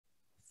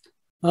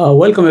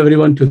Welcome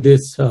everyone to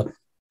this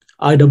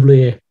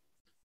IWA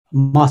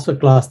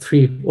Masterclass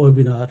 3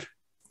 webinar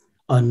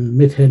on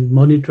methane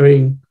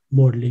monitoring,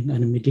 modeling,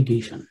 and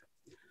mitigation.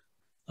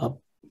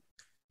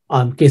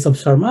 I'm Keshav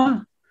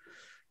Sharma,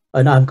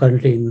 and I'm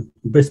currently in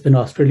Brisbane,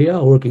 Australia,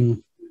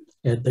 working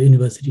at the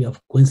University of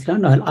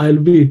Queensland, and I'll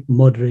be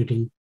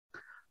moderating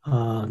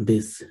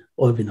this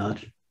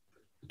webinar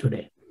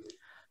today.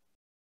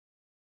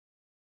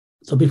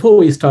 So before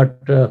we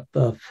start the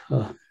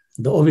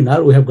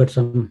webinar, we have got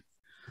some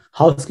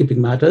housekeeping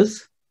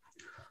matters.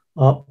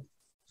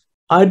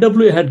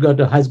 IWA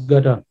has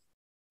got a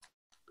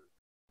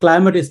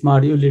climate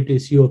smart utility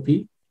COP.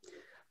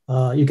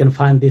 You can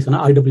find this on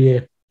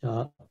IWA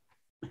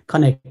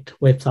Connect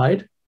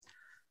website.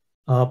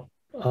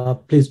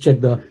 Please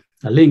check the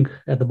link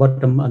at the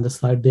bottom on the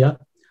slide there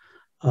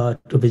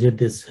to visit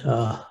this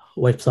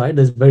website.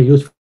 It's a very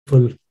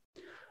useful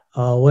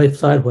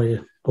website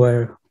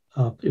where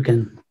you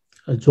can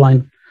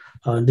join,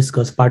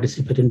 discuss,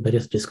 participate in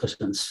various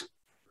discussions.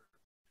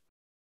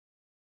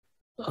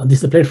 This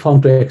is a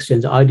platform to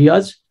exchange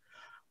ideas.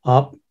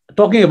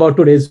 Talking about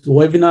today's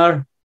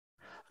webinar,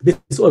 this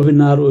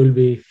webinar will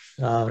be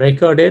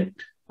recorded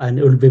and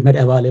it will be made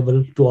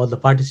available to all the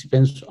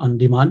participants on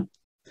demand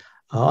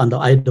on the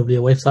IWA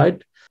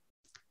website.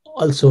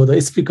 Also, the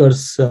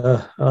speakers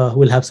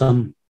will have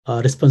some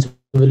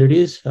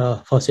responsibilities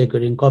for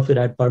securing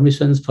copyright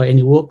permissions for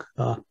any work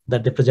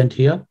that they present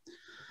here.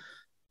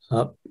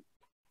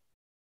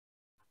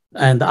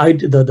 And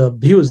the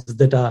views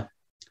that are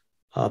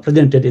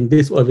presented in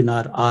this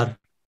webinar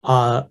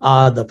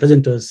are the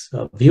presenters'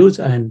 views,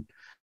 and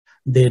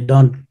they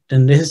don't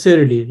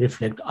necessarily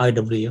reflect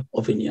IWA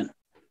opinion.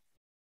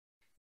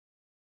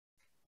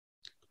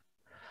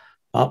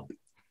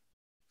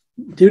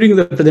 During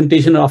the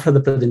presentation or after the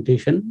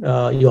presentation,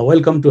 you are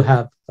welcome to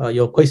have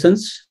your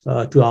questions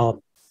to our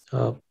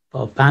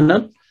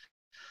panel.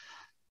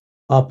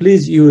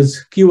 Please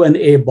use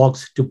Q&A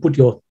box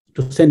to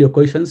send your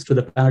questions to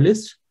the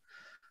panelists.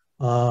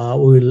 We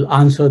will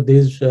answer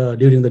these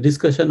during the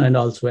discussion and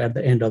also at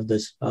the end of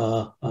this,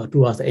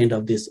 towards the end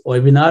of this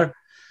webinar.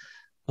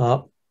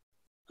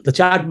 The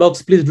chat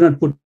box, please do not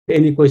put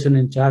any question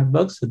in chat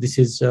box. This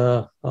is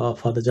for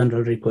the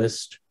general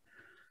request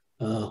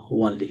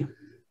only.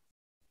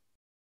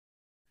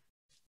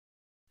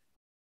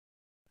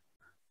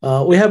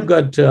 We have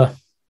got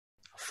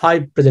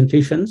 5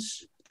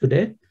 presentations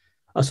today.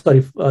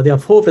 There are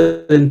 4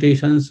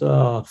 presentations,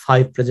 5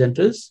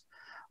 presenters.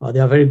 They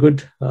are very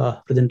good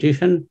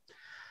presentation,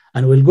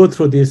 and we'll go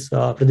through this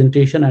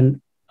presentation,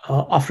 and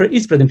after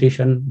each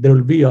presentation, there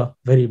will be a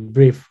very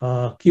brief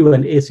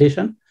Q&A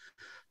session.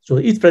 So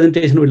each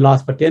presentation will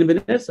last for 10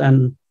 minutes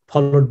and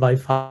followed by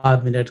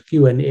 5-minute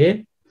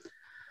Q&A.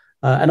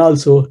 And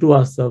also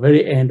towards the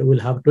very end, we'll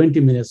have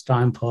 20 minutes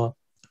time for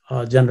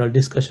general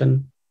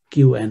discussion,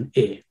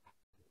 Q&A.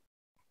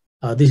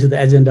 This is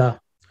the agenda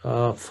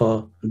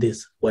for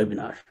this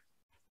webinar.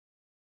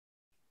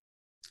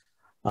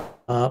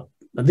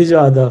 These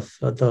are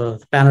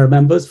the panel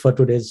members for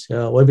today's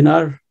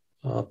webinar.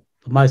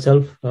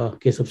 Myself,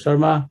 Keshav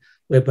Sharma.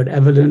 We've got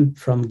Evelyn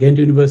from Ghent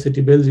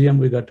University, Belgium.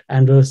 We got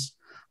Anders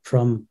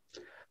from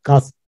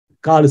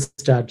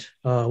Karlstad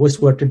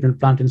wastewater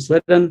treatment plant in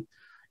Sweden.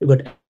 We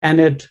got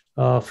Annette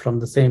from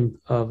the same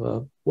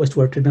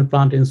wastewater treatment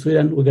plant in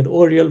Sweden. We got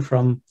Oriel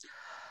from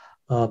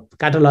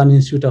Catalan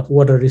Institute of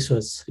Water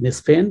Research in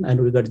Spain,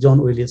 and we got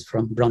John Willis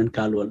from Brown and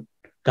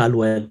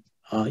Caldwell,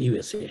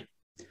 USA.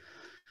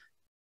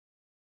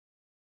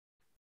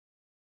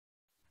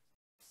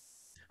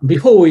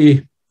 Before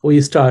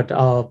we start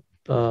our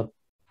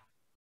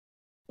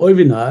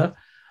webinar,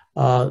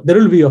 there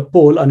will be a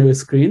poll on your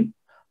screen.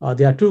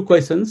 There are 2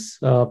 questions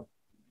on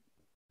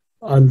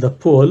the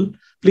poll.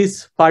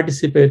 Please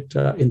participate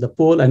in the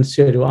poll and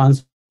share your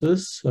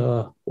answers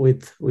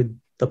with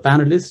the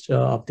panelists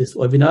of this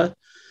webinar.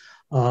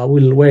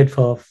 We'll wait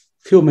for a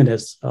few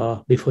minutes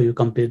before you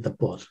complete the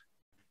poll.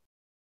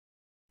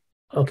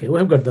 Okay, we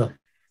have got the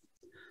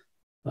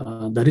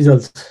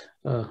results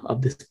of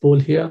this poll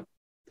here.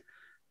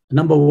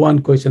 Number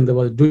 1 question there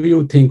was, do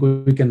you think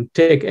we can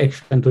take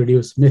action to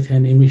reduce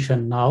methane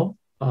emission now?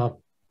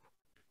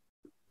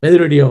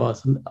 Majority of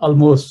us,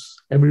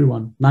 almost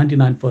everyone,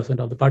 99%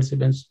 of the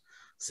participants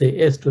say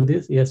yes to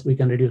this. Yes, we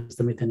can reduce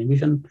the methane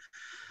emission.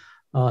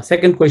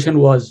 Second question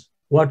was,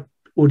 what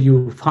would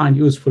you find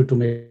useful to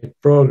make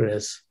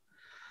progress?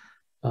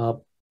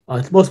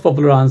 Most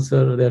popular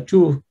answer, there are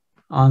 2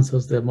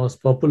 answers. The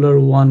most popular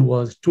one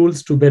was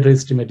tools to better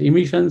estimate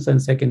emissions,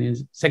 and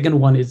second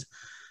one is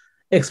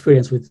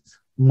experience with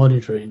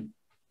monitoring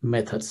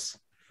methods.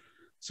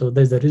 So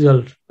there's the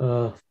result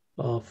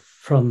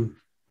from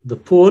the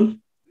poll.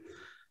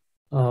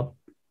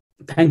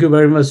 Thank you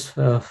very much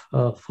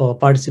for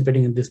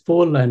participating in this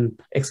poll and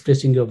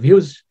expressing your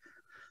views.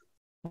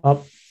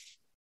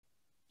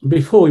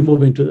 Before we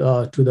move into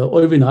to the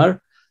webinar,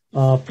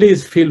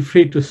 please feel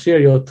free to share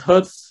your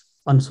thoughts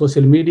on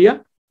social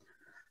media.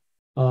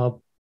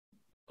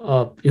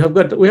 we have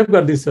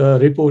got this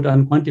report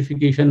on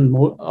quantification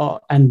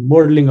and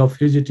modeling of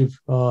fugitive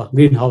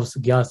greenhouse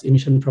gas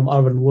emission from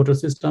urban water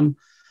system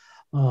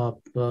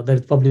that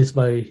is published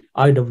by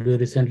IWA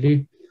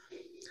recently.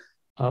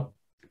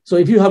 So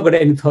if you have got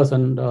any thoughts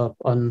on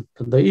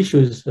the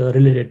issues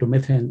related to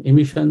methane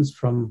emissions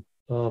from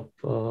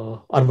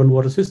urban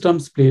water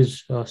systems,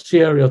 please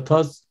share your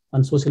thoughts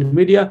on social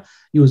media.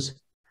 Use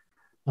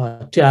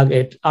tag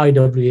at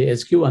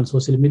IWASQ on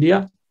social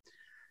media,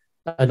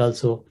 and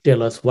also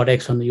tell us what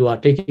action you are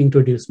taking to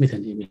reduce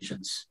methane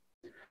emissions.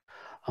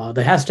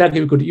 The hashtag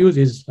you could use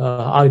is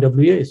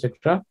IWA,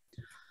 etc.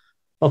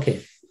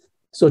 Okay,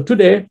 so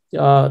today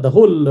the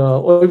whole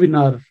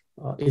webinar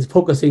is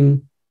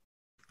focusing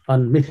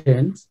on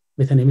methane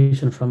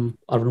emission from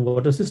urban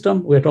water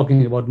system. We're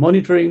talking about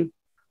monitoring,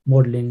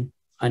 modeling,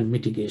 and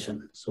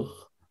mitigation. So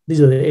these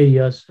are the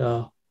areas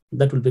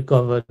that will be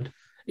covered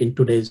in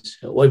today's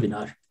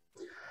webinar.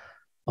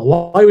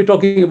 Why we're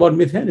talking about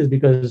methane is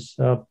because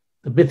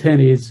methane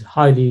is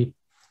highly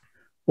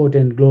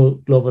potent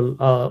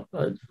global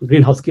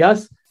greenhouse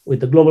gas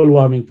with a global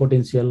warming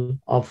potential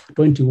of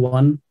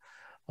 21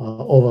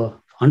 over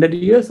 100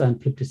 years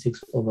and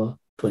 56 over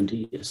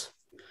 20 years.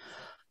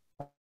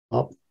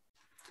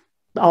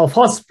 Our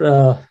first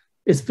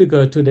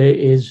speaker today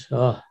is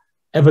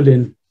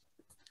Evelyn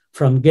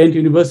from Ghent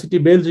University,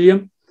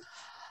 Belgium.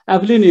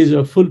 Evelyn is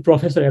a full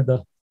professor at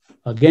the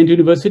Ghent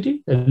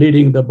University,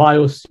 leading the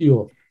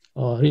BioCO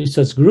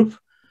research group.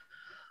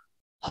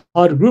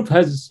 Our group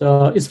has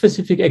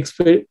specific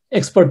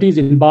expertise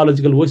in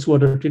biological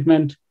wastewater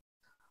treatment,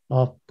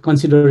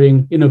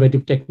 considering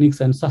innovative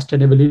techniques and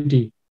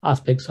sustainability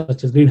aspects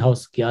such as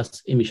greenhouse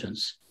gas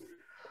emissions.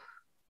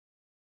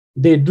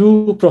 They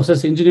do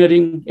process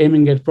engineering,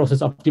 aiming at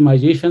process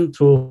optimization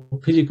through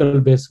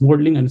physical-based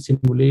modeling and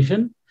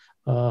simulation,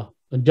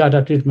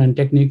 data treatment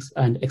techniques,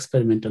 and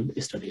experimental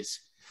studies.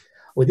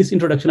 With this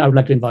introduction, I would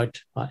like to invite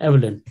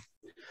Evelyn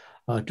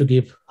to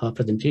give her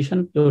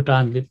presentation. Your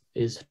time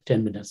is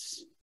 10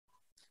 minutes.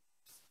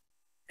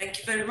 Thank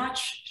you very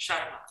much,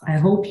 Sharma. I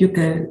hope you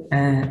can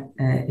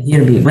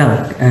hear me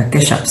well,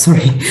 Keshav,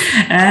 sorry.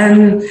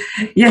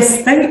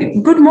 Yes,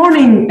 good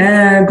morning,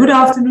 good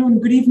afternoon,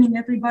 good evening,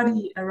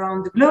 everybody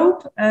around the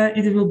globe.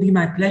 It will be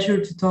my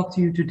pleasure to talk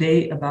to you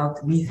today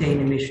about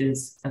methane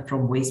emissions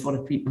from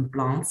wastewater treatment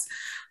plants,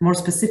 more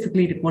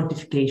specifically the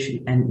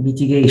quantification and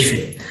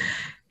mitigation.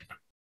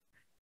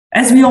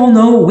 As we all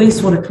know,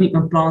 wastewater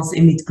treatment plants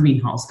emit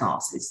greenhouse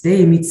gases.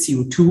 They emit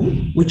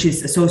CO2, which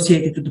is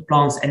associated to the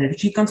plant's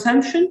energy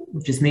consumption,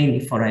 which is mainly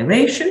for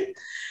aeration.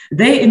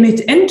 They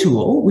emit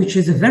N2O, which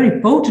is a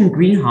very potent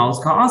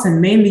greenhouse gas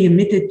and mainly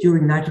emitted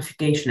during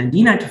nitrification and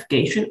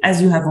denitrification,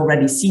 as you have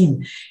already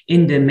seen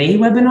in the May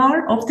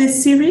webinar of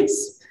this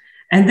series.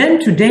 And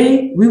then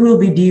today, we will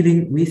be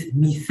dealing with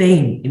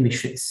methane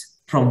emissions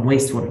from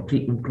wastewater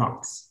treatment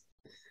plants.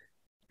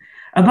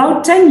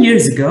 About 10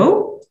 years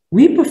ago,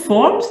 we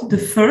performed the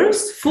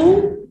first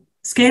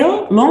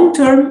full-scale,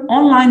 long-term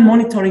online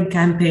monitoring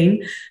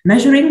campaign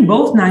measuring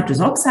both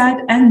nitrous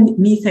oxide and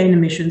methane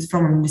emissions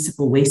from a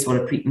municipal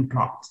wastewater treatment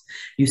plant.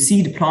 You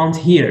see the plant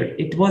here.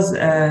 It was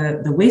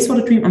the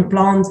wastewater treatment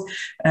plant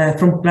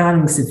from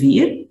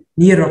Kralingseveer,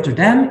 near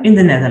Rotterdam in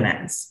the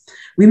Netherlands.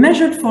 We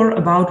measured for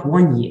about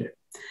 1 year.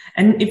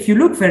 And if you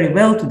look very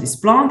well to this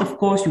plant, of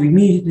course, you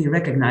immediately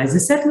recognize the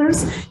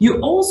settlers. You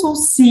also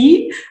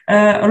see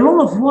a lot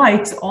of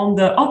white on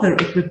the other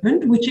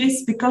equipment, which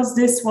is because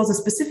this was a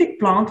specific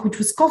plant which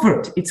was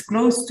covered. It's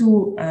close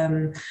to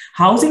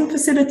housing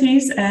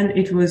facilities, and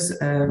it was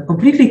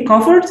completely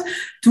covered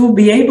to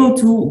be able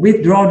to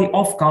withdraw the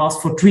off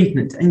gas for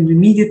treatment. And you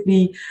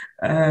immediately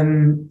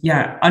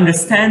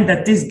understand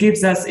that this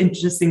gives us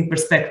interesting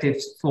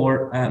perspectives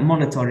for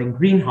monitoring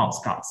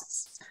greenhouse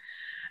gases.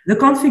 The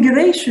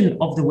configuration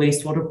of the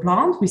wastewater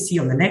plant we see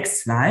on the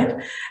next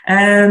slide.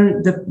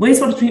 The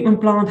wastewater treatment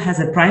plant has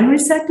a primary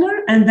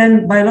settler and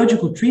then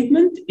biological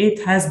treatment.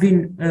 It has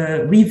been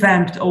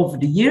revamped over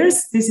the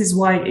years. This is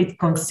why it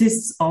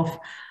consists of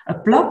a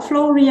plug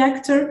flow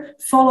reactor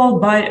followed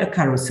by a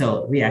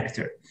carousel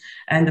reactor.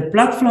 And the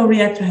plug flow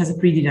reactor has a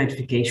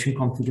pre-denitrification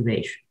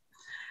configuration.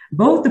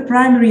 Both the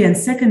primary and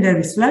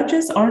secondary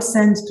sludges are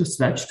sent to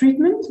sludge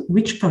treatment,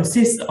 which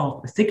consists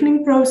of a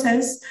thickening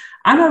process,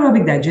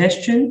 anaerobic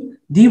digestion,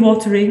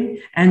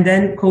 dewatering, and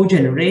then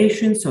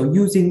cogeneration, so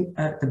using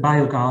the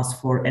biogas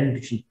for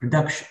energy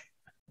production.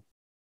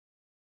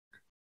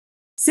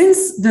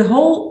 Since the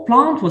whole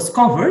plant was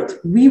covered,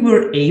 we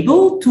were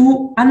able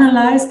to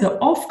analyze the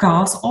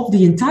off-gas of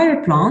the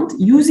entire plant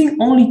using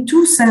only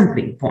 2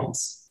 sampling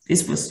points.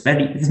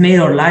 This made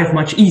our life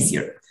much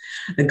easier.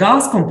 The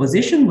gas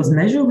composition was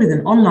measured with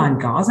an online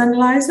gas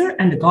analyzer,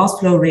 and the gas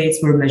flow rates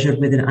were measured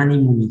with an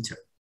anemometer.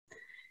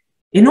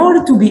 In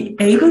order to be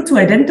able to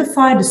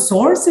identify the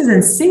sources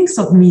and sinks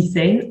of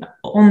methane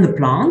on the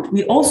plant,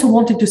 we also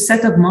wanted to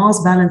set up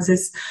mass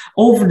balances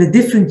over the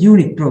different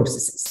unit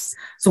processes.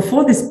 So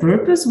for this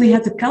purpose, we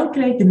had to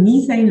calculate the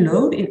methane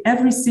load in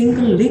every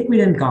single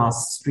liquid and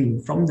gas stream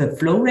from the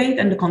flow rate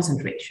and the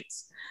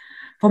concentrations.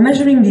 For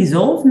measuring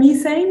dissolved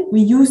methane,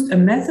 we used a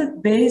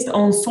method based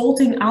on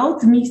salting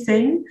out the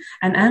methane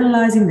and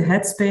analyzing the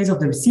headspace of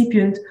the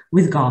recipient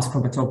with gas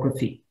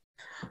chromatography.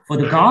 For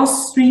the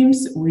gas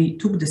streams, we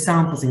took the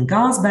samples in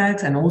gas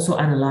bags and also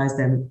analyzed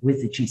them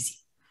with the GC.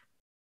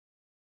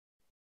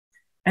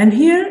 And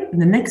here, in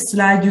the next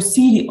slide, you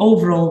see the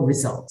overall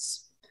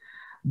results.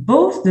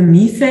 Both the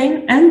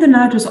methane and the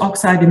nitrous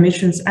oxide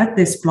emissions at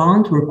this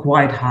plant were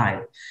quite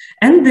high,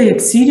 and they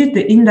exceeded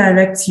the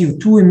indirect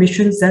CO2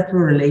 emissions that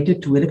were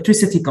related to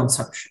electricity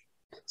consumption,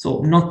 so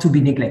not to be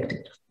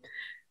neglected.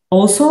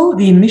 Also,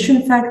 the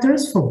emission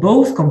factors for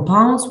both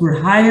compounds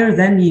were higher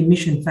than the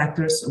emission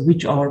factors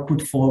which are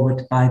put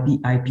forward by the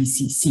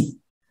IPCC.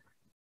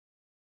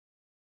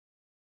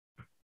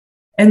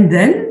 And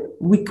then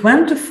we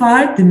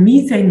quantified the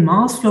methane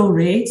mass flow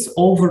rates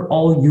over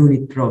all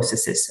unit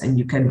processes, and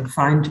you can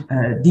find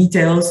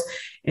details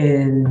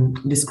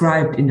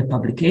described in the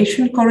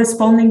publication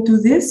corresponding to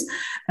this.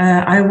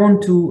 I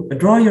want to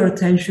draw your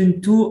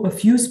attention to a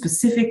few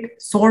specific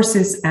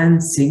sources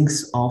and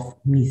sinks of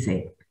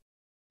methane.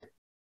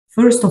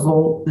 First of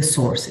all, the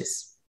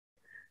sources.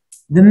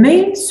 The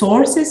main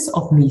sources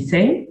of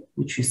methane,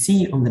 which you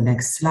see on the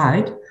next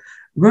slide,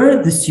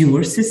 were the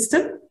sewer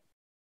system,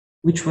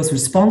 which was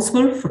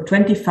responsible for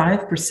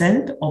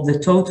 25% of the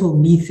total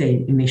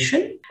methane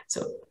emission.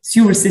 So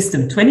sewer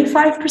system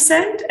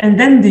 25%, and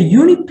then the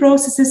unit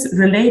processes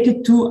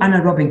related to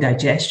anaerobic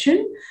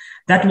digestion,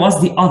 that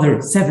was the other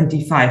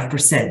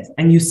 75%.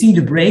 And you see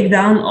the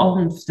breakdown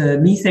of the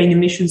methane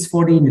emissions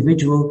for the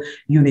individual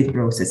unit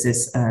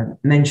processes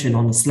mentioned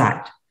on the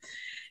slide.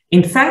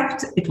 In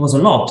fact, it was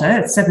a lot.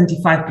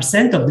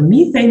 75% of the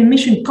methane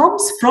emission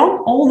comes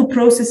from all the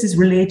processes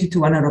related to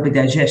anaerobic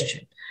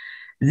digestion.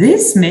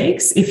 This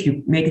makes, if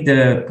you make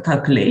the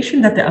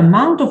calculation, that the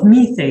amount of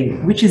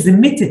methane which is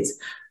emitted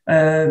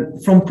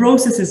from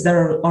processes that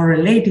are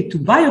related to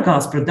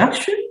biogas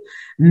production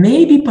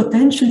may be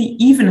potentially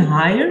even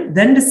higher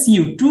than the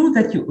CO2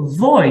 that you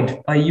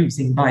avoid by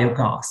using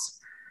biogas.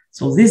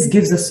 So this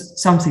gives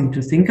us something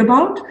to think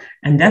about,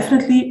 and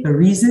definitely a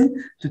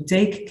reason to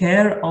take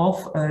care of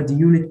the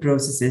unit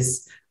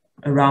processes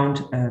around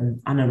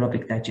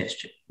anaerobic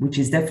digestion, which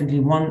is definitely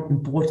one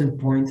important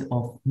point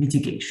of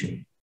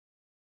mitigation.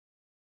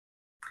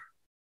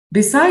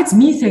 Besides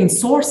methane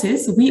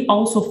sources, we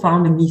also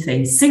found a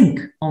methane sink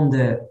on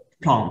the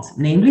plant,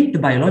 namely the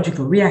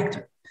biological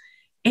reactor.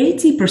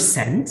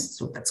 80%,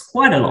 so that's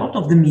quite a lot,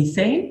 of the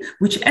methane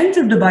which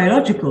entered the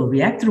biological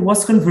reactor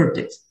was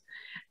converted.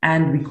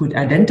 And we could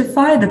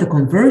identify that the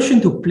conversion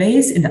took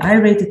place in the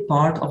aerated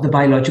part of the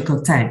biological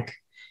tank.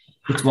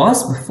 It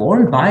was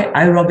performed by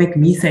aerobic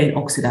methane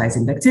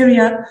oxidizing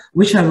bacteria,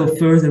 which I will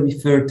further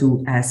refer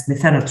to as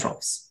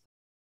methanotrophs.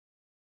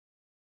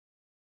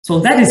 So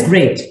that is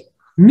great.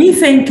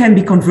 Methane can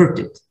be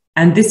converted,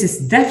 and this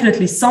is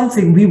definitely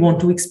something we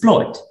want to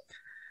exploit.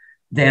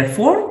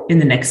 Therefore, in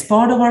the next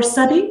part of our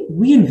study,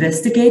 we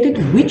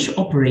investigated which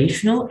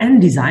operational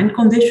and design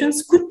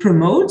conditions could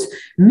promote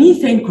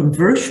methane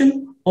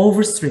conversion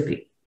over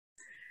stripping.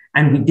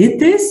 And we did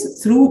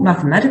this through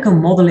mathematical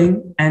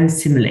modeling and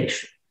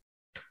simulation.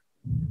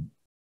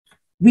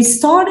 We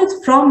started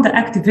from the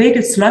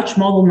activated sludge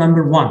model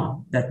number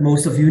 1, that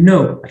most of you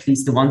know, at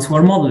least the ones who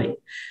are modeling.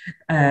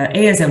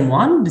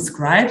 ASM1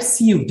 describes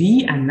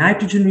COD and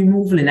nitrogen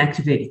removal in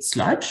activated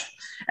sludge,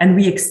 and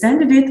we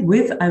extended it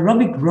with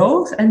aerobic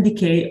growth and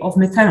decay of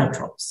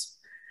methanotrophs.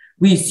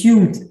 We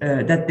assumed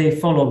that they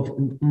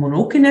followed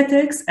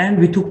monokinetics, and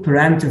we took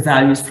parameter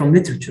values from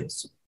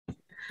literatures.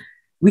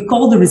 We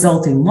called the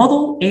resulting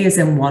model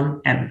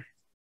ASM1M.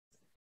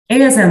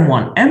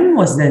 ASM1M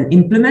was then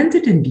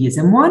implemented in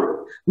BSM1,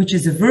 which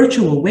is a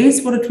virtual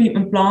wastewater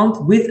treatment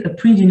plant with a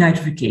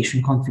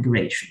pre-denitrification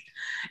configuration.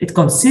 It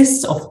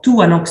consists of 2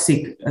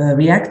 anoxic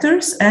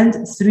reactors and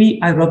 3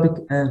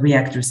 aerobic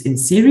reactors in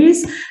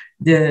series,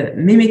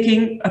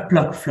 mimicking a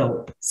plug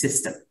flow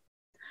system.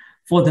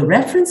 For the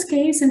reference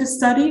case in the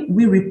study,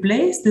 we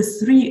replaced the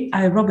 3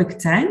 aerobic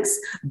tanks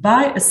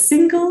by a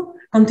single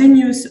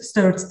continuous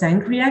stirred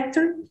tank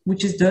reactor,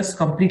 which is thus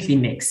completely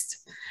mixed.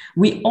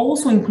 We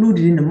also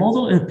included in the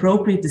model an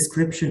appropriate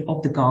description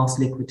of the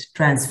gas-liquid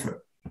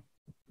transfer.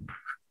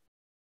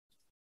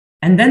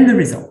 And then the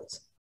results.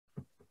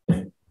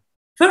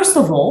 First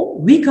of all,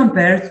 we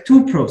compared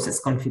 2 process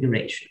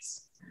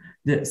configurations.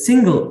 The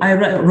single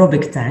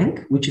aerobic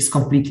tank, which is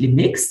completely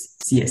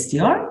mixed,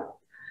 CSTR,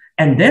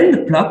 and then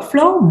the plug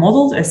flow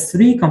modeled as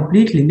 3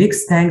 completely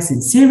mixed tanks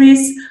in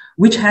series,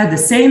 which had the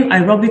same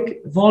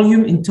aerobic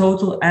volume in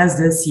total as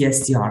the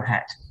CSTR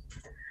had.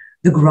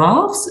 The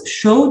graphs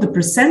show the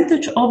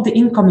percentage of the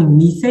incoming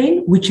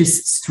methane, which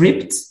is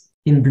stripped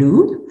in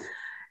blue,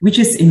 which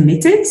is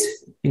emitted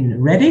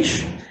in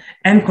reddish,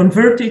 and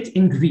converted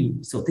in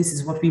green. So this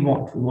is what we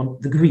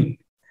want the green.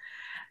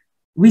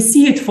 We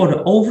see it for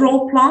the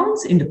overall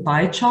plant in the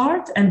pie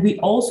chart, and we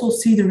also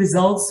see the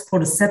results for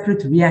the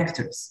separate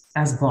reactors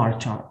as bar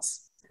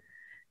charts.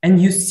 And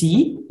you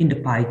see in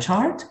the pie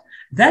chart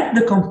that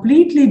the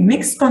completely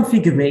mixed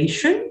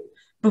configuration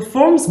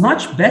performs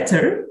much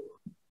better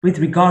with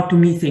regard to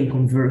methane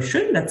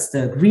conversion, that's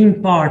the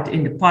green part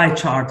in the pie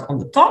chart on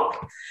the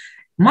top,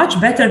 much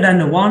better than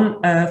the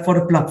one for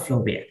a plug flow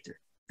reactor.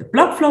 The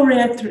plug flow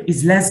reactor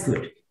is less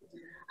good.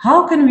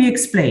 How can we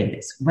explain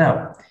this?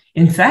 Well,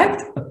 in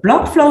fact, a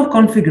plug flow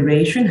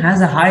configuration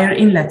has a higher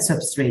inlet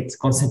substrate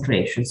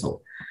concentration.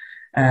 So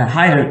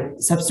higher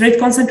substrate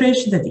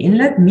concentration at the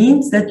inlet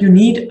means that you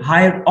need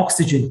higher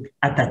oxygen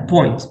at that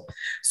point.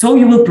 So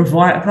you will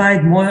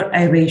provide more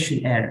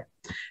aeration air.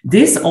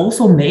 This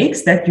also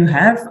makes that you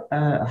have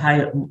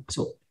higher,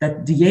 so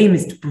that the aim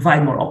is to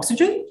provide more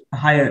oxygen, a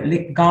higher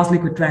gas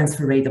liquid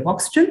transfer rate of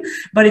oxygen,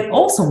 but it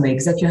also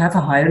makes that you have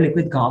a higher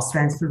liquid gas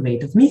transfer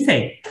rate of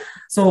methane.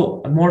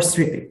 So more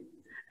stripping.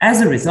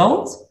 As a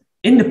result,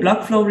 in the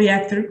plug flow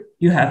reactor,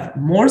 you have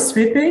more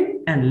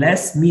stripping and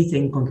less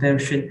methane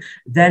conversion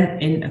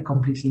than in a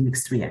completely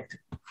mixed reactor.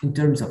 In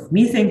terms of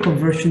methane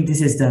conversion,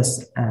 this is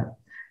thus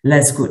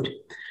less good.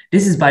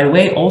 This is, by the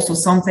way, also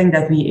something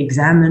that we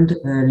examined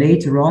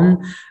later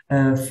on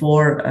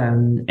for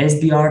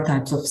SBR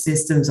types of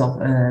systems of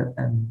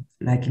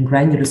like in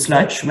granular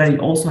sludge, where you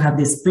also have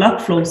this plug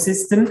flow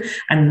system,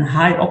 and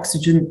high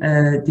oxygen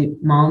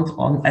demand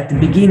at the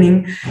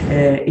beginning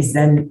is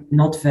then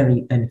not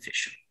very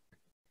beneficial.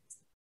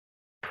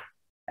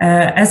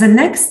 As a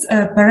next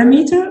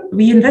parameter,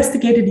 we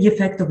investigated the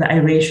effect of the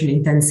aeration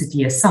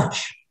intensity as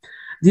such.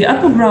 The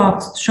upper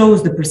graph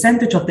shows the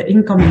percentage of the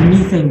incoming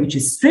methane which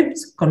is stripped,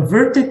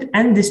 converted,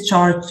 and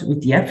discharged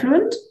with the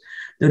effluent.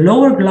 The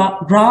lower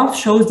graph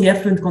shows the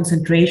effluent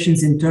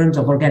concentrations in terms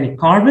of organic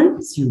carbon,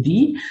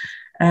 COD,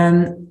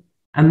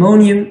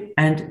 ammonium,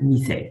 and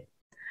methane.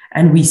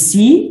 And we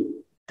see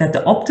that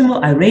the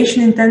optimal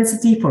aeration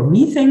intensity for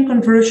methane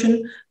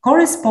conversion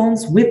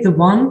corresponds with the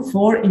one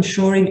for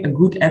ensuring a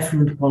good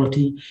effluent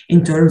quality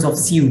in terms of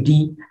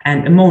COD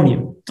and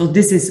ammonium. So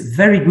this is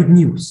very good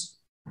news.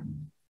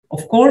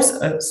 Of course,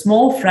 a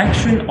small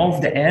fraction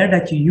of the air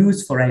that you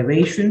use for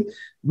aeration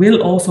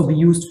will also be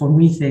used for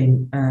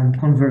methane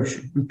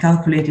conversion. We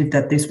calculated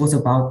that this was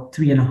about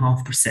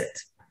 3.5%.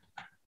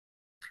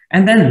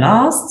 And then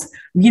last,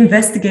 we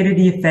investigated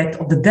the effect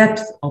of the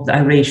depth of the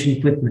aeration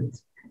equipment.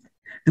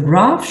 The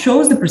graph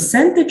shows the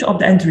percentage of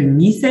the entering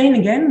methane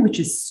again, which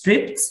is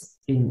stripped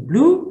in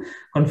blue,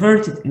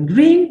 converted in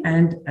green,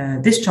 and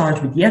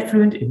discharged with the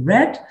effluent in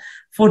red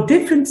for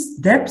different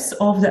depths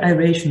of the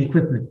aeration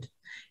equipment.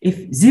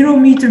 If 0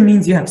 meter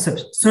means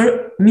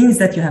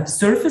that you have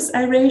surface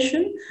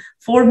aeration,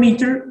 4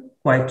 meter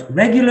quite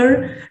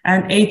regular,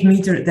 and 8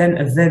 meter then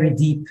a very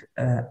deep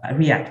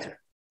reactor.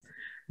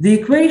 The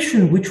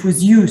equation which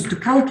was used to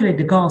calculate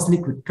the gas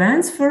liquid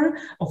transfer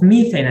of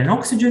methane and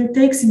oxygen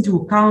takes into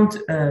account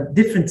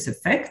different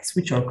effects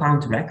which are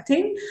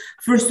counteracting.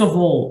 First of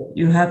all,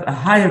 you have a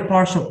higher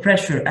partial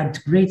pressure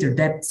at greater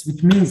depths,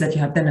 which means that you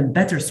have then a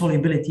better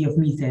solubility of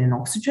methane and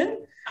oxygen.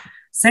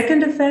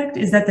 Second effect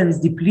is that there is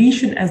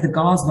depletion as the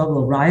gas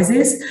bubble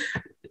rises,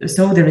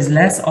 so there is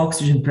less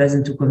oxygen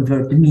present to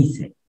convert the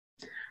methane.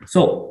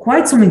 So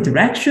quite some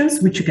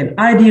interactions, which you can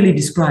ideally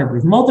describe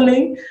with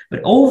modeling,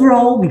 but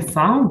overall we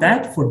found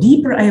that for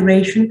deeper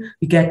aeration,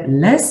 we get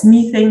less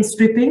methane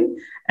stripping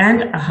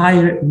and a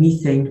higher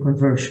methane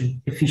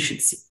conversion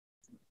efficiency.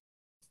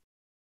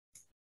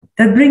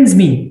 That brings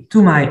me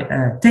to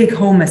my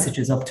take-home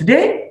messages of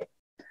today.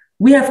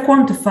 We have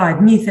quantified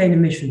methane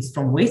emissions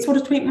from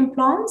wastewater treatment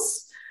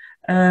plants.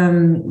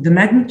 The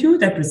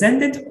magnitude I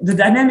presented, the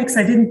dynamics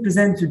I didn't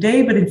present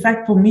today, but in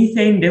fact for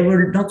methane, there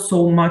were not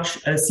so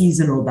much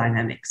seasonal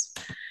dynamics.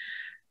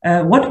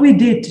 What we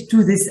did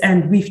to this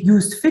end, we've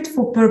used fit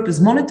for purpose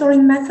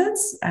monitoring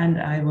methods,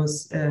 and I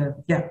was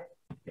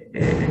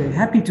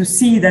happy to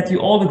see that you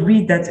all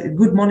agreed that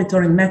good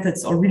monitoring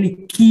methods are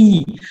really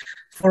key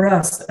for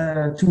us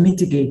to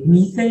mitigate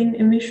methane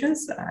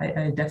emissions.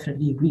 I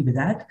definitely agree with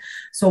that.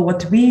 So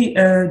what we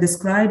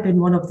describe in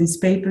one of these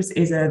papers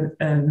is a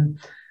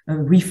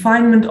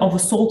refinement of a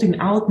salting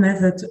out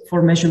method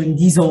for measuring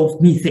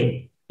dissolved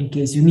methane, in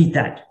case you need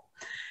that.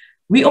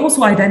 We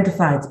also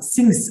identified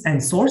sinks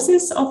and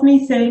sources of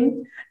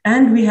methane,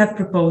 and we have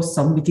proposed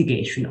some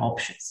mitigation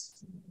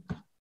options.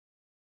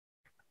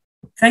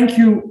 Thank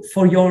you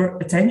for your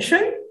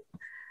attention.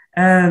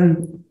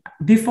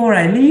 Before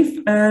I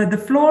leave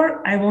the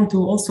floor, I want to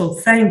also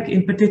thank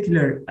in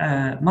particular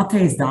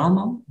Matthijs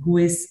Daalman, who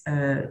is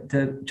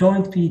the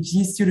joint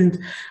PhD student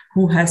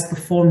who has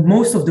performed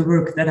most of the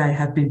work that I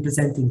have been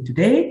presenting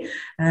today.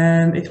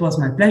 It was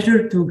my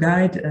pleasure to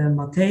guide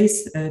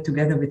Matthijs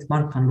together with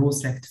Mark van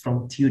Loosrecht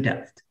from TU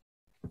Delft.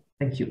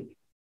 Thank you.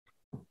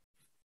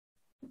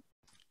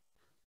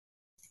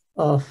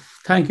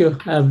 Thank you,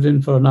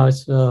 Evelyn, for a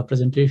nice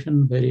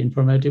presentation, very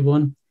informative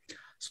one.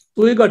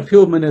 So we got a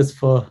few minutes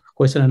for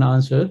question and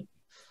answer.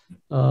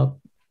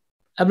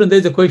 Evelyn,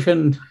 there's a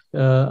question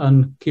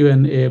on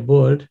Q&A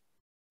board.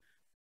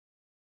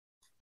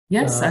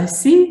 Yes, I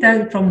see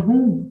that from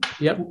whom?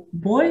 Yep.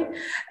 Boy,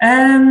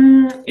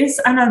 is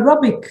an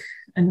anaerobic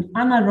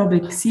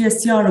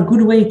CSTR a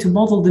good way to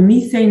model the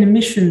methane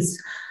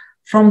emissions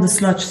from the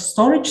sludge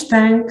storage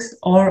tanks,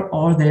 or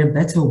are there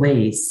better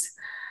ways?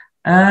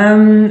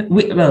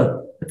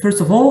 Well,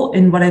 first of all,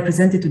 in what I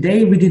presented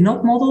today, we did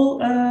not model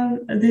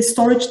the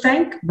storage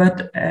tank,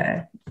 but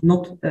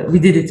we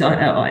did it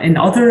in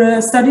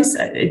other studies.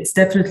 It's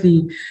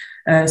definitely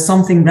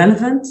something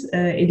relevant.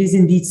 It is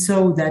indeed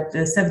so that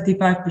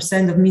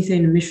 75% of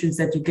methane emissions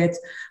that you get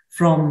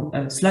from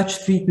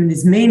sludge treatment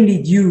is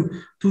mainly due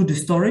to the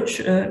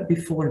storage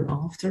before and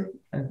after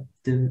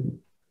the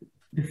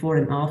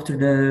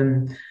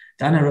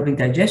anaerobic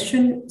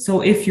digestion.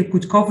 So if you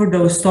could cover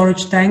those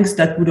storage tanks,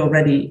 that would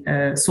already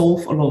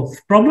solve a lot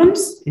of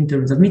problems in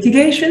terms of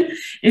mitigation.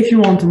 If you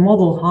want to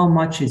model how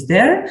much is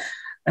there,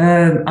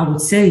 I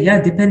would say, yeah,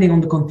 depending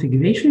on the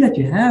configuration that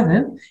you have.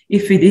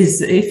 If it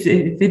is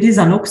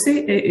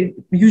anoxic,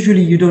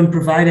 usually you don't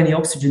provide any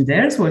oxygen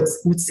there, so it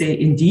would say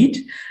indeed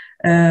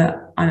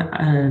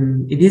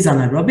it is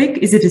anaerobic.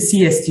 Is it a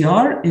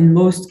CSTR? In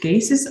most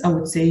cases, I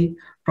would say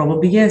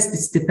probably yes.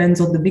 This depends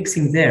on the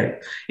mixing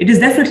there. It is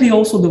definitely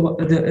also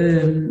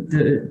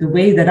the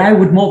way that I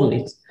would model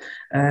it.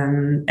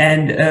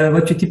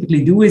 What you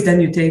typically do is then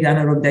you take the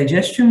anaerobic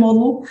digestion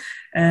model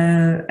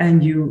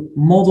and you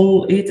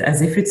model it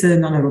as if it's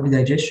an anaerobic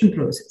digestion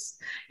process.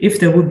 If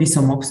there would be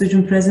some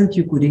oxygen present,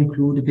 you could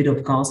include a bit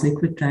of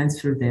gas-liquid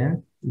transfer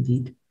there,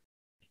 indeed.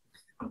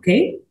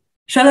 Okay,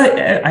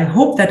 I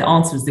hope that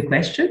answers the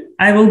question.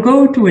 I will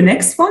go to a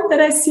next one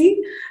that I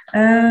see.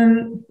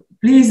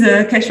 Please,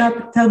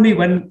 Keshav, tell me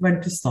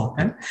when to stop.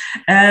 Sure,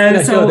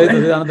 there's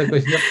another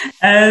question.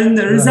 And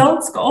the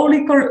results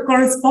only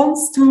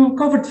corresponds to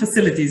covered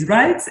facilities,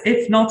 right?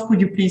 If not,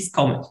 could you please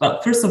comment? Well,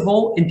 first of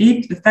all,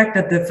 indeed, the fact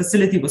that the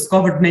facility was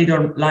covered made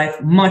our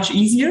life much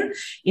easier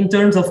in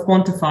terms of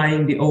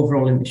quantifying the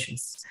overall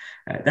emissions.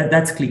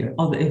 That's clear.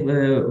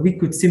 We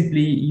could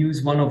simply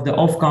use one of the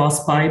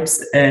off-gas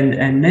pipes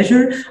and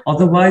measure.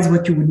 Otherwise,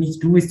 what you would need to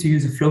do is to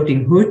use a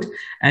floating hood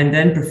and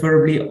then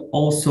preferably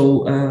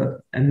also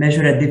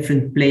measure at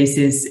different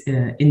places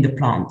in the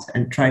plant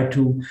and try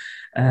to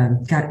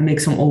make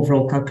some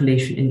overall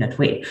calculation in that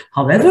way.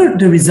 However,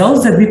 the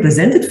results that we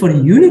presented for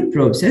the unit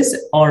process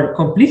are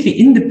completely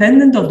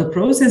independent of the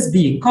process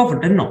being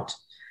covered and not.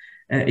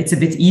 It's a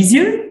bit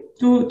easier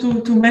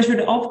to measure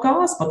the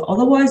off-gas, but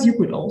otherwise you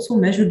could also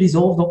measure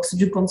dissolved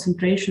oxygen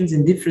concentrations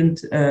in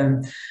different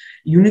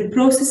unit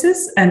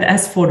processes. And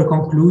as for the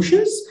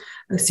conclusions,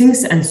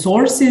 sinks and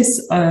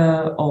sources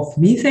of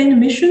methane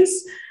emissions,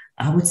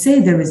 I would say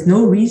there is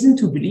no reason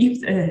to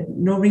believe,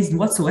 no reason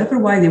whatsoever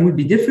why they would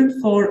be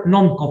different for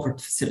non-covered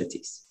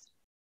facilities.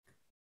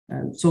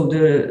 So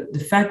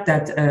the fact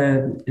that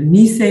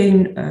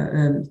methane,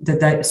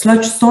 that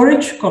sludge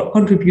storage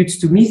contributes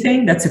to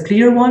methane, that's a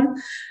clear one.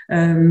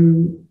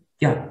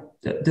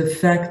 The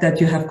fact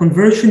that you have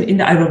conversion in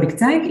the aerobic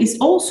tank is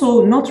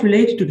also not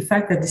related to the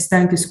fact that this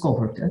tank is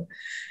covered.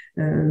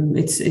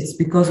 It's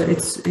because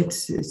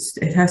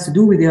it has to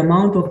do with the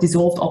amount of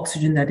dissolved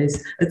oxygen that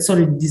is,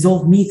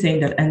 dissolved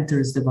methane that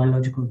enters the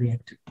biological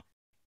reactor.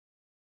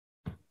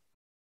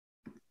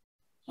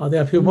 Are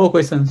there a few more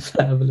questions?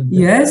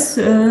 Yes.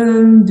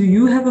 Do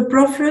you have a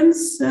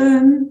preference?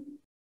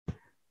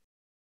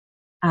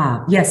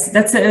 Yes,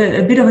 that's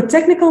a bit of a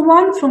technical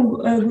one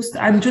from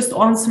I'm just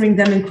answering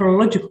them in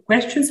chronological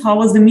questions. How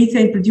was the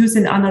methane produced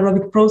in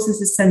anaerobic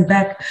processes sent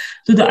back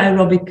to the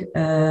aerobic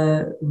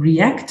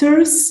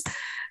reactors?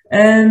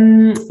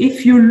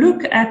 If you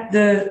look at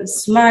the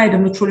slide,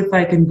 I'm not sure if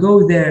I can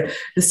go there,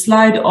 the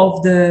slide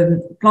of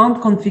the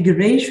plant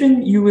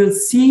configuration, you will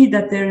see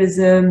that there is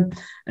an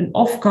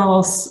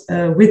off-gas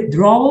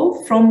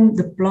withdrawal from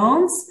the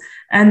plants.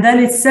 And then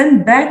it's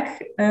sent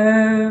back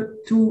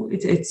to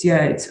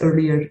it's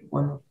earlier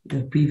one of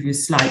the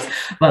previous slides.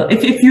 Well,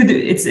 if you do,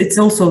 it's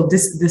also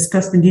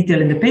discussed in detail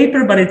in the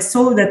paper, but it's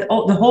so that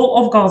the whole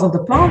off-gas of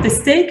the plant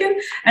is taken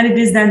and it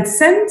is then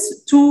sent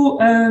to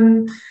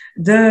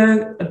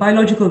the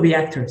biological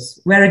reactors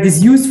where it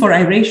is used for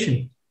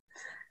aeration.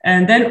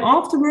 And then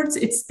afterwards,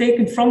 it's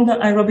taken from the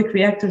aerobic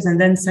reactors and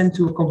then sent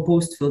to a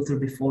compost filter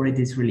before it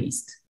is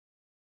released.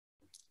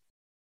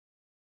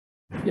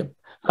 Yep.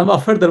 I'm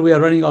afraid that we are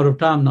running out of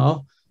time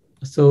now,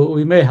 so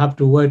we may have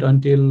to wait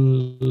until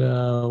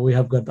we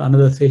have got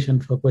another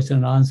session for question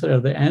and answer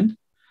at the end.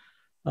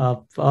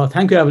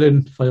 Thank you,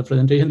 Evelyn, for your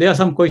presentation. There are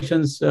some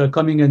questions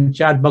coming in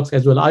chat box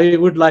as well. I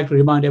would like to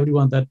remind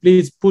everyone that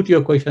please put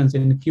your questions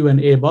in the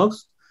Q&A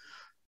box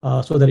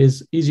so that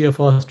it's easier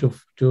for us to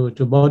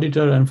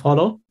monitor and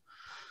follow.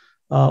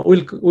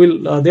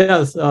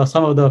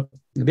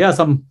 There are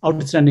some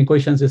outstanding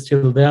questions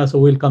still there, so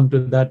we'll come to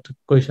that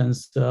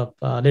questions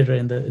later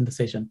in the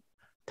session.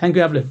 Thank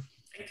you, Evelyn.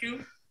 Thank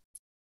you.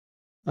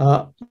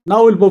 Now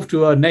we'll move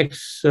to our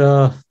next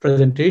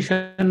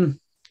presentation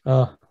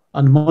on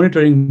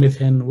monitoring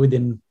methane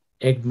within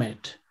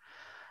EggMed.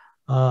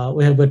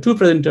 We have two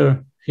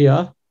presenters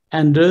here,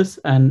 Anders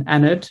and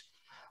Annette.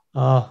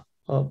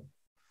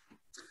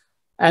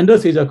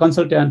 Anders is a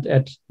consultant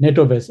at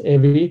NatoBase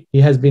AV.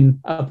 He has been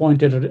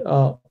appointed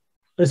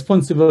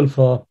responsible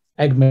for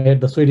EggMed,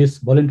 the Swedish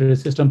voluntary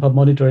system for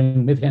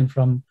monitoring methane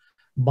from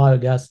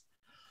biogas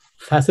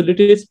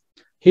facilities.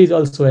 He is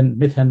also a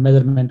methane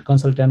measurement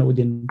consultant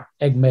within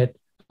EggMed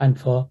and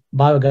for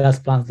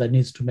biogas plants that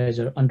needs to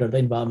measure under the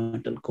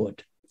environmental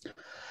code.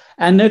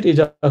 Annette is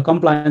a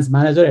compliance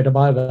manager at a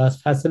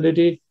biogas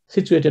facility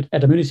situated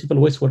at a municipal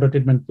wastewater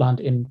treatment plant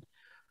in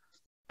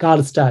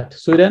Karlstad,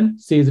 Sweden.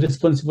 She is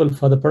responsible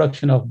for the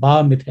production of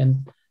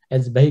biomethane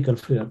as vehicle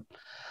fuel.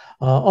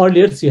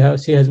 Earlier, she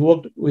has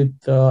worked with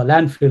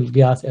landfill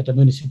gas at a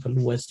municipal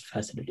waste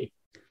facility.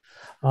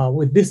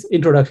 With this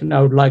introduction,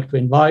 I would like to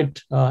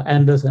invite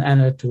Anders and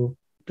Annette to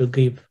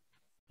give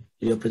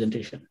your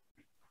presentation.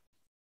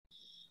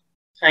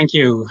 Thank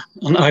you.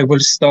 And I will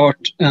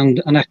start,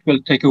 and Annette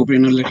will take over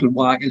in a little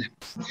while.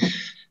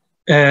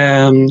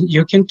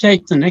 You can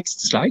take the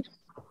next slide.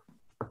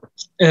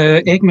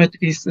 EGMET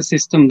is a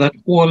system that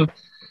all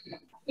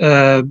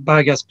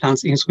biogas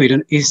plants in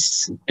Sweden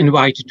is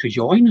invited to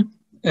join,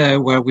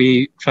 where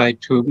we try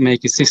to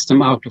make a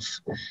system out of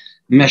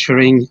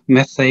measuring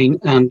methane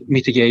and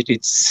mitigate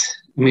its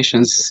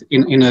emissions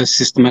in a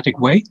systematic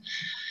way.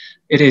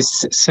 It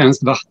is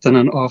Svenskt Vatten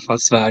and Avfall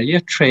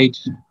Sverige, trade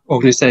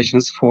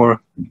organizations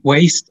for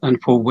waste and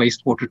for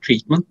wastewater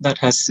treatment, that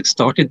has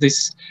started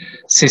this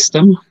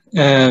system,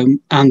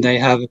 and they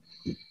have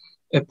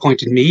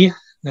appointed me.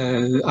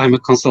 I'm a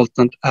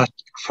consultant at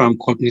a firm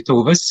called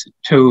Nitrous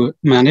to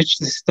manage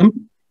the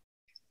system.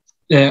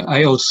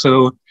 I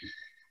also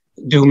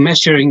do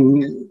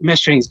measuring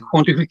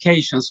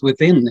quantifications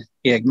within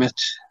EGMET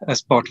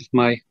as part of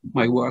my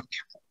work.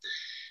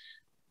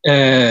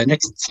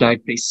 Next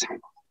slide, please.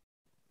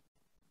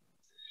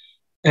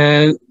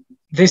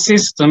 This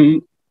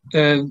system,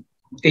 as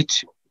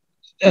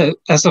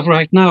of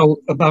right now,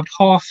 about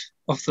half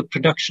of the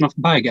production of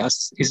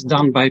biogas is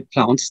done by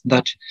plants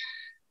that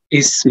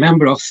is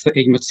member of the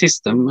EGMET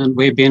system, and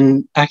we've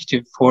been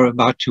active for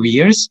about 2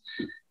 years.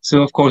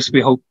 So of course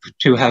we hope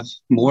to have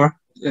more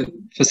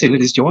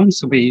facilities join,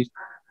 so we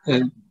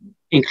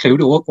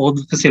include all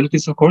the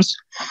facilities, of course.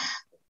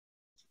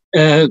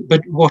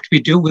 But what we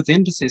do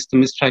within the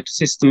system is try to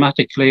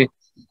systematically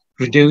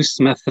reduce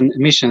methane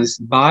emissions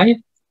by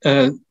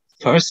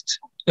first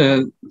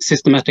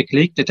systematic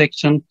leak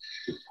detection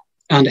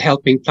and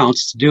helping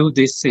plants to do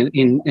this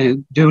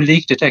do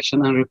leak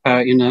detection and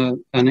repair in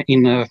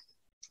a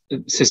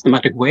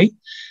systematic way.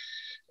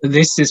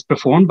 This is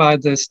performed by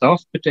the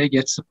staff, but they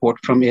get support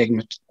from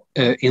EGMET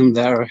in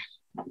their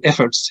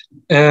efforts.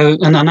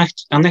 And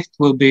Annette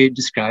will be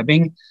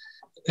describing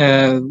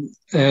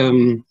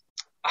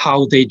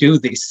how they do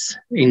this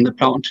in the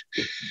plant.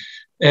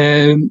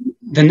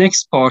 The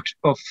next part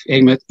of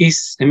EGMET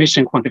is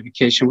emission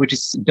quantification, which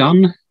is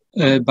done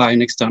by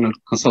an external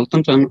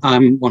consultant, and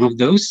I'm one of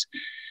those.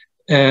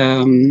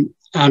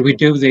 And we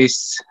do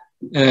this,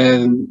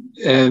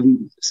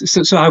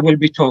 so I will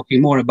be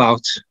talking more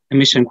about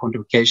emission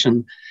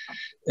quantification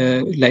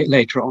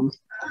later on.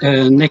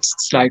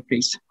 Next slide,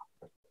 please.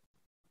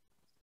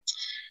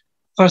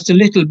 First, a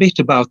little bit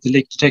about the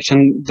leak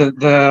detection,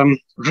 the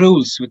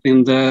rules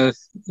within the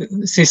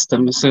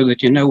system, so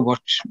that you know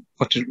what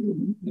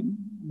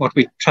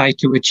we try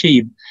to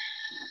achieve.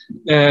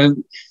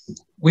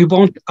 We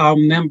want our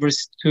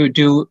members to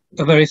do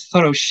a very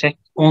thorough check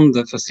on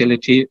the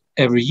facility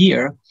every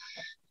year.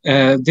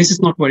 This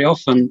is not very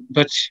often,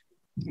 but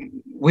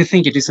we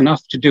think it is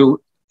enough to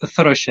do a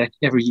thorough check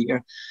every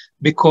year,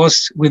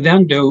 because we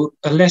then do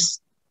a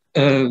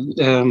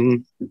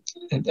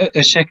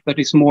check that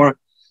is more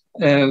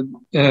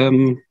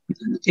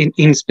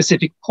in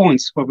specific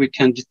points where we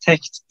can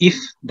detect if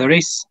there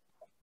is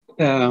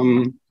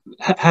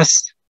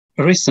has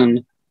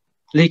arisen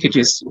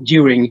leakages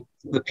during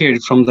the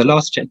period from the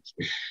last check.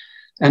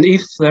 And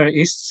if there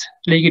is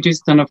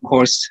leakages, then of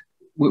course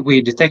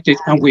we detect it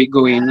and we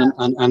go in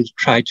and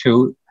try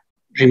to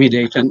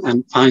remediate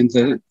and find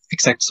the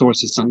exact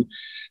sources and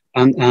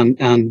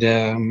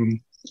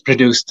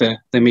reduce the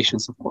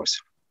emissions, of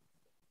course.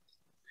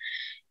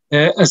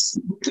 This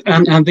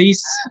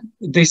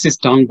is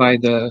done by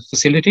the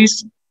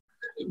facilities.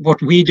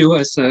 What we do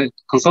as a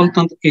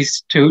consultant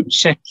is to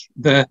check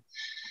the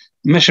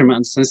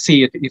measurements and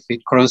see if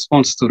it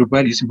corresponds to the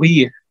values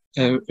we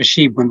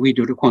achieve when we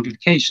do the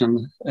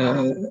quantification,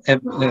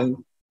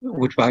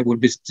 which I will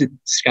be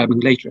describing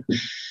later.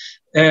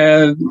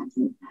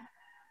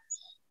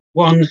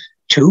 One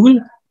tool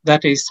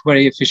that is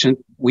very efficient,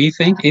 we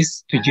think,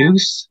 is to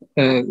use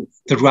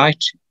the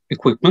right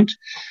equipment.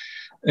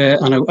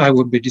 And I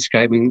will be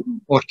describing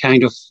what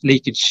kind of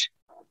leakage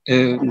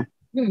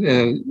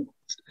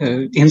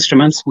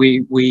instruments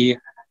we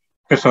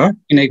prefer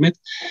in EGMET,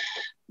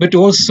 but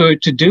also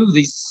to do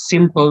these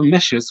simple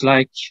measures,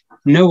 like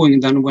knowing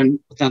then what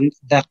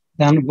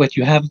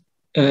you have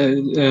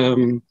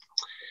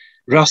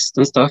rust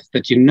and stuff,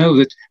 that you know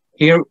that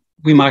here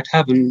we might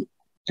have an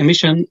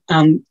emission,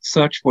 and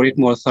search for it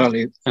more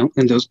thoroughly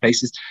in those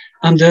places.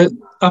 And the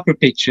upper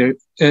picture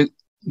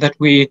that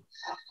we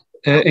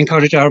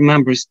encourage our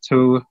members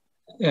to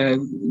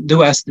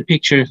do as the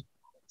picture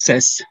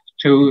says,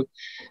 to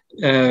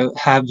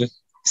have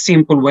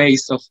simple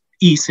ways of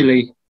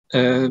easily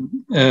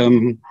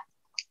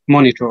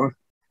monitor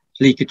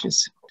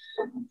leakages.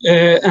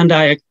 And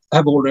I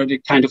have already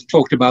kind of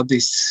talked about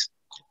this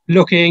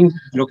looking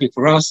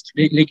for rust,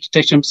 leak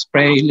detection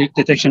spray, leak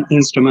detection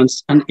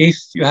instruments. And if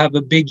you have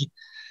a big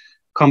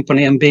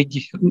company and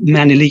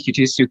many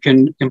leakages, you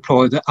can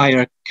employ the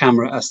IR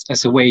camera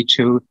as a way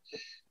to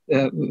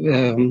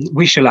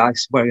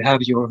visualize where you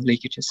have your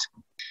leakages.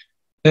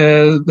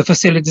 The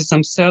facilities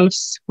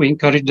themselves, we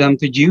encourage them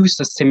to use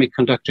a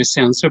semiconductor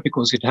sensor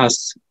because it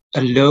has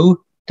a low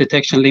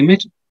detection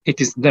limit. It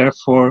is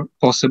therefore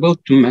possible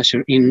to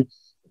measure in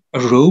a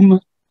room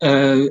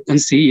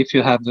and see if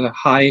you have a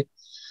high,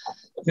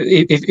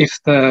 if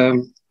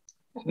the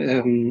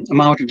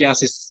amount of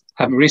gases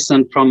have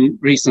risen from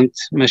recent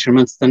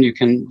measurements, then you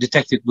can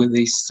detect it with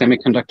these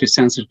semiconductor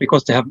sensors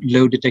because they have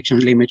low detection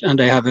limit and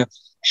they have a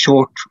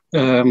short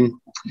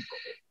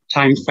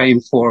time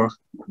frame for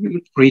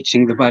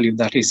reaching the value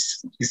that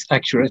is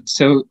accurate.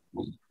 So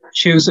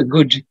choose a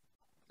good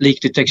leak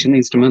detection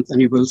instrument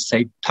and you will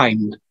save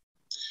time.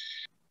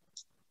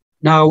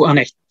 Now,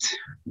 Annette.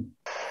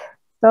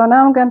 So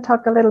now I'm going to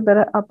talk a little bit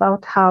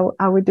about how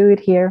we do it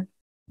here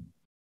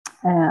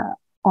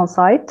on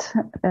site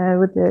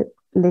with the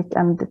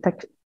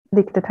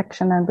leak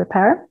detection and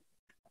repair.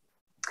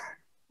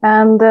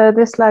 And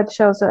this slide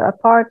shows a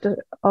part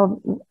of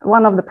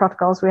one of the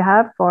protocols we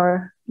have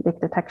for leak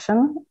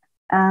detection.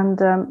 And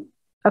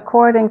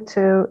according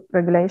to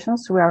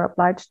regulations, we are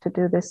obliged to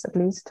do this at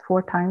least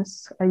 4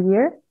 times a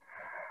year.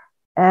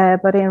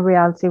 But in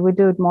reality, we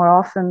do it more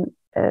often,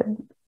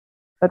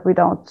 but we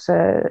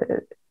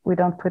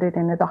don't put it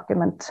in a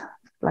document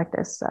like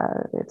this.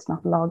 It's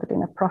not logged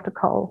in a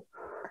protocol.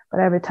 But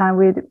every time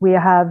we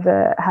have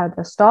had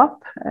a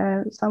stop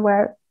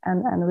somewhere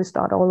and we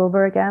start all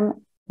over again,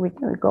 we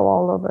go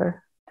all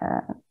over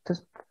to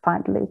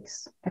find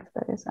leaks if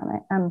there is any,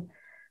 and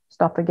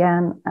stop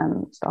again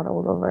and start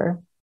all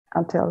over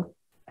until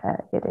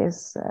it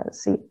is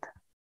sealed.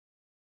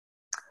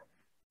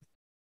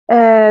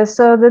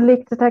 So the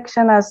leak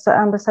detection, as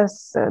Anders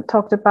has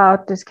talked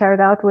about, is carried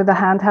out with a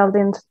handheld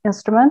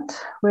instrument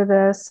with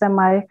a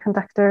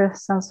semiconductor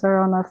sensor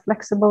on a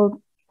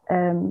flexible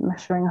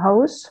measuring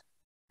hose.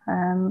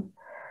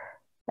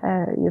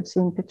 You've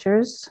seen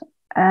pictures,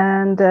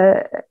 and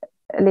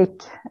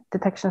leak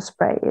detection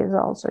spray is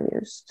also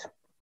used.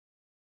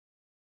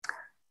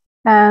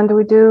 And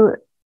we do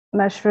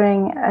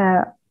measuring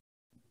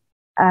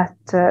at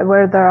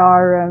where there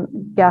are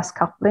gas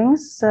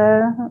couplings,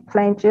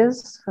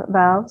 flanges,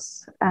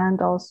 valves,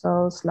 and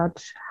also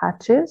sludge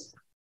hatches.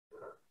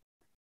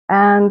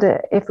 And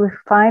if we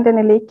find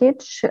any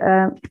leakage,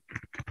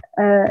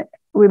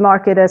 we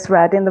mark it as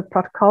red in the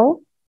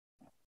protocol.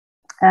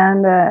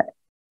 And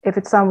if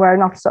it's somewhere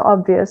not so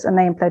obvious, a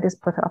nameplate is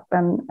put up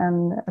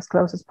and as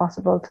close as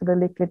possible to the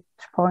leakage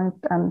point.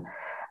 And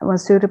when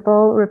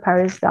suitable,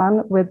 repair is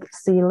done with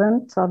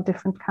sealant of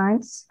different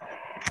kinds.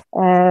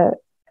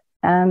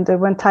 And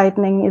when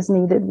tightening is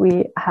needed,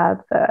 we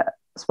have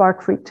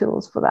spark-free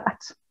tools for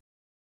that.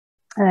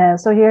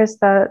 So here's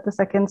the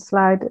second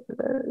slide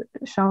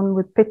shown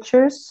with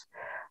pictures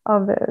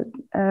of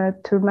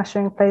 2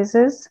 measuring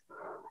places.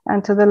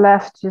 And to the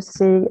left, you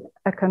see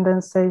a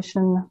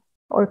condensation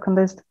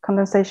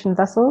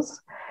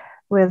vessels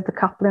with the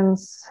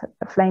couplings,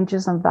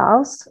 flanges, and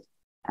valves.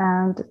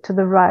 And to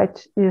the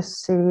right, you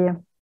see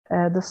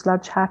the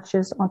sludge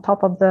hatches on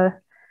top of the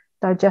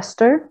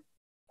digester,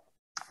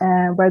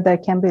 where there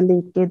can be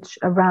leakage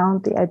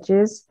around the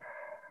edges.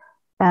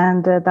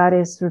 And that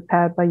is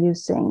repaired by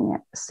using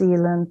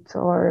sealant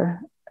or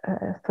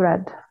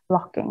thread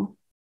blocking.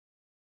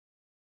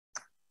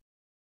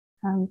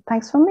 And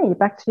thanks from me.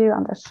 Back to you,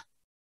 Anders.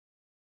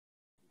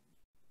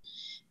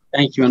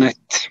 Thank you,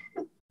 Annette.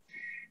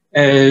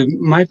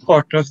 My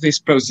part of this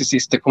process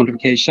is the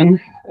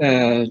quantification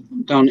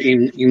done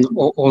in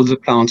all the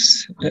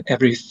plants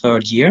every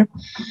 3rd year.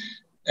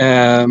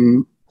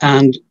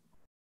 And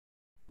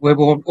we've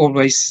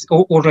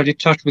already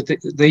touched with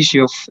the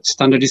issue of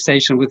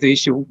standardization, with the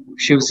issue of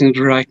choosing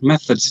the right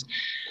methods.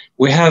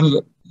 We have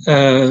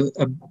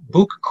a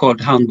book called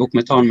Handbok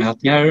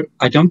Metanmätningar.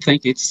 I don't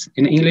think it's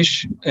in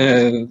English,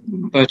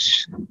 but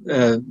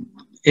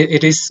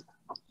it is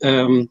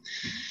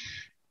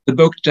the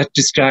book that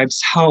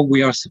describes how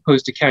we are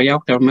supposed to carry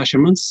out our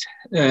measurements.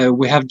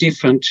 We have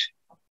different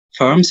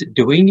firms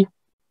doing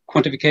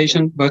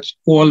quantification, but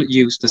all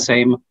use the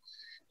same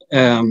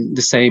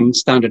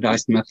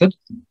standardized method.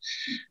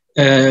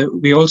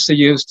 We also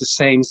use the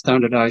same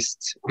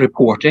standardized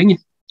reporting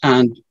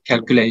and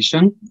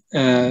calculation.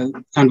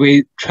 And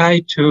we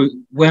try to,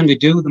 when we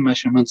do the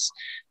measurements,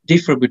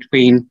 differ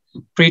between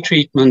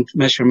pre-treatment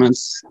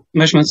measurements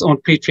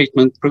on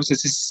pre-treatment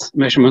processes,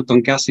 measurement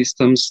on gas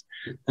systems,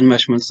 and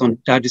measurements on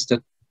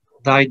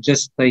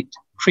digestate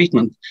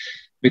treatment,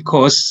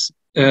 because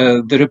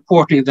the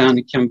reporting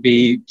then can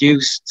be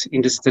used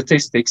in the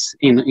statistics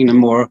in a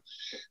more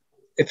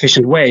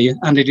efficient way,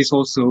 and it is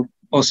also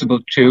possible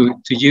to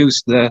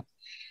use the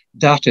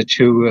data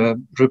to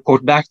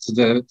report back to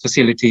the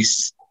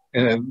facilities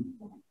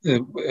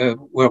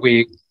where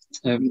we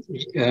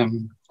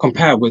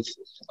compare with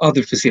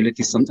other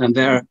facilities and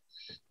their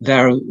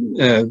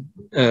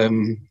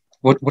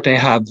what they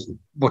have,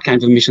 what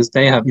kind of emissions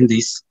they have in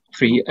these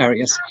 3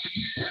 areas.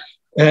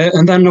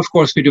 And then, of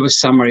course, we do a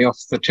summary of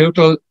the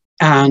total,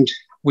 and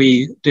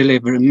we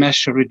deliver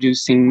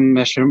reducing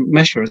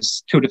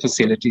measures to the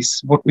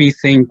facilities. What we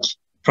think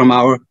from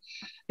our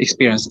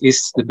experience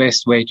is the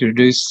best way to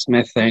reduce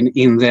methane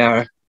in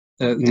their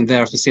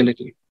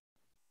facility.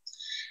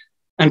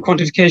 And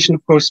quantification,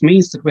 of course,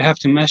 means that we have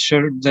to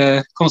measure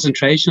the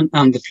concentration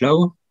and the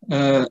flow,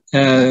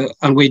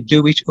 and we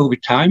do it over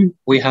time.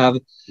 We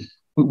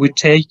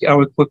take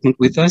our equipment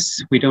with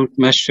us. We don't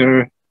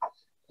measure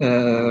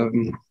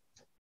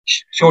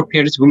short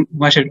periods. We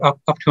measure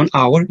up to an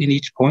hour in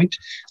each point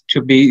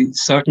to be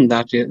certain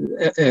that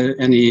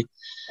any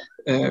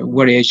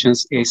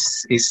variations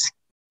is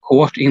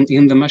caught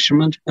in the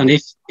measurement. And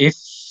if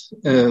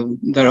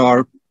there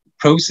are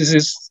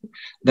processes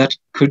that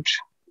could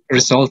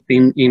result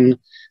in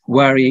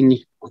varying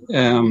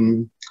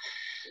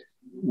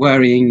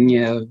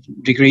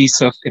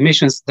degrees of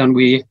emissions, then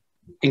we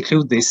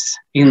include this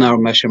in our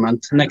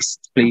measurement.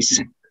 Next, please.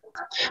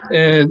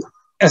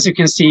 As you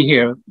can see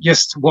here,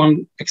 just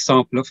one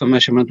example of a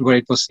measurement where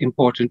it was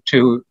important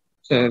to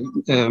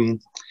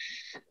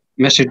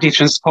measure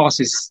different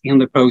phases in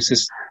the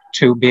process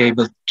to be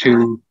able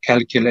to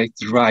calculate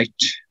the right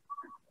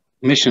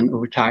emission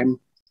over time.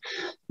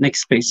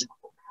 Next, please.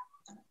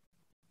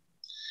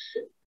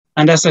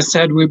 And as I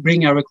said, we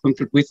bring our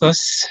equipment with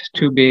us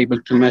to be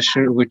able to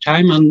measure over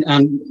time.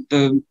 And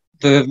the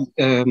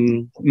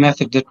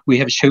method that we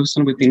have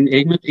chosen within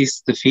AGMET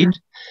is the FID,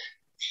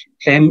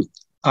 flame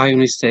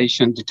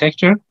ionization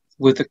detector,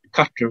 with a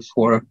cutter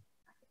for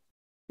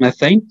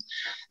methane.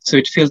 So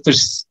it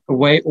filters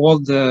away all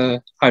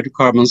the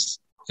hydrocarbons.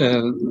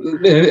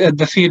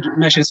 The FID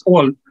measures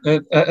all,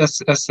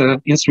 as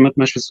an instrument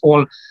measures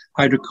all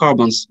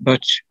hydrocarbons,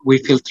 but we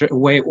filter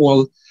away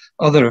all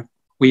other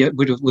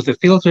with a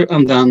filter,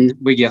 and then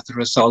we get the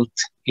result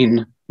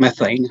in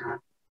methane.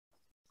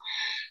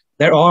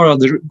 There are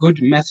other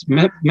good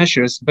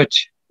measures, but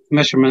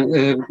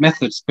measurement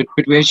methods, but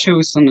we have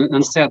chosen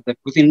and said that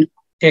within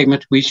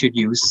AGMET we should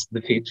use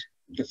the FID,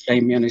 the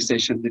flame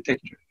ionization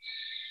detector.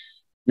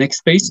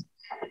 Next, please.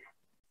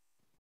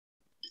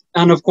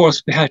 And of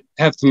course, we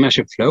have to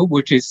measure flow,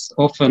 which is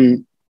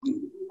often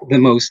the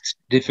most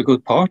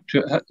difficult part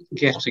to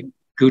get a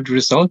good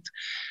result.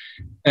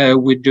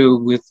 We do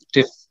with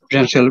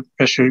differential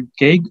pressure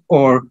gauge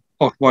or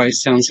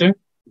hot-wise sensor,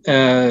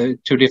 2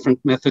 different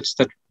methods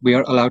that we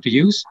are allowed to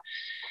use.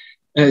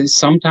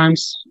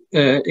 Sometimes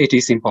it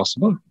is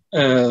impossible.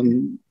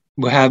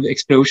 We have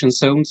explosion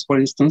zones, for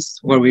instance,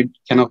 where we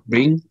cannot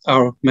bring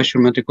our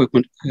measurement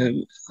equipment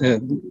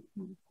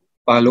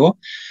by law.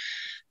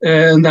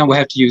 And then we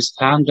have to use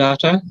fan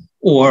data,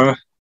 or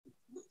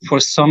for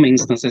some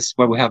instances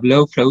where we have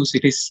low flows,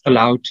 it is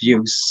allowed to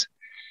use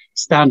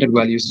standard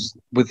values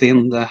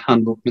within the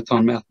handbook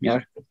Methane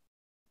Mätningar.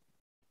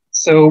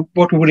 So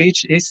what we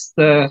reach is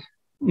the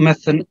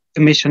methane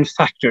emission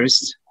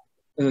factors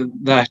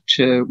that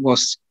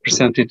was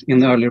presented in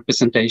the earlier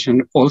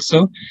presentation.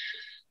 Also,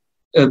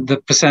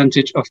 the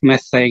percentage of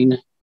methane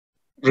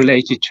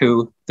related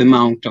to the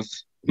amount of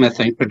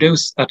methane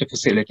produced at a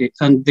facility.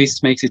 And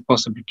this makes it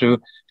possible to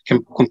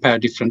compare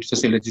different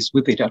facilities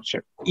with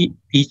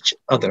each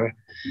other.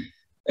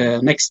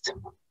 Next.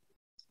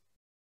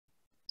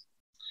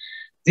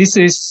 This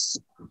is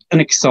an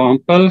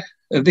example.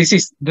 This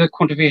is the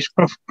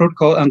quantification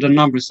protocol, and the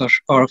numbers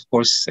are of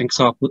course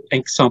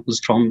examples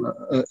from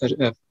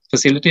a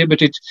facility,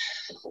 but it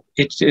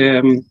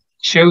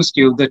shows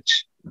you that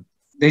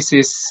this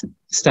is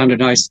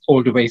standardized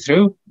all the way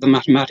through. The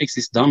mathematics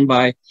is done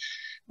by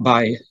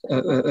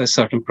a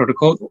certain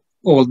protocol.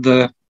 All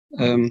the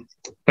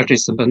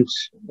participant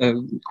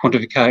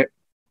quantifier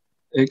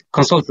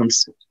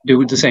consultants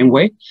do it the same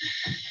way.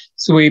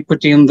 So we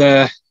put in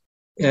the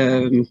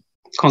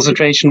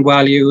concentration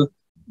value,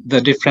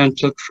 the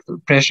differential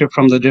pressure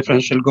from the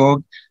differential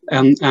gauge,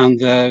 and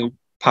the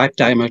pipe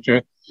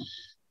diameter,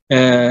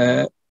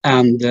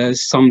 and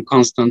some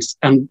constants,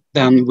 and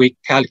then we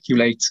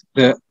calculate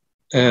the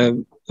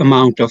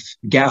amount of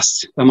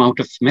gas, amount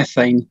of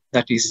methane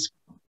that is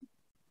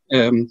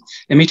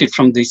emitted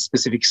from this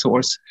specific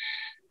source.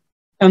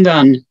 And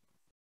then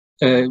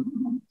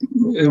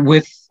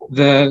with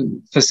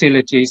the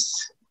facility's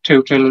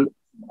total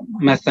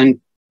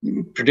methane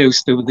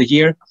produced over the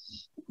year,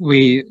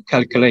 we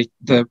calculate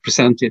the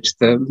percentage,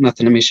 the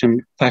methane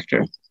emission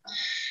factor.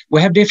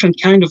 We have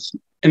different kind of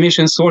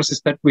emission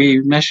sources that we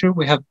measure.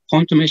 We have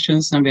point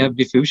emissions and we have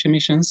diffuse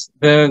emissions.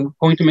 The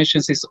point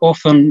emissions is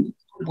often,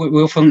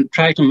 we often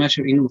try to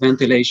measure in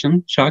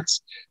ventilation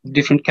charts,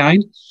 different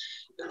kind.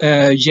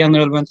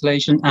 General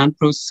ventilation and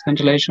process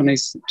ventilation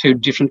is 2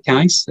 different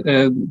kinds.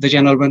 The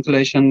general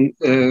ventilation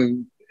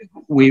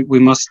we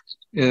must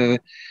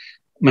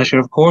measure,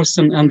 of course,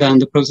 and then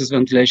the process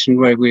ventilation,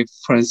 where we,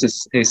 for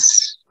instance,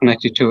 is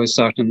connected to a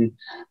certain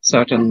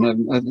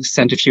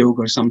centrifuge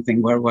or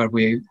something where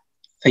we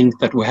think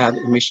that we have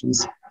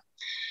emissions.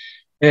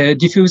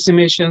 Diffuse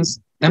emissions,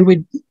 then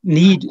we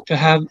need to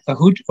have a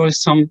hood or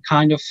some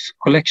kind of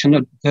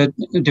collection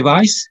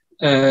device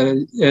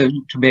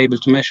to be able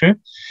to measure.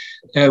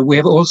 We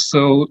have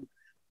also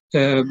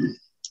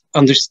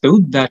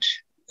understood that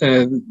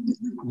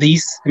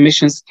these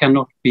emissions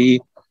cannot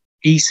be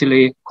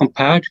easily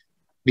compared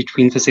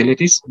between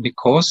facilities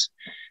because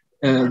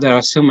there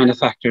are so many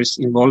factors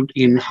involved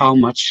in how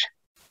much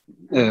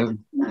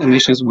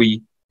emissions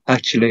we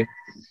actually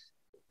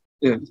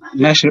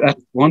measure at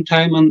one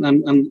time,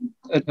 and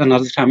at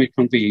another time it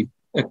can be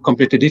a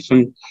completely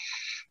different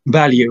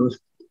value.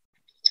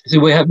 So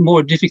we have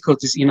more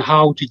difficulties in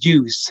how to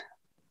use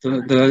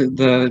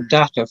the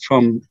data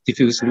from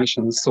diffuse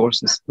emission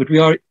sources, but we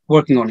are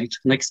working on it.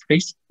 Next,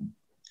 please.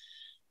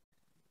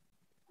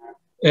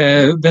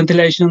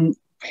 Ventilation,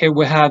 here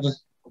we have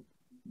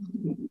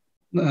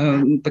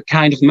the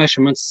kind of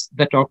measurements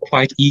that are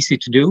quite easy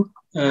to do.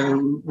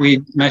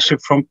 We measure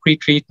from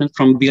pre-treatment,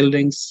 from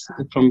buildings,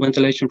 from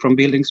ventilation from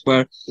buildings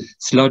where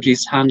sludge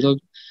is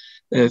handled,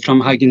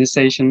 from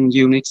hygienization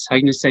units.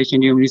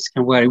 Hygienization units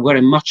can vary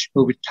very much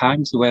over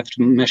time, so we have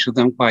to measure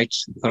them quite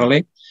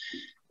thoroughly.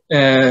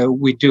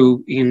 We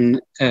do in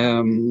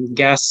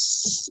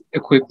gas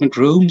equipment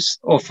rooms,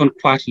 often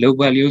quite low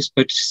values,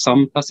 but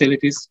some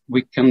facilities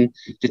we can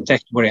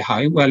detect very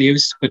high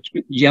values, but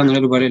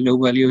generally very low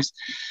values.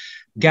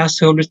 Gas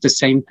holders, the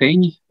same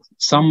thing.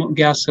 Some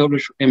gas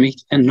holders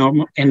emit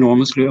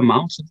enormously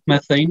amounts of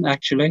methane,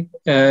 actually.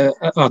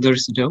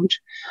 Others don't.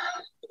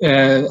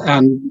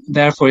 And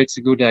therefore, it's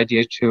a good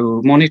idea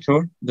to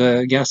monitor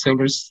the gas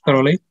holders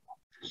thoroughly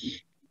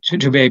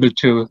to be able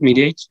to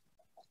mediate.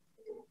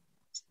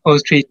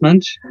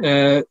 Post-treatment,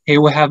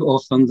 here we have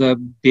often the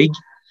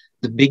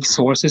big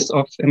sources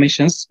of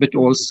emissions, but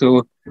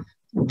also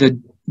the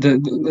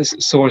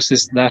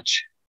sources that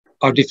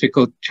are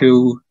difficult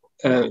to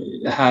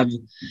have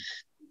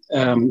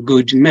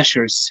good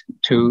measures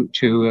to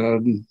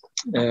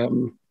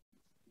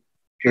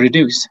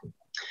reduce.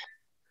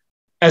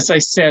 As I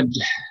said,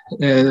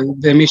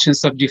 the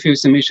emissions of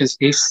diffuse emissions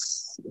is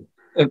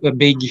a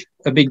big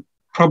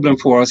problem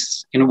for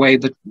us in a way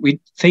that we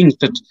think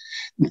that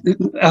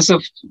as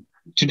of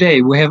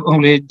today we have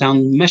only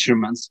done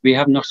measurements. We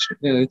have not,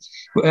 and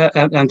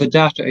the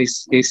data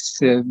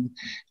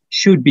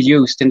should be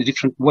used in a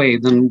different way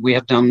than we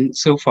have done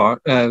so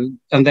far, and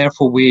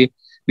therefore we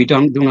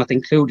do not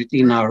include it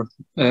in our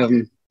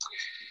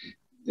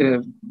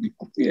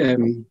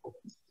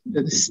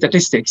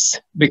statistics,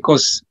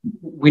 because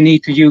we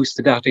need to use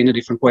the data in a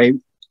different way.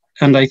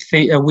 And I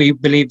think we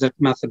believe that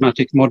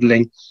mathematical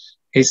modeling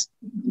is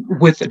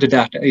with the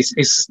data is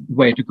the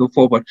way to go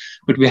forward,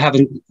 but we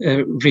haven't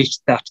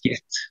reached that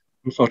yet,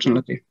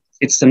 unfortunately.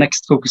 It's the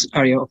next focus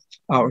area of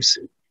ours.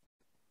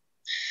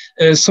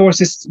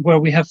 Sources where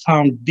we have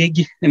found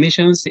big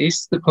emissions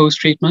is the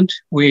post-treatment.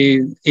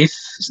 If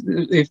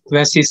we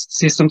have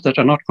systems that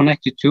are not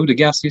connected to the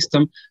gas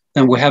system,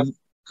 then we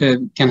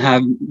can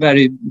have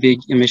very big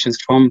emissions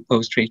from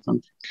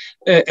post-treatment.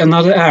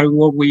 Another area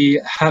where we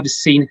have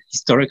seen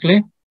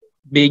historically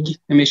big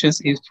emissions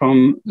is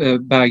from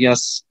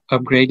biogas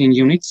upgrading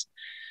units.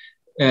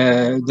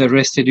 The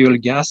residual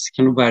gas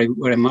can vary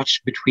very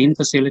much between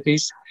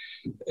facilities.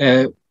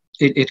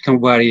 It can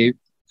vary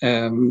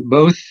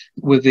both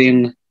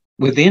within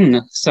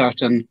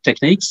certain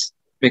techniques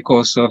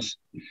because of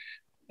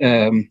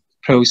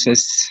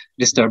process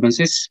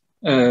disturbances,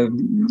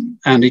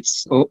 and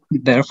it's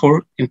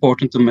therefore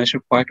important to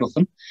measure quite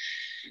often.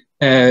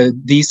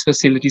 These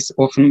facilities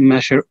often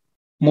measure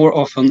more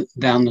often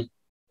than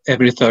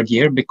every third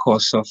year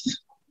because of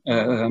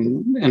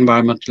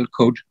environmental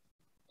code.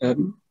 But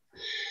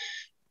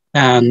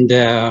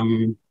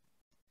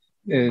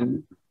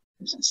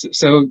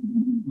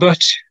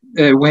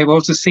we have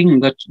also seen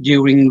that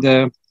during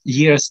the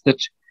years that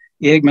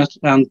EGMET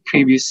and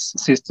previous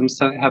systems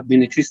have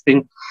been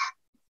existing,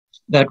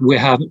 that we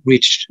have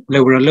reached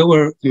lower and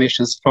lower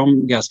emissions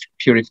from gas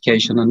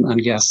purification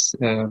and gas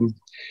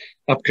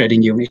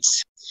upgrading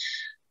units.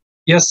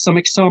 Just some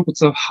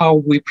examples of how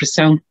we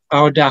present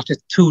our data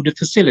to the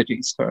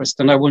facilities first.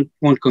 And I won't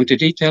go into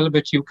detail,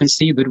 but you can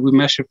see that we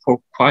measure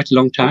for quite a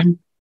long time,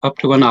 up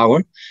to 1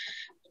 hour.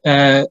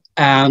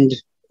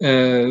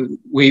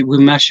 We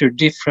measure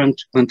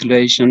different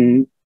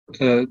ventilations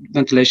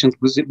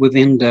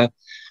within the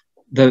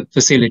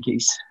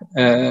facilities.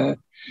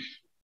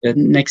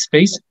 Next,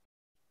 please.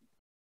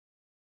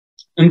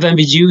 And then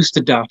we use the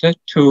data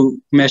to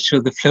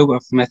measure the flow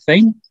of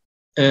methane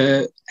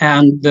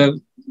and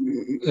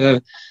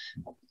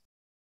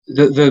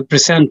the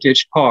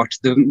percentage part,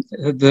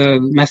 the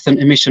methane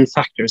emission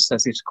factors,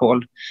 as it's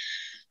called,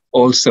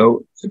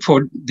 also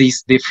for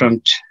these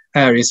different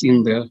areas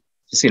in the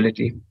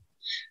facility.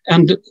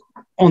 And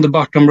on the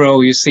bottom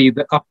row, you see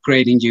the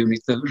upgrading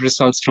unit, the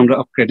results from the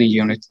upgrading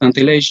unit,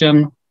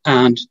 ventilation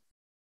and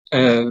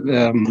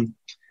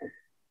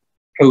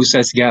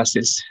process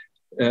gases,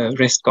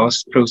 rest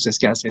gas, process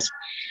gases.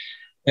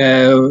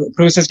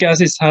 Process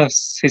gases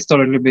has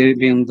historically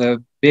been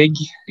the big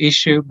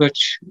issue, but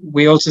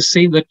we also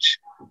see that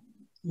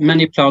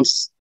many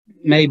plants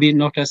may be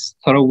not as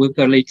thorough with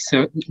their leak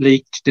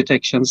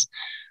detections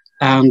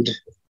and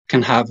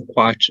can have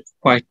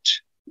quite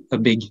a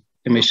big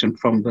emission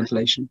from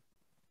ventilation.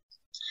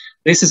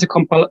 This is a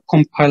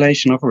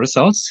compilation of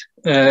results,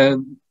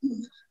 and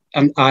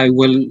I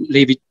will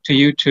leave it to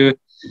you to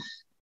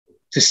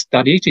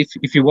study it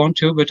if you want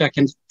to, but I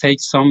can take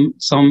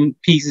some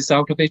pieces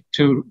out of it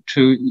to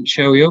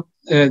show you.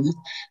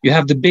 You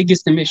have the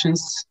biggest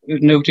emissions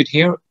noted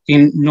here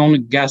in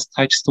non-gas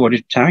tight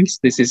storage tanks.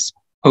 This is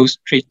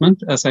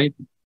post-treatment, as I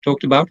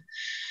talked about,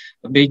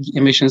 a big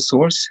emission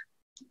source.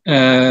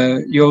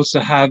 You also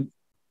have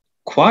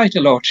quite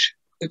a lot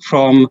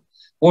from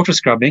water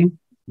scrubbing.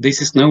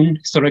 This is known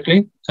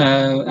historically,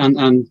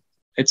 and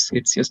it's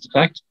just a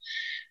fact.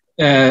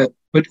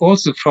 But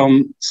also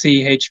from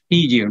CHP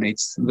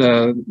units,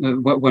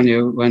 when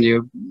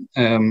you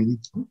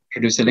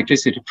produce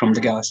electricity from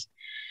the gas.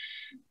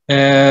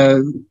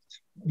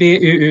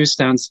 BUU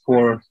stands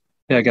for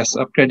air gas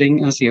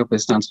upgrading, and COP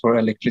stands for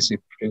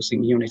electricity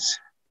producing units.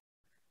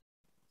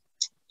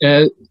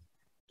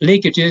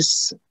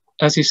 Leakages,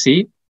 as you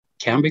see,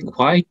 can be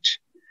quite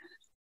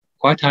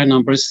high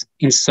numbers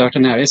in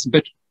certain areas,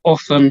 but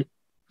often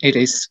it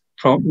is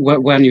from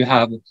when you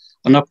have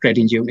an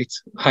upgrading unit,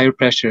 higher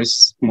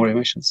pressures, more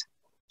emissions.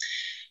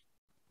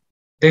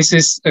 This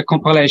is a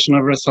compilation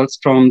of results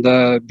from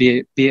the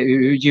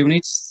BUU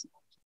units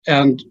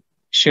and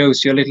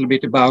shows you a little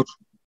bit about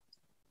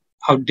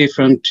how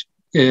different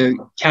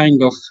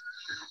kind of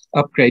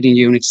upgrading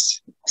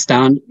units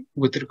stand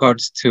with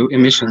regards to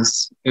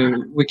emissions.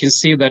 We can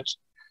see that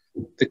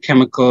the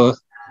chemical,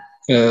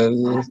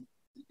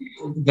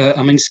 the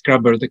amine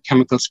scrubber, the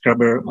chemical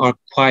scrubber are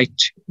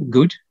quite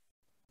good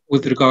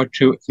with regard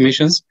to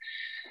emissions.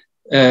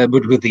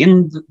 But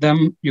within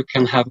them, you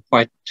can have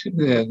quite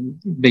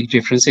big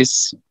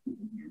differences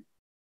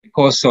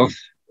because of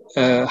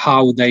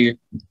how they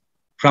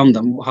run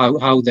them,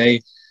 how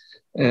they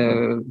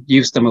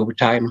use them over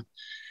time.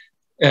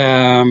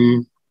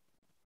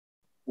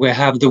 We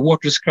have the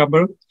water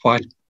scrubber,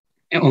 quite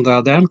on the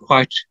other hand,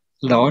 quite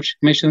large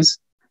emissions,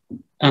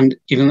 and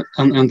even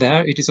and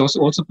there it is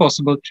also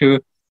possible to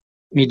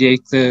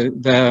mediate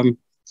the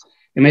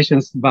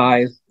emissions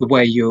by the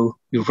way you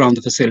run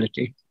the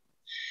facility.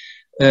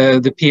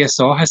 The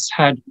PSR has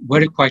had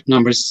very quite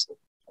numbers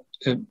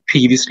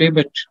previously,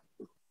 but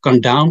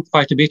gone down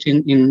quite a bit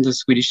in the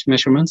Swedish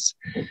measurements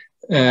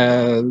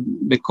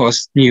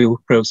because new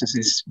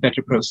processes,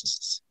 better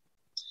processes.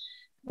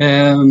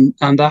 And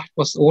that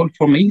was all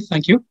for me.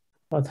 Thank you.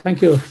 Well,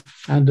 thank you,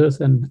 Anders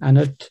and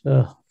Annette,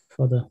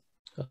 for the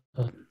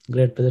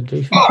great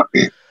presentation.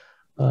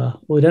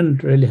 We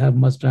don't really have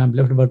much time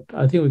left, but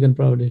I think we can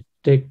probably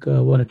take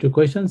one or two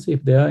questions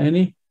if there are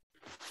any.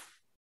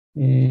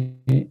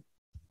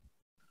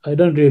 I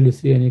don't really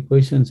see any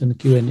questions in the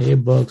Q&A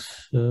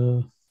box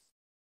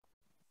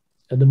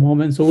at the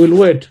moment, so we'll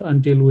wait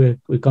until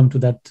we come to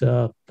that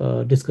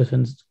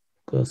discussion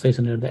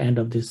session at the end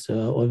of this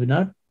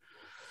webinar.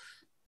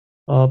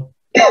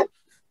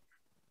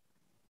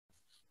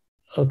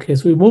 Okay,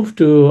 so we move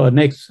to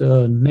next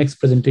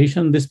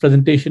presentation. This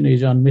presentation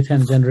is on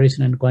methane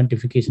generation and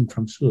quantification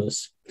from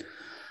sewers.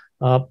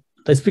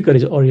 The speaker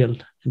is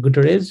Oriol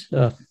Guterres.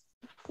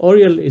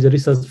 Oriol is a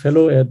research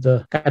fellow at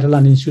the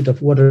Catalan Institute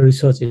of Water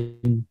Research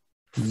in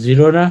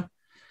Girona.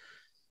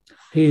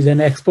 He is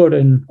an expert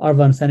in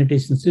urban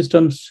sanitation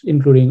systems,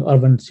 including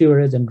urban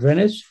sewerage and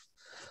drainage,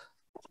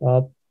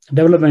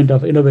 development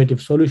of innovative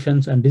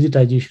solutions, and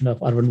digitization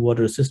of urban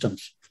water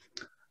systems.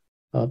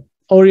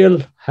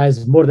 Oriol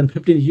has more than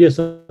 15 years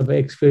of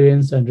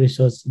experience and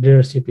research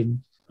leadership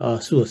in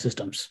sewer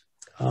systems.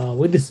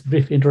 With this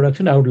brief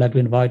introduction, I would like to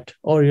invite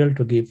Oriol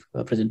to give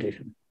a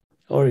presentation.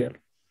 Oriol.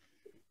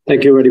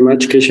 Thank you very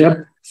much,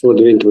 Keshav, for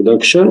the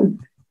introduction.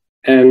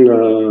 And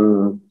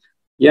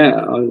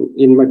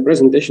in my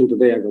presentation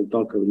today, I will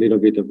talk a little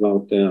bit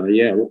about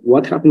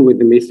what happened with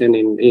the methane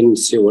in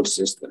sewer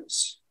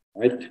systems,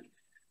 right?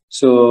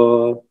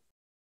 So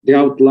the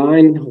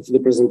outline of the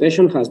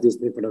presentation has these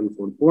different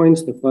 4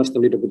 points. The first, a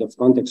little bit of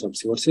context of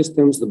sewer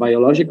systems, the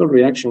biological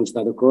reactions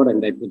that occur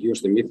and they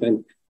produce the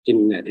methane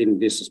in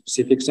these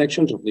specific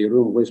sections of the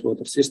urban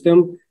wastewater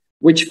system,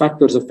 which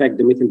factors affect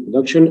the methane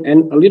production,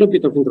 and a little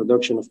bit of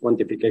introduction of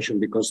quantification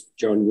because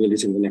John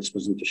Willis in the next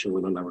presentation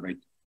will elaborate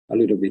a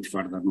little bit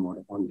further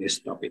more on this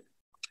topic.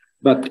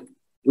 But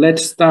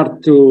let's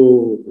start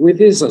with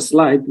this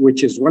slide,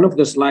 which is one of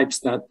the slides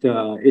that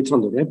it's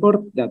on the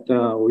report that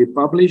we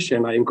publish,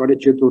 and I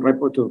encourage you to read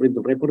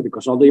the report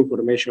because all the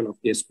information of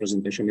this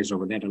presentation is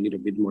over there a little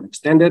bit more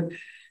extended.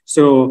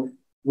 So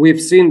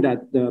we've seen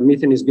that the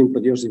methane is being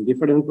produced in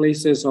different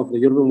places of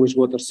the urban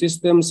wastewater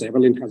systems.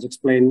 Evelyn has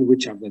explained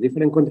which are the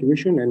different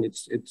contribution, and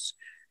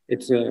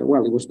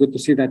well, it was good to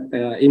see that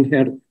in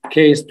her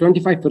case,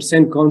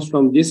 25% comes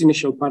from this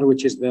initial part,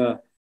 which is the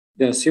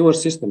sewer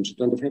systems.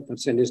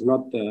 25% is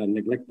not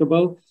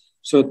neglectable.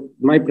 So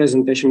my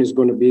presentation is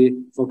going to be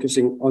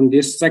focusing on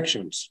these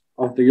sections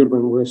of the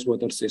urban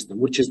wastewater system,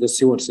 which is the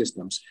sewer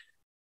systems.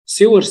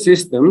 Sewer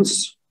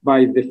systems,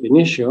 by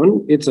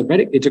definition, it's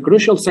a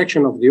crucial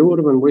section of the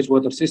urban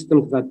wastewater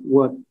system that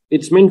what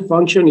its main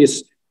function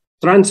is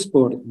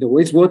transport the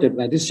wastewater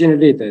that is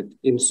generated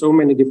in so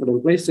many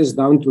different places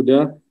down to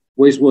the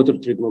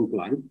wastewater treatment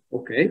plant,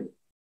 okay?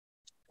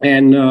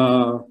 And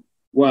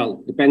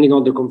well, depending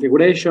on the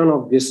configuration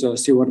of this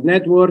sewer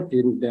network,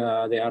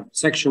 there are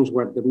sections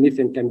where the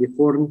methane can be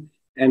formed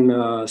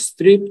and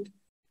stripped.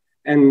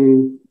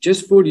 And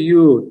just for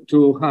you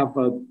to have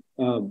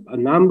a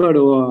number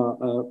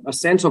or a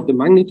sense of the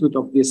magnitude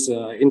of these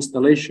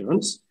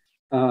installations,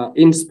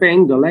 in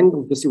Spain, the length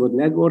of the sewer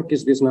network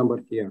is this number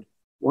here,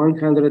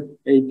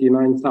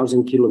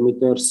 189,000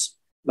 kilometers.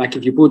 Like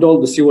if you put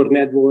all the sewer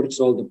networks,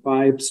 all the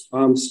pipes,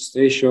 pumps,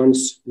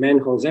 stations,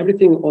 manholes,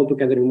 everything all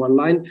together in one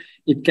line,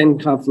 it can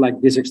have like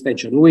this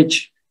extension,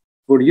 which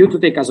for you to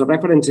take as a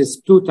reference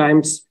is 2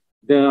 times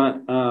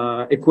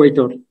the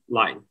equator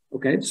line,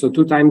 okay? So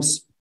 2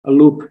 times a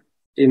loop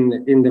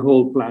in the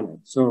whole planet.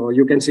 So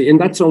you can see,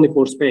 and that's only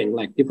for Spain,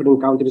 like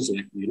different countries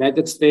like the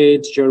United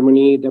States,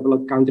 Germany,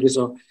 developed countries.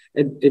 So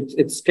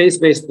it's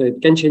case-based,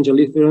 it can change a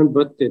little,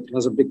 but it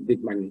has a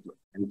big magnitude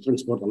and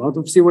transport a lot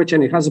of sewage,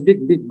 and it has a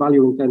big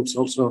value in terms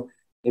also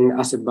in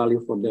asset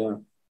value for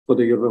the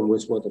urban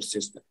wastewater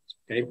systems,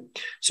 okay?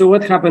 So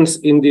what happens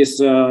in this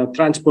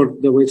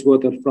transport the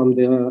wastewater from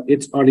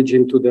its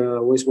origin to the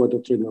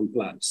wastewater treatment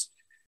plants?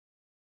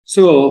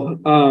 So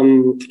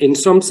in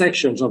some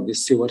sections of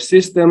these sewer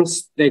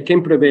systems, they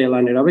can prevail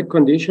anaerobic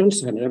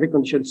conditions. Anaerobic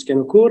conditions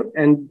can occur,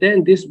 and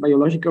then these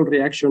biological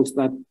reactions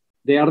that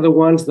they are the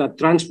ones that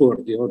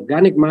transport the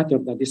organic matter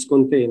that is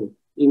contained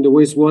in the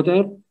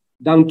wastewater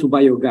down to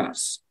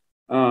biogas.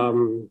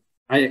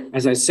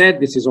 As I said,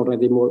 this is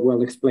already more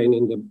well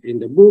explained in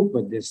the book,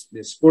 but this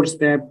 4th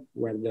step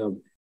where the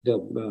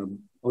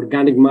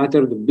organic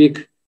matter, the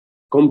big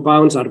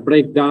compounds are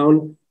break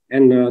down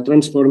and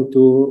transformed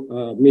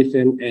to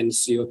methane and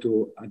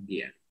CO2 at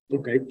the end,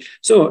 okay?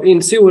 So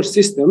in sewer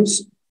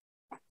systems,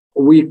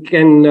 we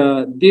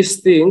can,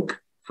 this thing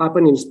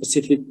happen in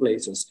specific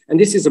places. And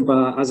this is,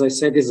 as I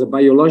said, is a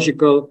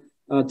biological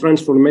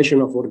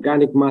transformation of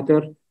organic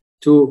matter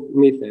to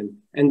methane.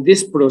 And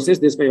this process,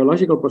 this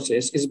biological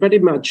process, is very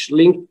much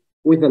linked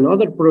with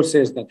another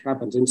process that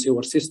happens in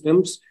sewer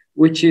systems,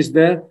 which is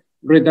the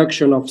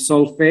reduction of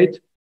sulfate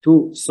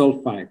to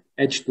sulfide,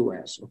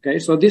 H2S, okay?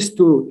 So these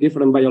 2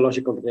 different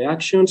biological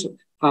reactions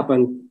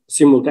happen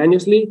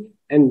simultaneously,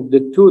 and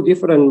the 2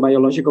 different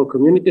biological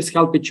communities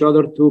help each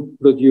other to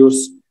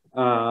produce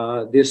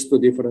these 2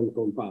 different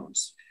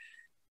compounds.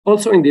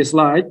 Also in this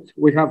slide,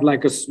 we have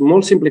like a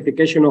small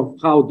simplification of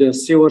how the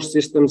sewer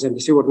systems and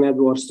the sewer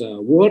networks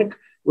work.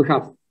 We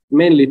have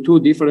mainly 2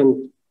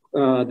 different,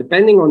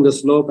 depending on the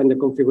slope and the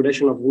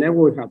configuration of the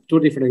network, we have 2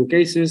 different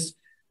cases.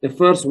 The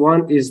first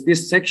one is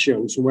these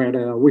sections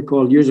where we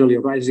call usually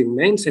rising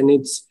mains, and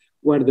it's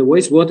where the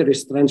wastewater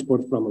is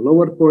transported from a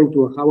lower point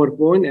to a higher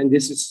point, and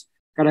this is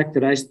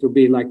characterized to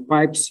be like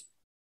pipes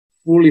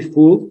fully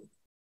full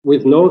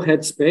with no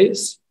head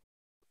space.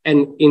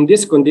 And in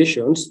these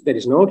conditions, there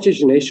is no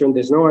oxygenation,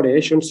 there's no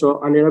aeration,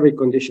 so anaerobic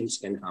conditions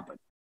can happen.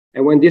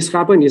 And when this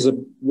happens, is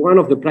one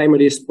of the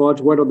primary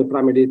spots, one of the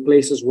primary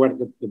places where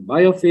the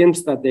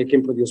biofilms that they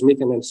can produce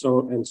methane and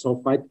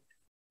sulfide,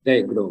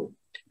 they grow.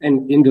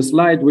 And in the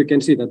slide, we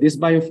can see that these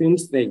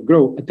biofilms, they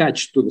grow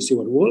attached to the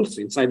sewer walls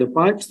inside the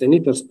pipes. They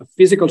need a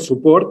physical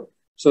support,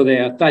 so they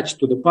are attached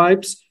to the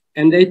pipes,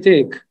 and they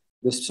take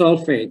the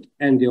sulfate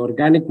and the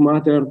organic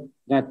matter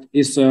that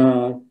is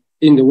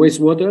in the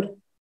wastewater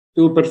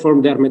to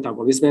perform their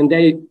metabolism. And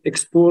they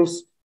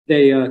expose,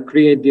 they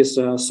create this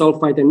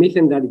sulfide and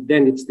methane that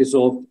then it's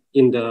dissolved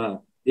in the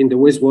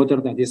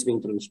wastewater that is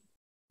being transported,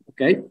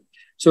 okay?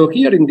 So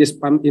here in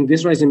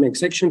this rising main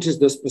sections is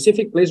the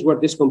specific place where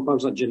these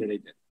compounds are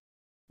generated.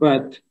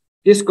 But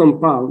these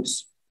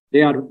compounds,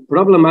 they are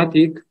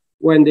problematic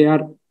when they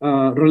are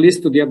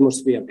released to the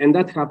atmosphere. And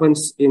that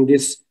happens in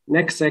these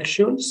next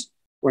sections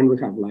when we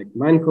have like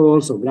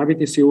manholes or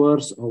gravity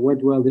sewers or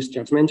wet well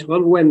discharge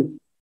manhole, when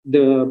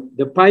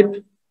the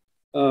pipe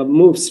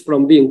moves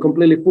from being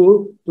completely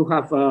full to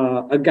have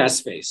a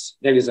gas phase.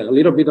 There is a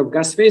little bit of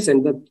gas phase,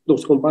 and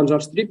those compounds are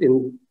stripped,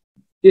 and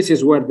this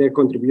is where their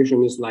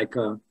contribution is like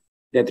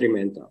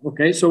detrimental,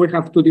 okay? So we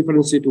have 2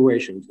 different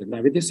situations, the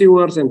gravity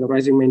sewers and the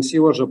rising main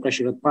sewers or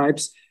pressurized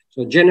pipes.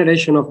 So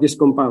generation of these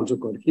compounds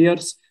occur here,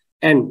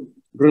 and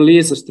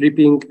release,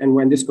 stripping, and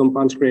when these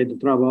compounds create the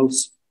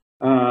troubles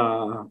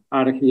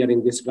are here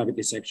in these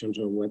gravity sections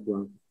or wet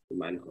well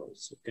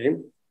manholes, okay?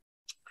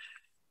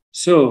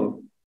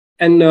 So,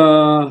 and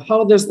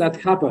how does that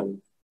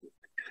happen?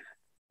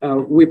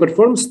 We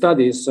performed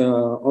studies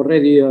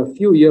already a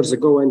few years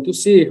ago, and to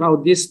see how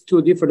these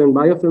 2 different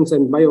biofilms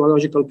and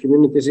biological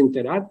communities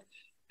interact.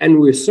 And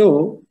we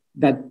saw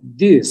that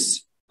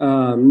this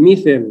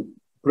methane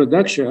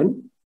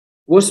production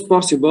was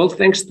possible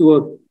thanks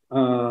to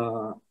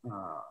a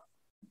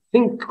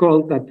thing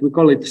we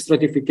call it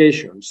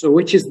stratification. So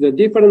which is the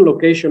different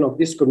location of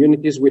these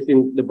communities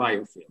within the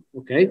biofilm,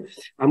 okay?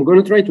 I'm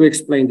going to try to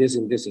explain this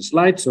in this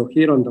slide. So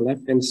here on the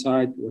left-hand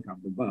side, we have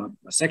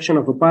a section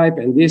of a pipe,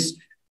 and this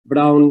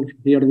brown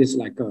here is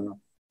like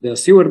the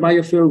sewer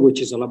biofilm,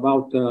 which is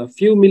about a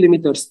few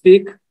millimeters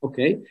thick,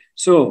 okay?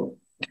 So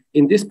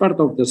in this part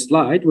of the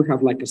slide, we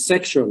have like a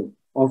section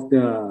of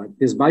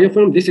this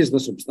biofilm. This is the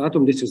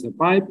substratum, this is the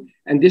pipe,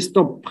 and this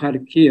top part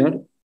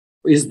here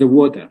is the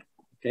water.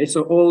 Okay,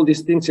 so all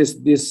these things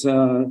is this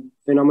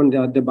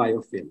phenomenon, the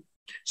biofilm.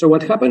 So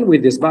what happened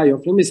with this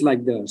biofilm is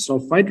like the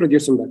sulfate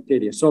reducing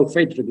bacteria,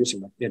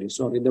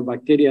 sorry, the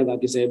bacteria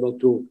that is able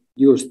to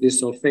use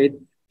this sulfate,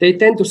 they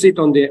tend to sit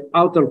on the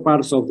outer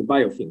parts of the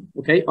biofilm,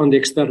 okay, on the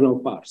external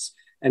parts.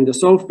 And the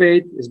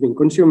sulfate is being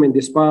consumed in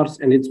these parts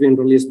and it's been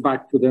released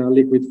back to the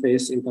liquid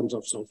phase in terms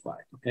of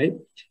sulfide, okay?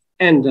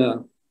 And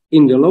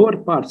in the lower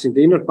parts, in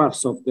the inner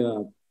parts of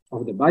the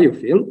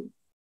biofilm,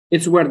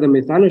 it's where the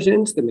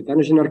methanogen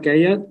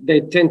archaea,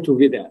 they tend to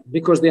be there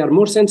because they are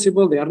more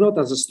sensible. They are not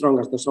as strong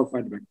as the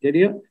sulfide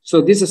bacteria.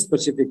 So this is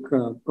specific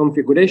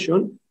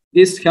configuration.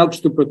 This helps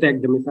to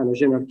protect the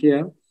methanogen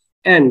archaea.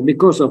 And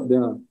because of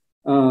the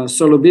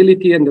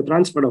solubility and the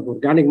transfer of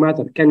organic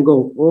matter can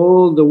go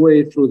all the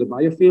way through the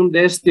biofilm,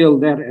 they're still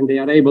there and they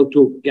are able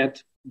to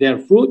get their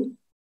food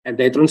and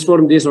they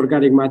transform this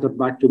organic matter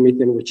back to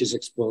methane, which is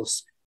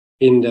exposed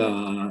in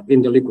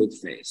the liquid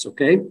phase,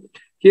 okay?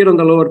 Here on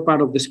the lower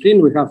part of the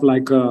screen, we have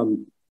like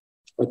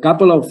a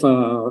couple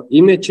of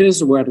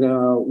images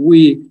where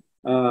we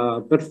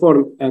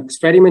perform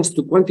experiments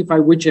to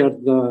quantify which are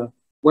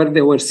where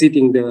they were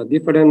sitting the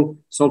different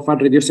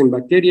sulfate-reducing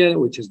bacteria,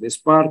 which is this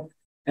part,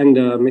 and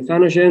the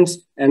methanogens.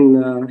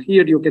 And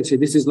here you can see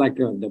this is like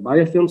the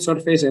biofilm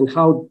surface and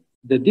how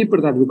the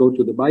deeper that we go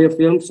to the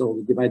biofilm, so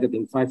we divide it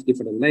in 5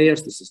 different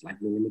layers. This is like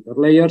millimeter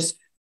layers.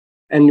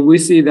 And we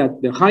see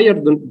that the higher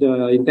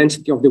the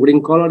intensity of the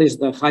green color is,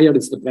 the higher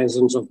is the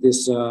presence of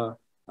this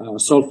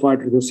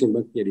sulfide-reducing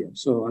bacteria.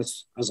 So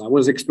as I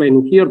was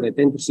explaining here, they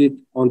tend to sit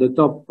on the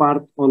top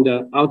part, on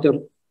the outer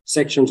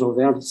sections of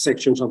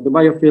the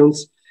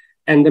biofilms,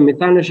 and the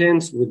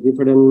methanogens with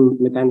different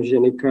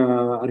methanogenic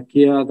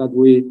archaea that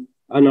we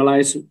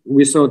analyzed,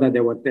 we saw that they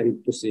were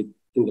tend to sit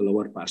in the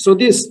lower part. So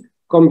this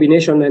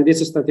combination and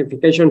this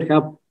stratification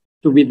help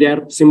to be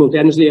there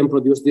simultaneously and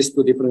produce these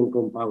 2 different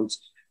compounds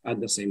at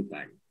the same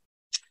time.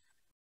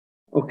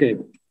 Okay,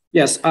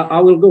 yes, I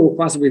will go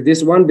fast with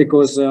this one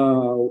because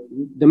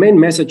the main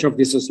message of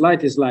this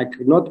slide is like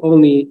not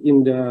only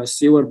in the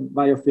sewer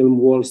biofilm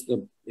walls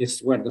is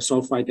where the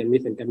sulfite and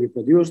methane can be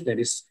produced. There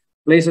is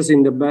places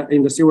in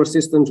the sewer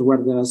systems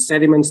where the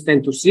sediments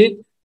tend to sit,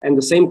 and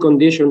the same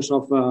conditions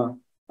of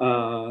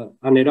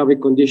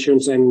anaerobic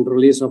conditions and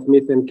release of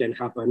methane can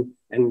happen.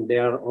 And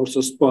there are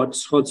also hot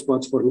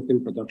spots for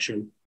methane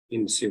production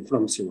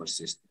from sewer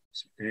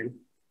systems, okay?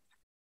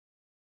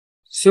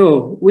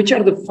 So which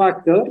are the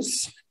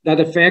factors that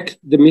affect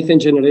the methane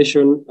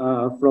generation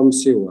from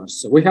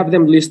sewers? So we have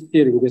them listed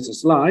here in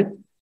this slide,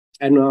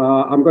 and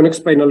I'm going to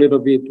explain a little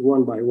bit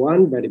one by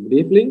one, very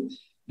briefly.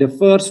 The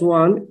first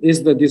one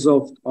is the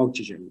dissolved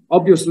oxygen.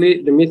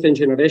 Obviously, the methane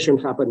generation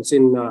happens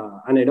in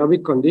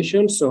anaerobic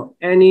conditions, so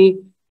any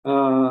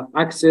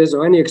access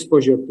or any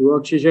exposure to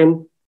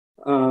oxygen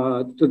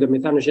to the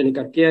methanogenic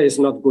archaea is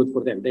not good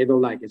for them. They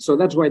don't like it. So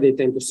that's why they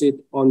tend to sit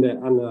on the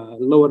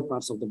lower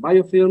parts of the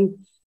biofilm.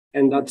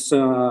 And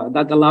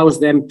that allows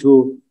them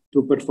to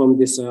perform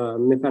this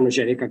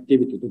methanogenic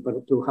activity,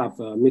 to have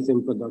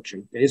methane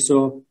production. Okay,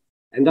 so,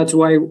 and that's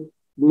why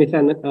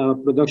methane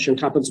production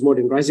happens more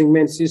in rising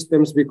main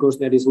systems, because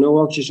there is no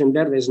oxygen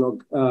there, there's no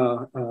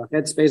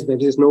headspace, there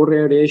is no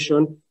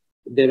aeration,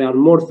 there are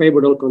more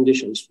favorable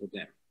conditions for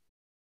them.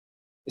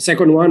 The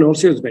second one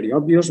also is very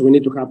obvious. We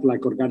need to have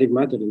like organic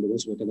matter in the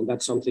wastewater, and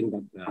that's something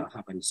that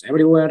happens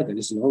everywhere. There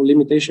is no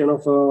limitation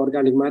of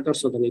organic matter,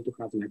 so they need to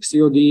have like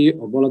COD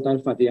or volatile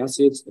fatty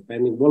acids.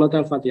 Depending,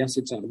 volatile fatty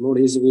acids are more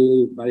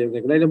easily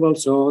biodegradable,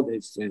 so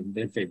it's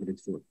their favorite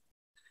food.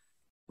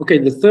 Okay,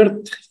 the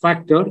third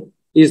factor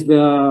is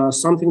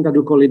something that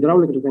we call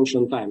hydraulic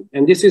retention time,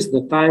 and this is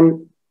the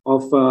time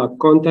of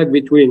contact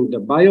between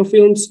the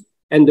biofilms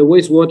and the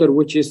wastewater,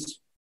 which is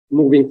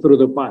moving through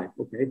the pipe,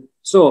 okay?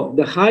 So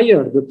the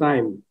higher the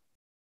time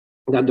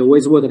that the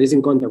wastewater is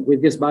in contact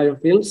with these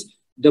biofilms,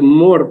 the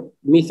more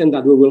methane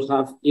that we will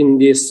have in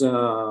this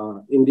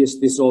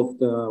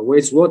dissolved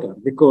wastewater,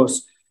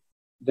 because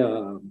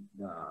the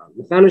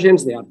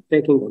methanogens, they are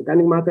taking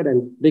organic matter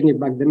and bringing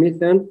back the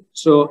methane.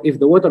 So if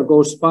the water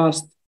goes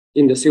fast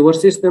in the sewer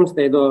systems,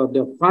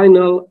 the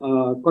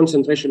final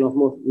concentration of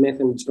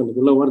methane is going to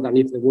be lower than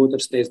if the water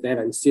stays there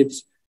and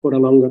sits for a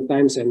longer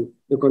times and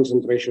the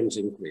concentrations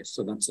increase.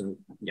 So that's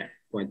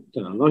quite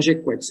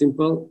logic, quite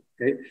simple.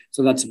 Okay,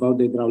 so that's about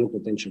the hydraulic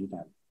retention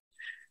time.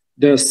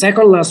 The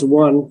second last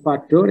one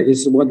factor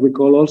is what we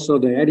call also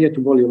the area to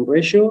volume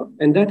ratio,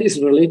 and that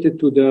is related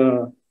to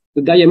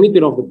the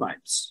diameter of the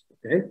pipes.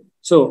 Okay,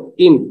 so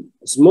in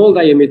small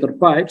diameter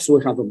pipes,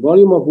 we have a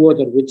volume of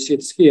water which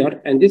sits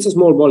here, and this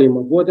small volume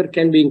of water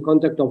can be in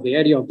contact of the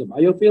area of the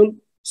biofilm.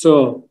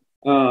 So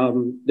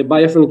the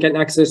biofilm can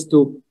access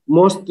to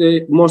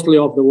mostly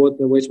of the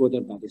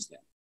wastewater that is there.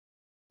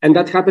 And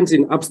that happens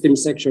in upstream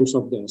sections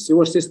of the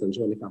sewer systems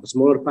when we have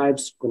smaller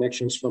pipes,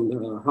 connections from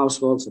the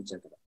households,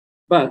 etc.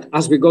 But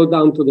as we go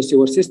down to the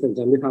sewer systems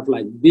and we have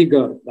like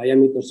bigger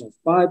diameters of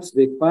pipes,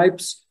 big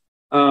pipes,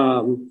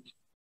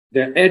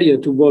 the area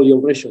to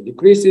volume ratio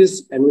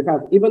decreases, and we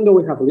have, even though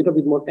we have a little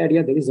bit more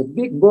area, there is a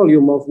big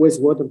volume of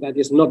wastewater that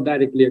is not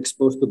directly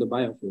exposed to the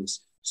biofilms.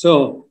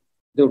 So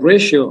the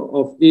ratio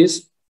of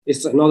this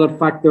is another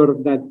factor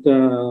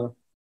that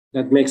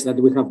that makes that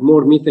we have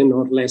more methane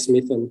or less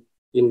methane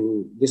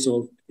in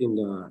dissolved in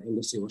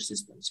the sewer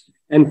systems.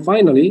 And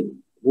finally,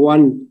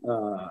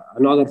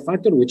 another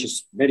factor which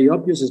is very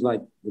obvious is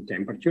like the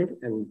temperature.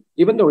 And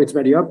even though it's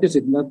very obvious,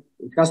 it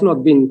has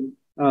not been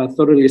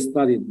thoroughly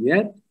studied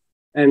yet.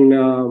 And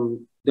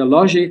the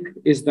logic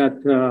is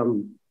that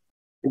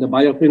the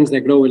biofilms,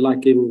 they grow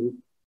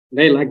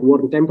they like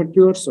warm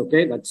temperatures.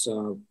 Okay, that's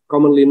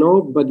commonly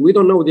known, but we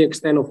don't know the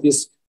extent of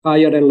these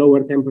higher and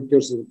lower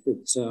temperatures. If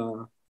it's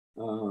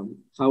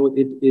how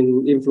it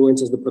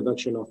influences the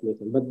production of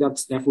methane, but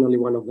that's definitely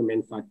one of the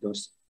main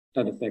factors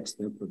that affects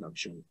their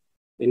production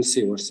in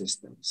sewer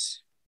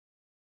systems.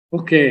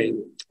 Okay,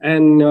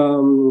 and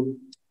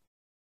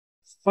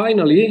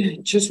finally,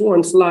 just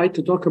one slide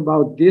to talk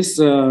about this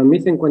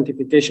methane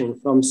quantification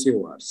from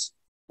sewers.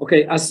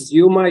 Okay, as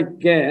you might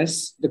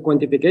guess, the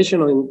quantification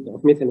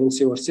of methane in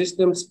sewer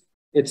systems,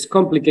 it's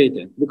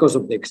complicated because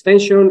of the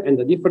extension and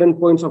the different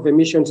points of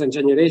emissions and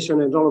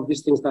generation and all of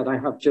these things that I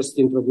have just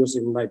introduced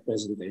in my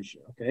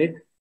presentation, okay?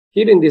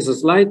 Here in this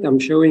slide, I'm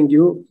showing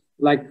you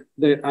like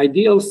the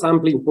ideal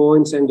sampling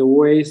points and the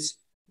ways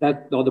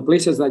that, or the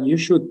places that you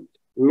should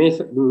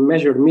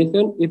measure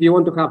methane if you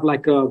want to have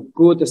like a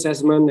good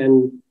assessment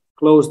and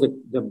close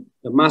the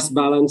mass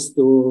balance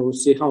to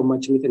see how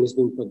much methane is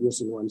being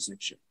produced in one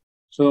section.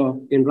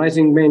 So in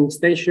rising main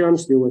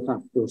stations, you will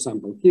have to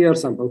sample here,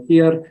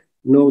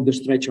 know the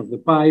stretch of the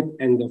pipe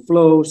and the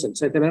flows,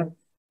 etc.,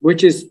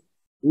 which is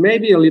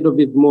maybe a little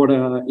bit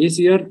more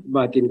easier,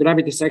 but in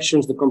gravity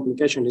sections, the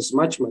complication is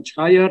much, much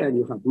higher, and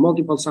you have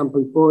multiple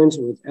sample points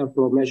with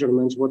airflow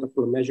measurements, water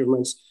flow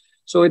measurements.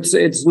 So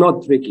it's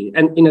not tricky.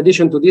 And in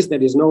addition to this,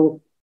 there is no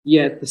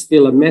yet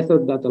still a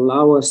method that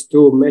allows us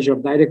to measure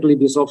directly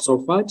dissolved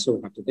sulfide. So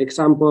we have to take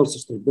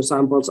samples, strip the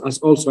samples, as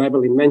also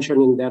Evelyn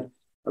mentioned in their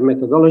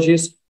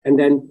methodologies, and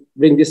then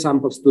bring these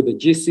samples to the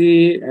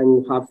GC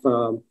and have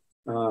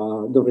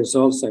the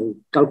results and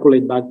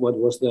calculate back what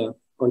was the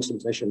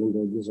concentration in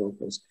the dissolved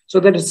phase. So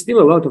there is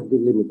still a lot of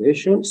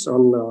limitations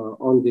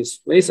on this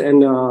place,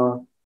 and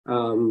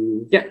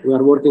yeah, we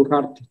are working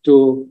hard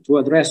to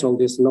address all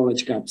these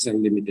knowledge gaps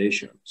and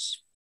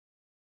limitations.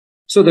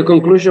 So the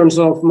conclusions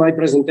of my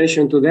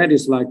presentation today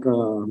is like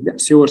yeah,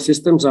 sewer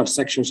systems are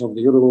sections of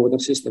the urban water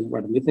system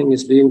where methane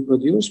is being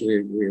produced.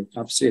 We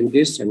have seen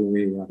this and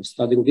we are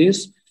studying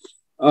this.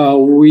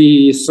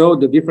 We saw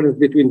the difference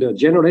between the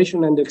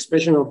generation and the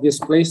expression of these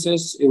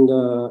places in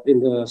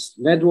the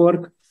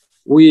network.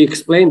 We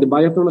explained the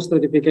biofilm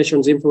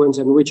stratification's influence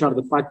and which are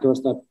the factors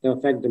that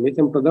affect the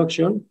methane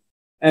production.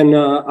 And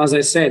as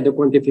I said, the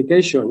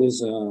quantification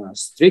is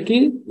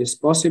tricky, is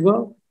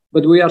possible,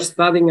 but we are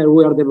studying and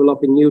we are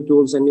developing new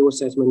tools and new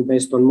assessment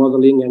based on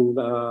modeling and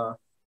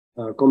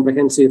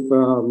comprehensive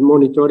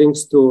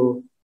monitorings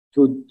to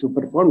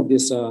perform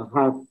this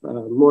have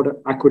more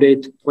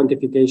accurate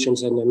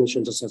quantifications and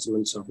emissions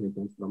assessments of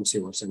methane from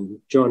sewers. And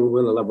John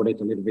will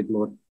elaborate a little bit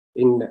more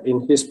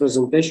in his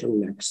presentation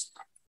next.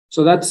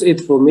 So that's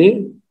it for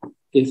me.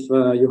 If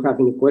you have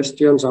any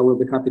questions, I will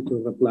be happy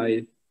to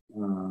reply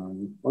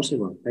if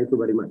possible. Thank you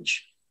very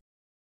much.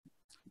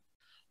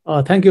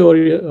 Thank you,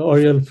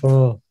 Oriol,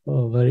 for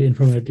a very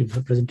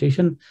informative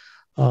presentation.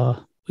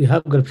 We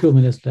have got a few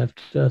minutes left.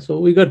 So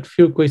we got a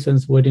few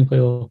questions waiting for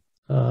your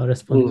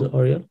response,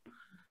 Oriol.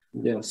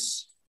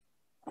 Yes.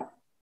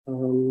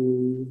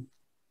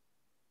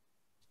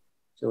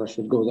 So I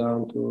should go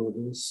down to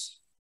this.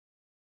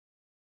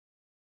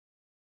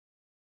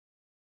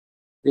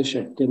 Yes,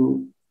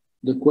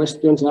 the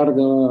questions are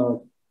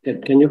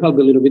can you help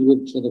a little bit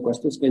with the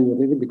questions? Can you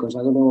read it? Because I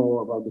don't know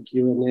about the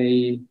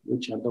Q&A,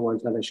 which are the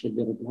ones that I should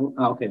be replying.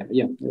 Okay,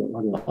 yeah.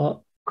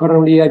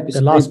 Currently,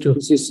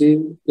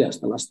 IPCC, yes,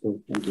 the last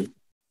two, thank you.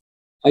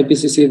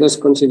 IPCC does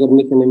consider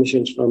methane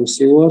emissions from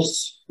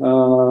sewers.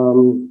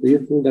 Do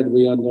you think that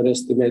we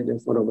underestimate the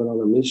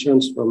overall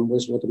emissions from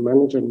wastewater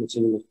management?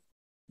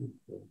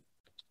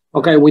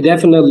 Okay, we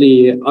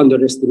definitely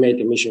underestimate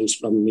emissions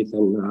from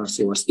methane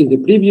sewers. In the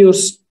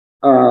previous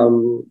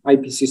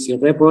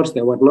IPCC reports,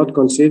 they were not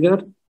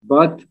considered,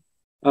 but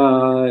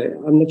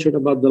I'm not sure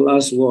about the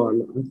last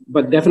one.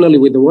 But definitely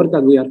with the work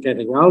that we are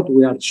carrying out,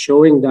 we are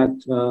showing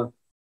that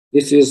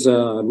this is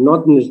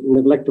not a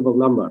neglectable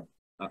number.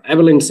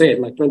 Evelyn said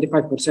like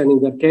 25% in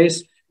that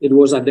case, it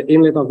was at the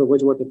inlet of the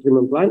wastewater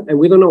treatment plant. And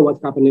we don't know what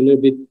happened a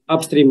little bit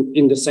upstream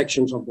in the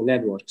sections of the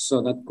network.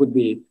 So that could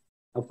be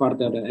a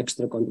further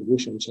extra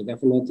contribution. So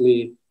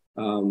definitely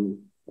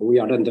we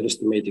are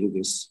underestimating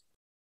this.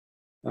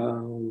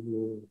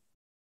 And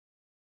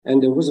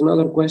there was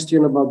another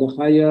question about the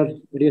higher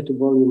area to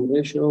volume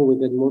ratio, we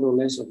get more or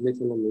less of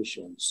methane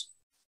emissions.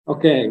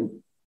 Okay.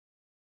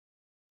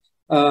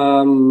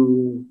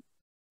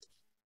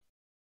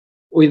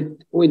 With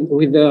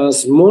the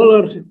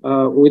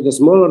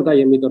smaller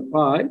diameter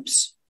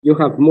pipes, you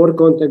have more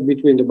contact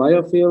between the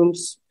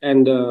biofilms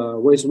and the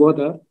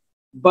wastewater,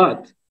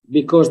 but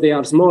because they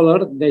are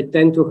smaller, they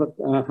tend to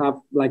have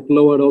like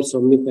lower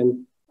also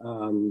methane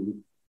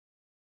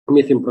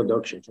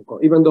production. So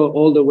even though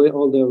all the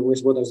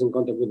wastewater is in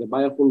contact with the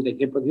biofilm, they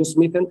can produce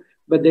methane,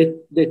 but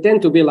they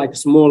tend to be like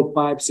small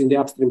pipes in the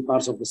upstream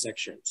parts of the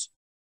sections.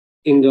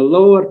 In the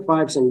lower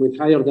pipes and with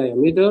higher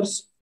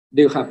diameters,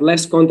 they have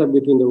less contact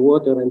between the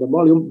water and the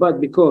volume,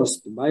 but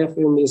because the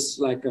biofilm is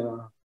like,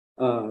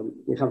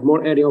 we have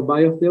more area of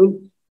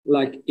biofilm,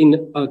 like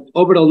in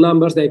overall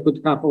numbers, they could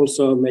have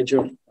also a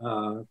major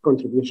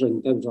contribution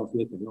in terms of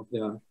methane, of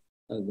the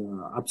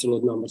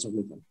absolute numbers of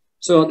methane.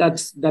 So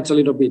that's a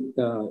little bit,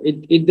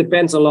 it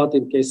depends a lot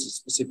in case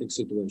specific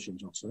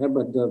situations also, yeah?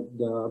 But the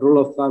rule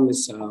of thumb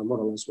is more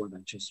or less what I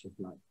just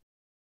replied.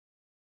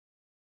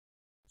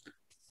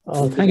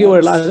 Thank you.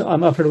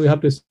 I'm afraid we have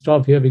to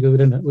stop here because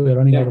we're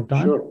running out of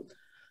time. Sure.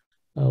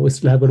 We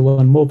still have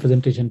one more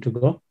presentation to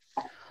go.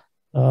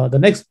 The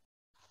next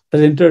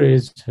presenter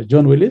is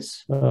John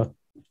Willis.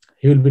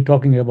 He will be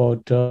talking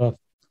about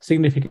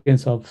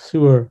significance of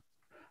sewer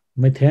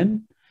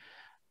methane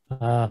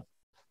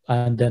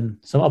and then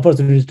some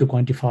opportunities to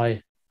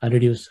quantify and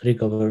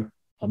recover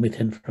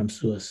methane from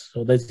sewers.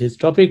 So that's his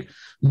topic.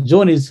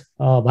 John is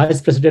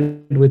Vice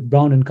President with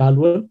Brown and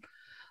Caldwell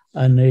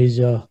and is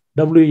a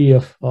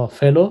WEF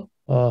fellow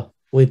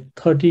with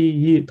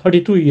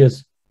 32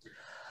 years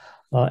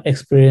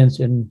experience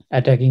in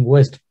attacking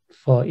waste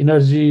for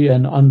energy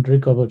and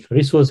unrecovered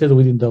resources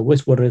within the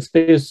wastewater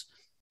space.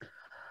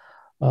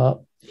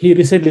 He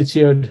recently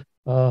chaired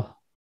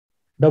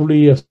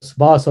WEF's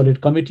Bar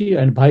Solid Committee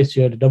and vice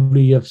chaired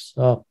WEF's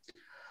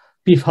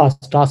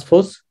PFAS Task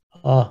Force.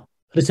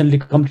 Recently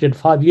completed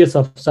 5 years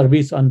of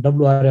service on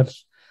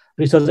WRF's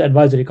Research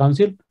Advisory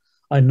Council,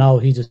 and now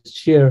he's a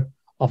chair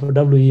of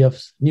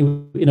WEF's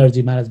New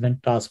Energy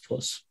Management Task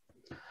Force.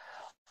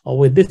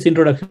 With this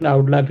introduction, I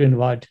would like to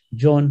invite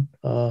John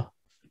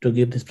to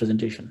give this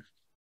presentation.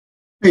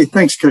 Hey,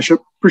 thanks, Keshav.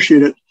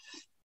 Appreciate it.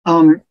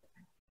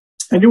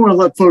 I do want to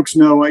let folks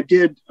know I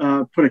did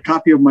put a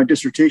copy of my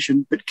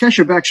dissertation that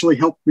Keshav actually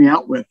helped me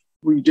out with.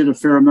 We did a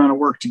fair amount of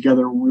work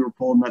together when we were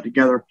pulling that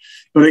together,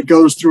 but it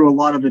goes through a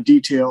lot of the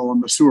detail on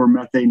the sewer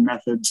methane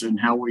methods and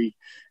how we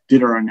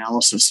did our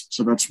analysis.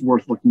 So that's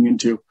worth looking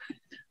into.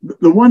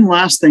 The one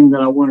last thing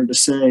that I wanted to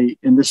say,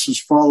 and this is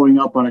following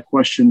up on a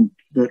question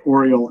that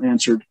Oriol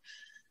answered.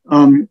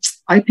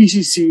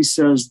 IPCC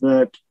says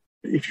that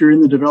if you're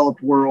in the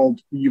developed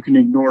world, you can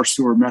ignore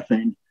sewer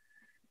methane.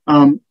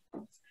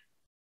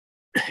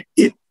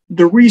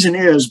 The reason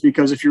is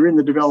because if you're in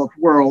the developed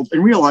world,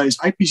 and realize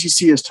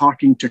IPCC is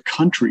talking to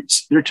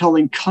countries, they're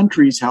telling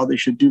countries how they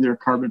should do their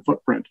carbon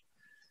footprint.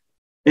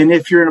 And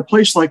if you're in a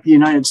place like the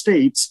United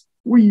States,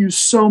 we use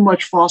so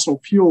much fossil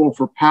fuel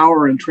for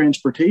power and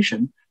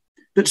transportation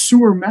that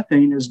sewer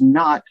methane is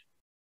not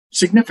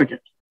significant.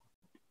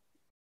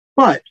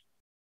 But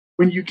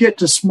when you get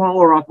to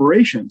smaller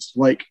operations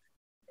like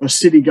a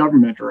city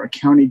government or a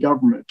county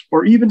government,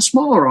 or even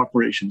smaller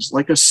operations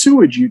like a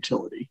sewage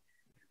utility,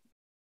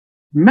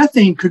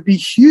 methane could be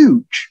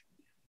huge.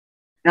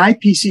 And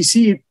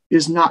IPCC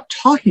is not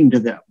talking to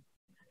them.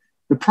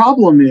 The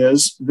problem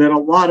is that a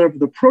lot of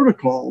the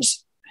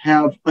protocols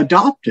have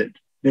adopted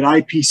that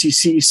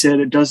IPCC said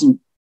it doesn't.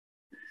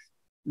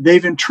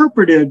 They've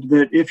interpreted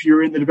that if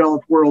you're in the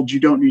developed world, you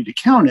don't need to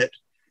count it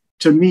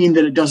to mean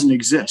that it doesn't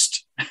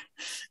exist.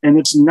 And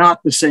it's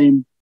not the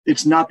same.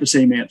 It's not the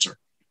same answer.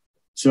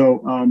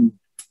 So I'm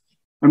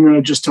going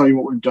to just tell you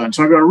what we've done.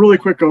 So I've got a really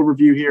quick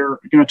overview here.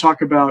 I'm going to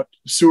talk about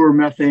sewer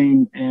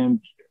methane and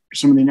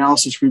some of the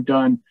analysis we've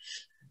done.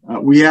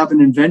 We have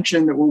an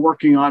invention that we're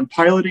working on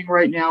piloting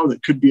right now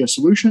that could be a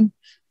solution.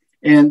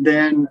 And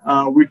then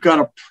we've got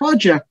a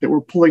project that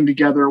we're pulling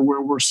together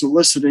where we're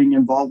soliciting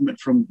involvement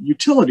from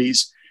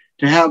utilities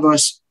to have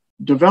us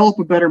develop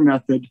a better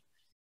method,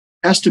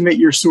 estimate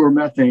your sewer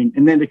methane,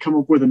 and then to come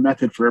up with a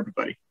method for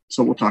everybody.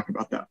 So we'll talk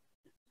about that.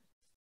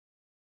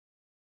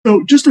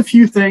 So just a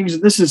few things.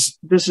 This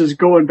is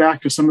going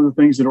back to some of the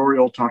things that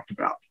Oriol talked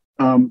about.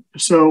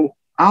 So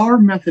our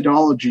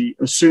methodology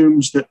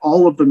assumes that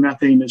all of the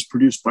methane is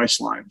produced by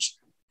slimes.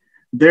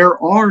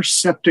 There are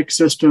septic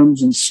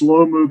systems and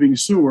slow-moving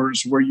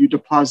sewers where you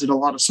deposit a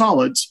lot of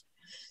solids,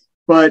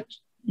 but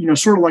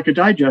sort of like a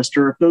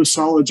digester, if those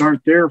solids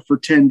aren't there for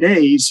 10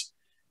 days,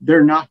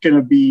 they're not going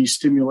to be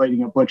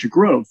stimulating a bunch of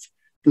growth.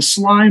 The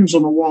slimes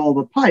on the wall of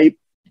the pipe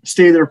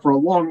stay there for a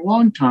long,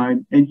 long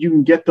time, and you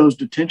can get those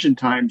detention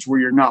times where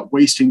you're not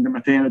wasting the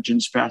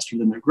methanogens faster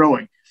than they're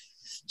growing.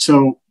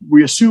 So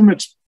we assume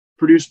it's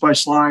produced by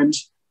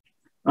slimes.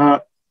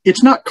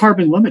 It's not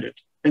carbon limited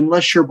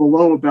unless you're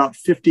below about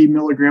 50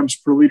 milligrams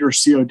per liter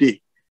COD.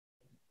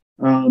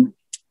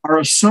 Our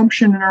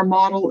assumption in our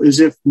model is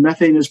if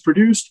methane is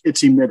produced,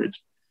 it's emitted.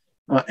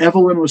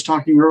 Evelyn was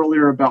talking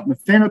earlier about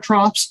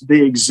methanotrophs.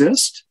 They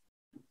exist.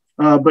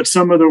 But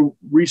some of the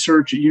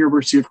research at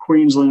University of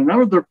Queensland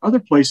and other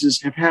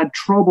places have had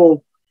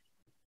trouble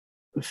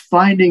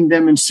finding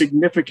them in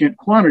significant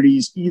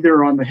quantities,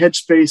 either on the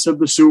headspace of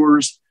the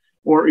sewers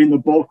or in the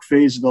bulk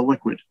phase of the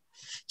liquid.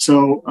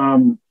 So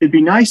it'd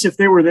be nice if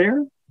they were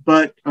there,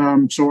 but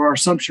so our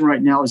assumption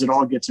right now is it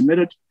all gets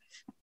emitted.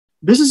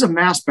 This is a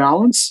mass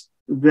balance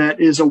that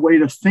is a way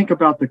to think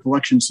about the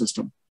collection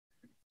system.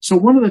 So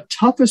one of the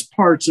toughest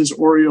parts, as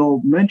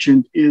Oriol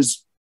mentioned,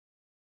 is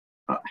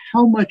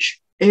how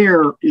much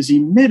air is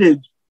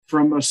emitted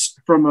from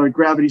a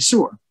gravity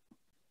sewer.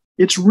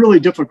 It's really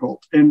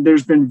difficult, and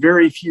there's been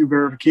very few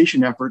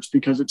verification efforts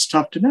because it's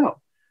tough to know.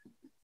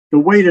 The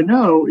way to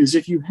know is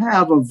if you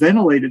have a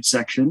ventilated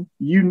section,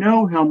 you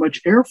know how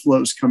much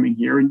airflow is coming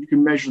here, and you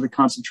can measure the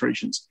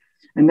concentrations.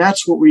 And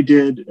that's what we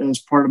did as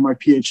part of my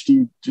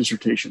PhD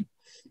dissertation.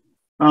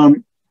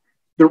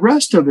 The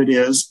rest of it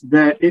is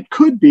that it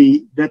could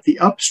be that the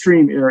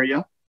upstream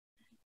area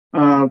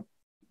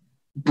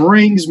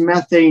brings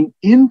methane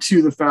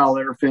into the foul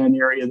air fan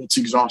area that's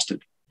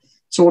exhausted.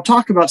 So we'll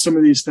talk about some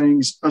of these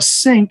things. A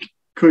sink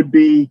could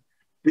be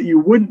that you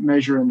wouldn't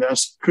measure in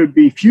this, could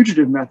be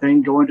fugitive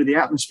methane go into the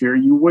atmosphere.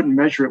 You wouldn't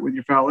measure it with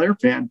your foul air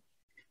fan.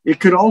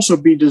 It could also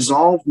be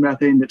dissolved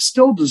methane that's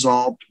still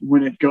dissolved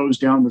when it goes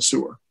down the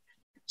sewer.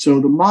 So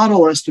the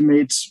model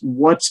estimates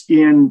what's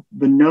in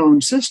the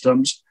known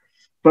systems,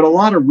 but a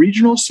lot of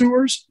regional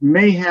sewers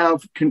may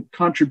have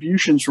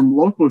contributions from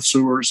local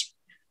sewers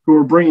who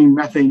are bringing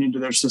methane into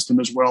their system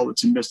as well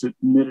that's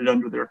emitted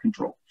under their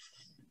control.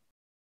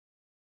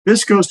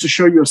 This goes to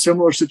show you a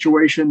similar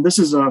situation. This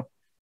is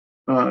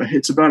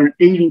it's about an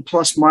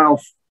 80+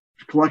 mile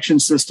collection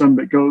system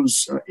that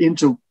goes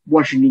into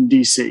Washington,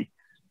 D.C.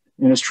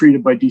 and is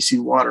treated by DC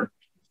Water.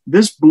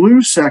 This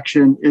blue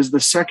section is the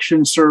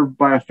section served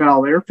by a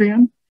foul air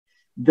fan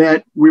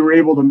that we were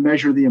able to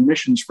measure the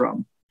emissions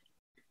from.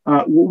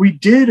 What we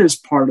did as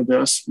part of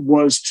this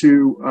was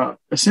to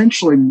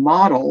essentially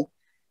model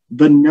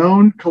the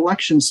known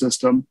collection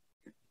system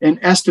and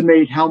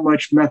estimate how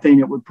much methane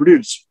it would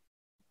produce.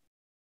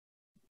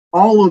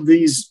 All of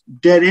these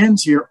dead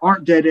ends here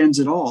aren't dead ends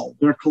at all.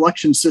 They're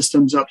collection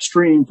systems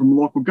upstream from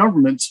local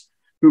governments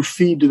who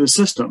feed to the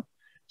system.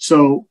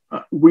 So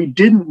we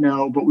didn't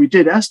know, but we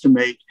did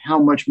estimate how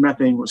much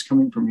methane was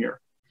coming from here.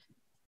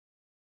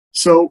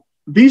 So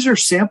these are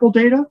sample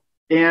data,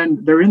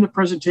 and they're in the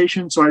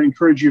presentation, so I'd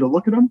encourage you to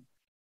look at them.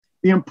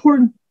 The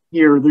important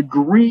here, the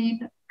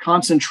green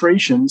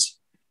concentrations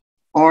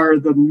are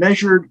the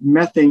measured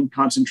methane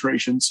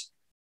concentrations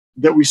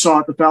that we saw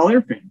at the foul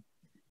air fan.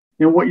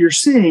 And what you're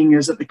seeing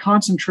is that the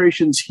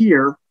concentrations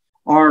here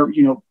are,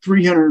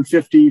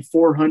 350,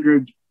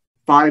 400,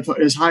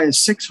 as high as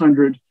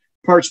 600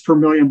 parts per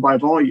million by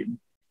volume.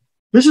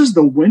 This is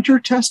the winter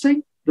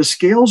testing. The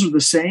scales are the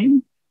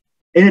same,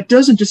 and it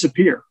doesn't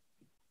disappear.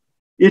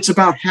 It's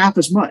about half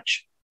as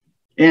much.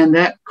 And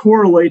that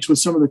correlates with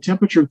some of the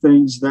temperature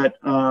things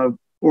that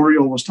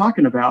Oriol was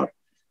talking about,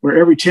 where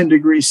every 10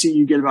 degrees C,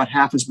 you get about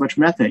half as much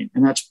methane.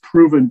 And that's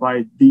proven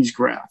by these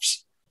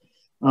graphs.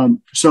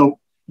 So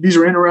these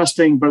are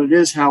interesting, but it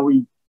is how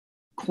we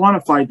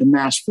quantified the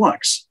mass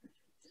flux.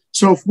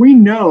 So if we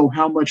know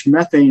how much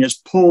methane is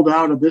pulled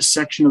out of this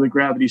section of the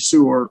gravity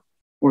sewer,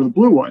 or the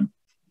blue one,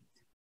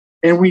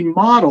 and we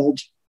modeled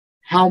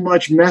how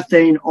much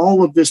methane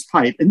all of this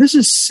pipe, and this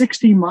is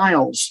 60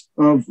 miles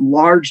of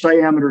large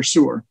diameter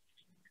sewer.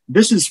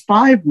 This is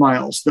 5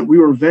 miles that we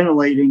were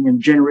ventilating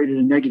and generated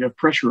a negative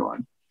pressure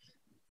on.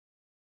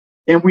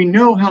 And we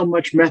know how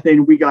much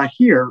methane we got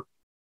here.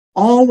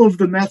 All of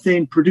the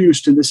methane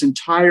produced in this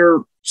entire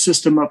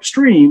system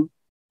upstream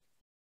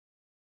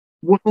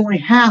was only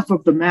half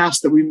of the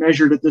mass that we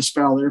measured at this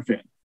foul air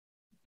fan.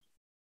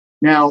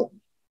 Now,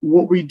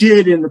 what we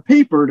did in the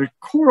paper to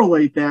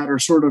correlate that or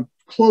sort of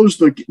close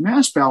the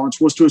mass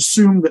balance was to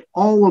assume that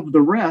all of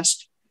the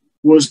rest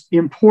was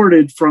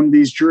imported from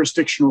these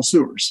jurisdictional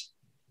sewers.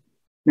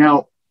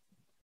 Now,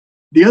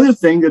 the other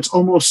thing that's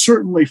almost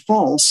certainly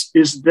false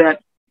is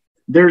that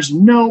there's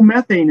no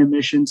methane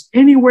emissions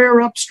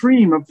anywhere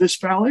upstream of this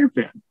foul air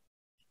fan.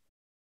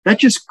 That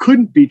just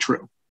couldn't be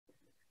true.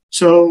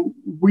 So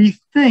we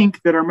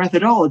think that our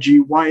methodology,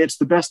 why it's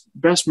the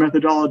best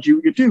methodology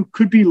we could do,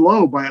 could be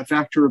low by a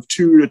factor of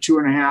 2 to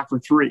 2.5 or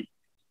 3.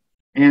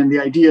 And the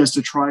idea is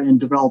to try and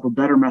develop a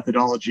better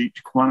methodology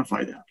to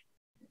quantify that.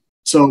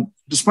 So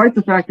despite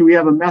the fact that we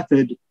have a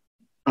method,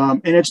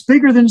 and it's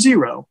bigger than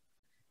 0,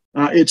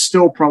 it's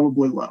still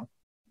probably low.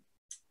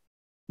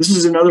 This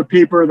is another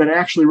paper that I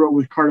actually wrote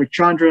with Kartik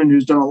Chandran,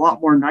 who's done a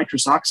lot more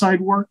nitrous oxide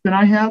work than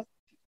I have,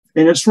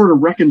 and it sort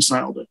of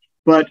reconciled it.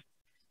 But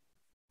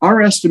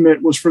our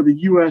estimate was for the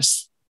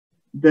US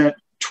that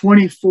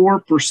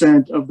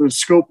 24% of the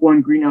scope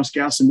 1 greenhouse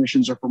gas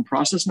emissions are from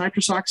processed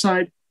nitrous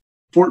oxide,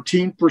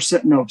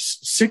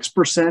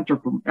 6% are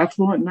from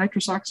effluent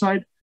nitrous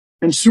oxide,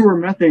 and sewer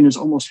methane is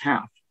almost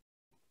half.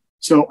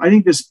 So I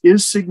think this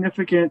is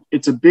significant.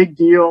 It's a big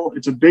deal.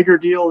 It's a bigger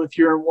deal if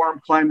you're in warm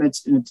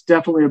climates, and it's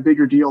definitely a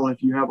bigger deal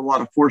if you have a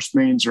lot of forced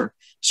mains or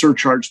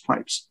surcharged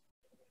pipes.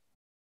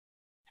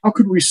 How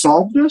could we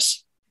solve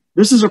this?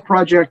 This is a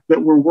project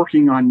that we're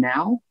working on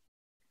now.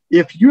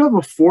 If you have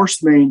a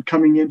forced main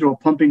coming into a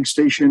pumping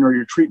station or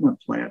your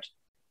treatment plant,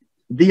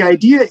 the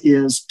idea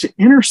is to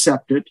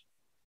intercept it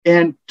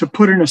and to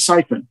put in a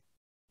siphon.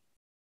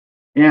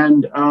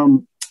 And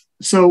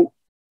so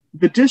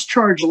the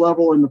discharge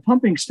level in the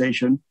pumping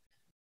station,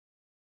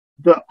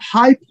 the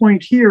high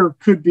point here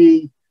could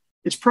be,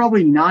 it's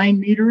probably 9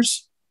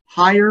 meters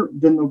higher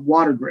than the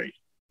water grade.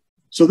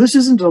 So this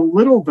isn't a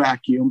little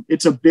vacuum,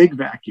 it's a big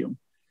vacuum.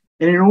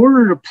 And in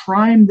order to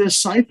prime this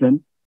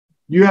siphon,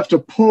 you have to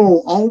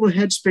pull all the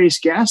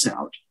headspace gas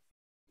out.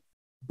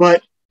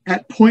 But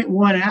at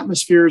 0.1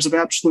 atmospheres of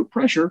absolute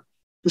pressure,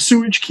 the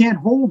sewage can't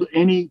hold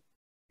any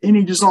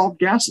dissolved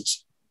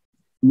gases.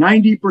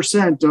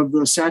 90% of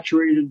the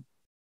saturated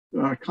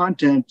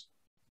content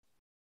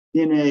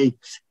in an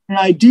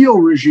ideal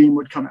regime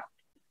would come out.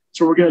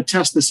 So we're going to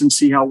test this and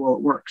see how well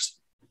it works.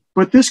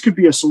 But this could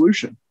be a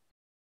solution.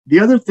 The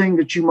other thing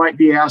that you might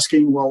be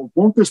asking, well,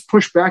 won't this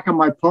push back on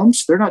my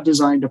pumps? They're not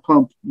designed to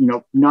pump,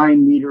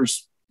 9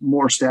 meters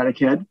more static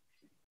head,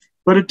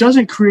 but it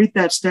doesn't create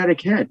that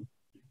static head.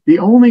 The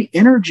only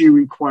energy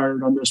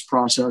required on this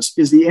process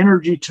is the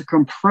energy to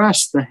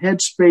compress the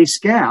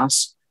headspace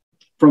gas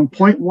from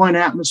 0.1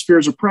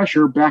 atmospheres of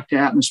pressure back to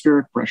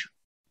atmospheric pressure.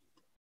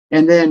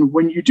 And then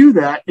when you do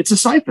that, it's a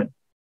siphon,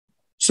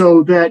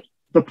 so that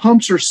the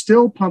pumps are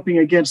still pumping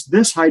against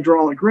this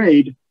hydraulic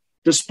grade,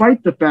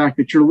 despite the fact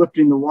that you're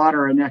lifting the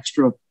water an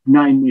extra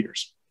 9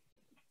 meters.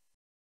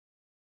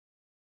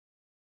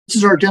 This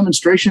is our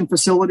demonstration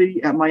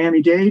facility at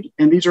Miami-Dade,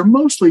 and these are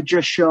mostly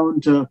just shown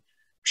to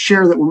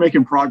share that we're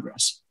making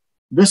progress.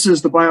 This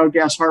is the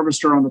biogas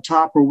harvester on the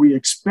top, where we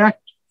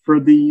expect for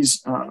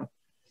these, for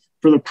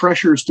the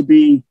pressures to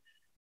be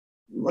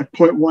like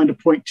 0.1 to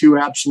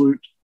 0.2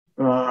 absolute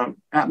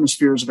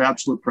atmospheres of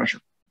absolute pressure.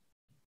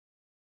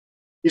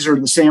 These are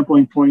the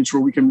sampling points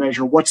where we can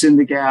measure what's in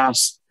the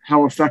gas,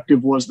 how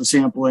effective was the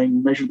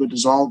sampling, measure the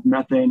dissolved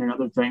methane and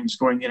other things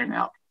going in and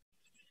out.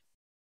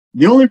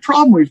 The only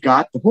problem we've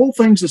got, the whole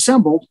thing's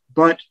assembled,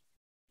 but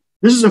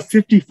this is a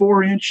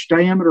 54-inch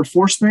diameter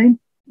force main.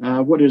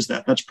 What is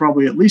that? That's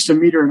probably at least 1.5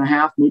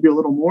 meters, maybe a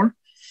little more.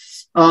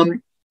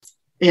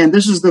 And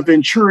this is the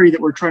venturi that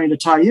we're trying to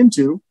tie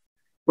into.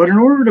 But in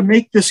order to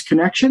make this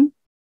connection,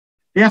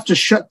 they have to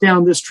shut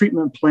down this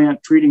treatment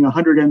plant treating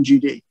 100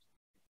 MGD.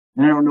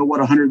 And I don't know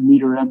what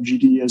 100-meter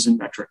MGD is in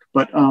metric,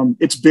 but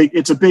it's big.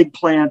 It's a big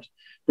plant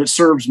that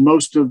serves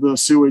most of the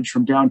sewage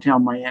from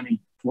downtown Miami,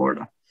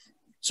 Florida.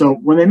 So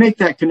when they make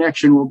that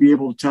connection, we'll be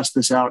able to test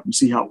this out and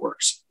see how it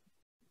works.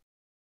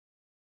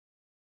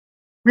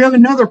 We have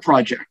another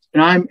project,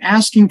 and I'm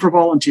asking for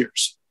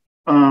volunteers.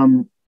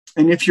 And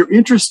if you're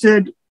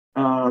interested,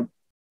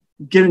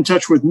 get in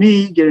touch with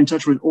me, get in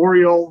touch with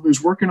Oriole,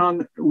 who's working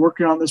on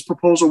this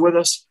proposal with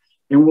us,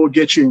 and we'll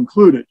get you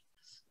included.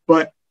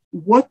 But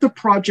what the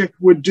project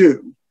would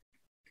do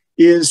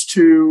is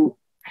to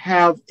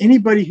have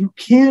anybody who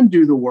can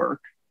do the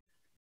work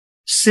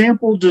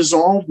sample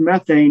dissolved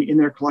methane in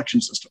their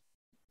collection system.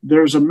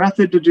 There's a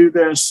method to do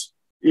this.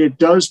 It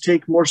does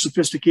take more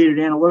sophisticated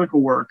analytical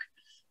work,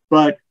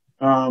 but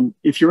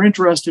if you're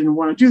interested and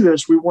want to do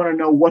this, we want to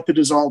know what the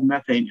dissolved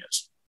methane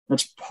is.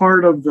 That's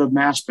part of the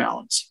mass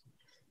balance.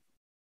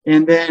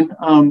 And then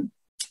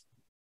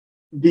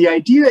the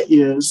idea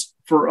is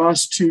for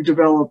us to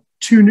develop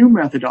 2 new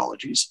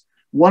methodologies.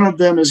 One of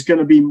them is going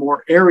to be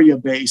more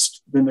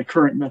area-based than the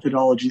current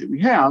methodology that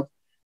we have.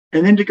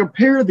 And then to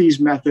compare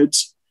these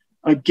methods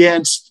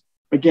against,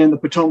 again, the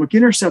Potomac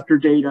Interceptor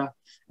data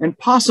and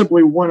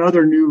possibly one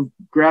other new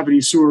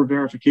gravity sewer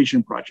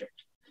verification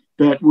project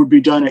that would be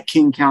done at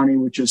King County,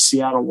 which is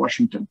Seattle,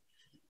 Washington.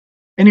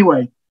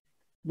 Anyway,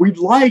 we'd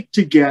like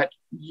to get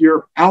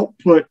your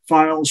output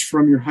files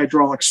from your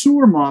hydraulic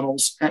sewer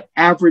models at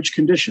average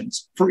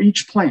conditions for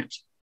each plant.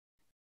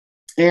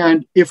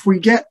 And if we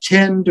get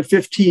 10 to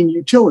 15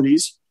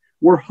 utilities,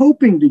 we're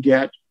hoping to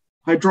get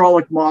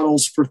hydraulic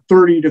models for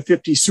 30 to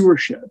 50 sewer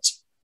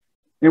sheds.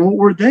 And what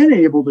we're then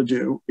able to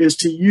do is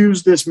to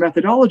use this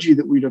methodology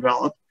that we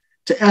develop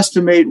to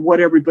estimate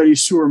what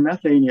everybody's sewer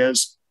methane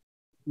is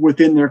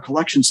within their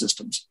collection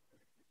systems.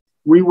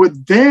 We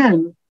would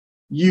then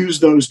use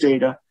those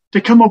data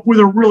to come up with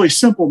a really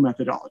simple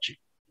methodology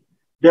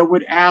that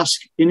would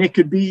ask, and it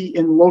could be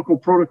in local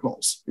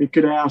protocols. It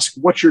could ask,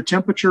 what's your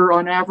temperature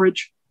on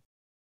average?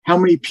 How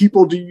many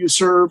people do you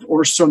serve,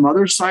 or some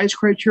other size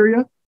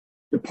criteria?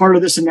 The part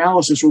of this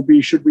analysis will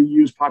be, should we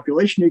use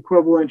population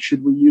equivalent?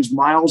 Should we use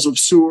miles of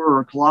sewer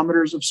or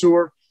kilometers of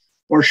sewer?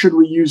 Or should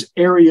we use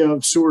area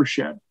of sewer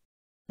shed?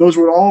 Those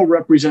would all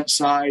represent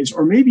size,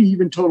 or maybe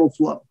even total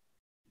flow.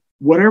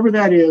 Whatever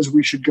that is,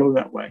 we should go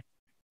that way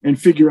and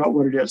figure out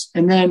what it is.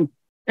 And then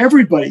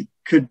everybody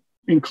could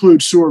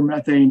include sewer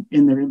methane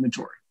in their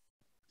inventory.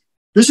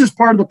 This is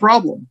part of the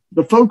problem.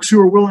 The folks who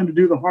are willing to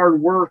do the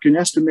hard work and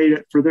estimate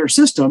it for their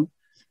system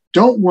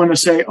don't want to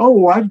say,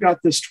 oh, I've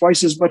got this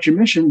twice as much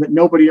emission that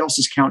nobody else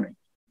is counting.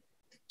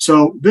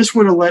 So this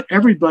would have let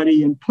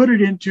everybody and put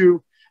it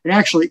into, and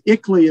actually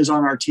ICLEI is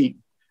on our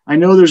team. I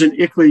know there's an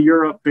ICLEI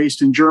Europe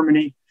based in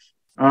Germany.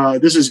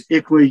 This is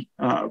ICLEI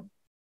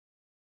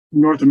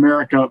North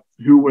America,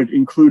 who would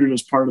include it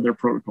as part of their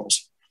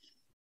protocols.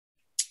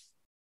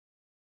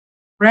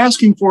 We're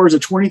asking for is a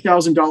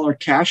 $20,000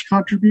 cash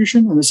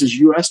contribution, and this is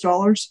US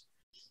dollars.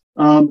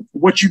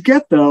 What you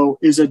get, though,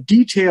 is a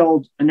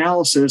detailed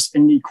analysis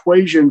and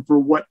equation for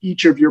what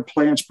each of your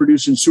plants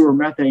produce in sewer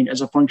methane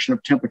as a function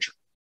of temperature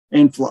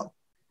and flow.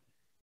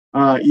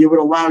 It would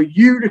allow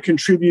you to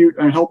contribute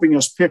on helping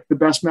us pick the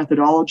best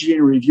methodology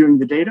and reviewing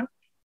the data.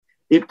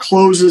 It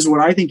closes what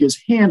I think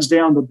is hands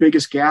down the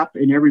biggest gap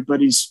in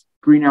everybody's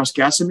greenhouse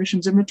gas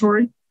emissions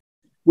inventory,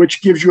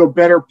 which gives you a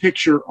better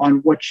picture on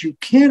what you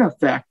can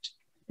affect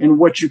and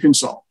what you can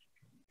solve.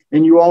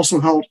 And you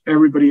also help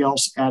everybody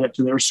else add it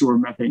to their sewer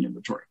methane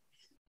inventory.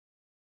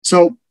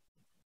 So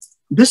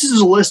this is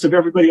a list of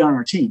everybody on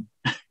our team.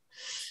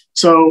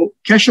 So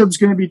Keshub's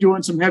going to be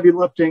doing some heavy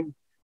lifting.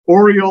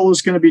 Oriole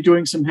is going to be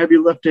doing some heavy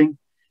lifting.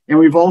 And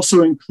we've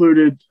also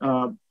included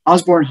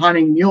Osborne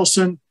Hanning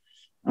Nielsen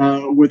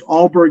with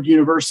Aalborg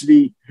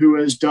University, who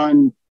has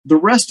done the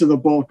rest of the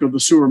bulk of the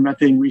sewer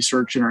methane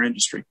research in our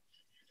industry.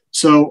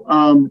 So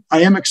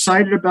I am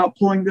excited about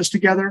pulling this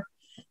together.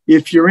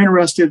 If you're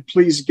interested,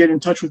 please get in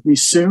touch with me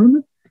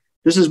soon.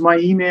 This is my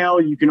email.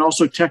 You can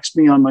also text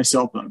me on my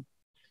cell phone.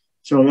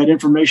 So that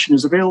information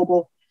is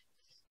available.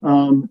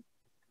 And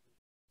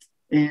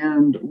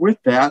with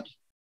that,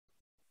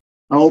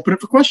 I'll open it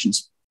for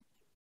questions.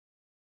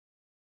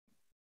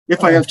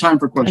 If I have time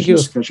for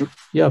questions. Thank you.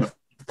 Yeah.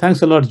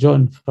 Thanks a lot,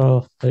 John,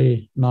 for a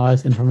very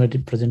nice,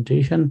 informative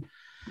presentation.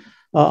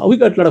 We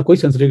got a lot of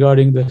questions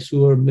regarding the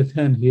sewer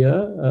methane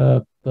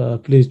here.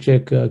 Please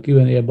check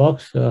Q&A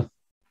box.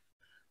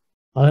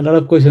 A lot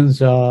of questions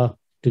to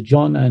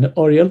John and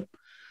Oriole.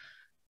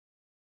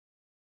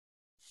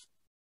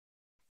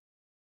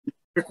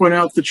 Pick one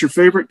out that's your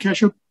favorite,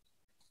 Keshub.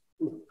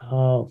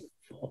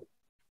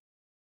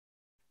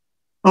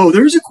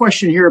 There's a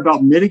question here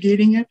about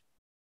mitigating it.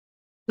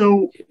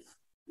 So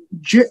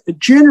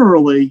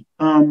generally,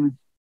 and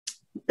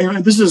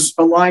this is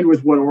aligned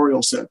with what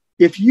Oriole said,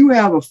 if you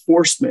have a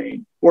force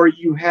main or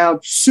you have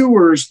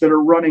sewers that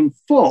are running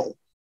full,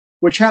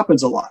 which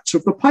happens a lot. So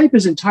if the pipe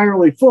is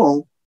entirely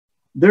full,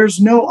 there's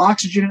no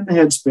oxygen in the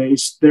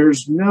headspace.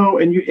 There's no,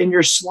 and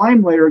your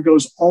slime layer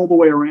goes all the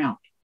way around.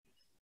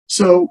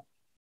 So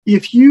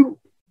if you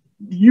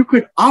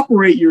could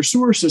operate your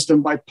sewer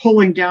system by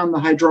pulling down the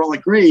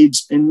hydraulic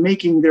grades and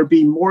making there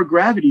be more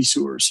gravity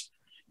sewers,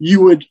 you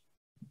would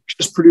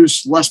just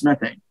produce less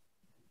methane.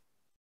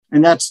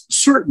 And that's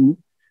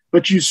certain,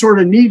 but you sort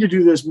of need to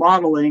do this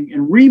modeling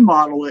and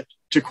remodel it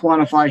to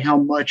quantify how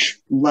much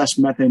less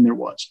methane there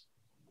was.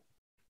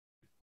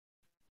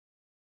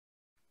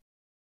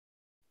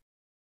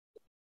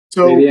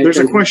 So there's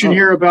a question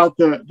here about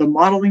the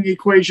modeling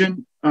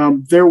equation.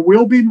 There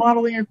will be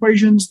modeling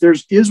equations. There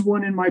is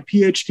one in my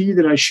PhD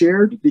that I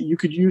shared that you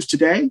could use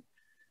today,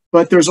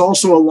 but there's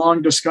also a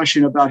long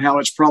discussion about how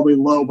it's probably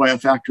low by a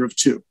factor of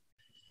 2.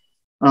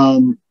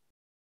 So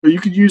you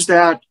could use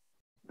that.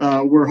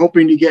 We're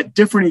hoping to get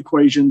different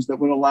equations that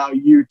would allow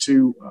you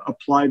to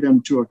apply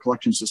them to a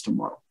collection system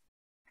model.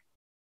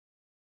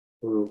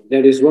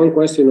 There is one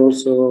question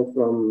also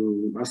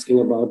from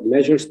asking about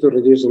measures to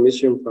reduce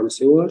emission from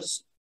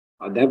sewers.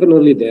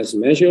 Definitely there's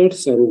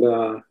measures,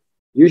 and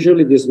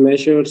usually these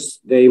measures,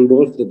 they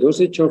involve the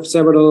dosage of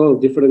several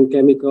different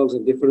chemicals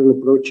and different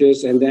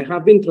approaches, and they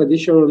have been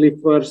traditionally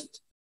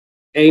first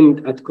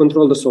aimed at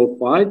control the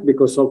sulfide,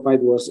 because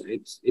sulfide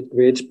it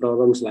creates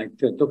problems like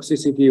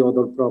toxicity,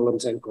 other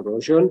problems, and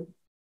corrosion.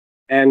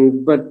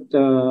 But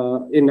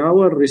in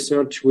our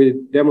research, we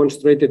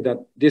demonstrated that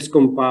these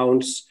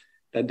compounds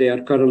that they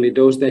are currently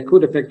dosed, they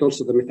could affect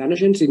also the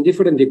methanogens in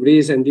different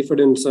degrees and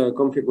different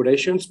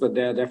configurations, but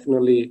there are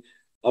definitely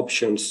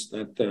options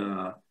that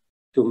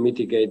to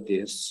mitigate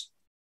this.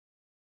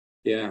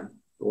 Yeah,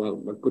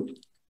 well,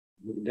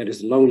 there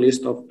is a long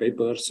list of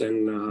papers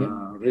and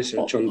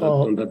research on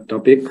that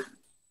topic.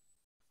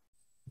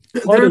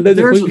 There's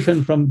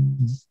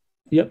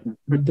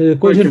a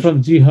question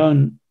from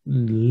Jihan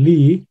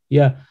Lee.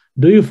 Yeah,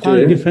 do you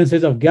find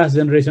differences of gas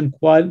generation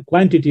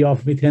quantity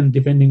of methane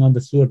depending on the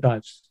sewer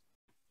types?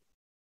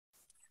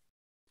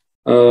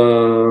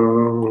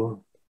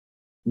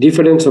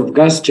 Difference of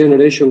gas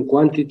generation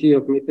quantity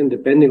of methane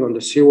depending on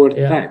the sewer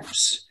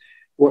types.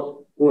 What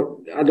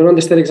I don't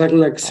understand exactly,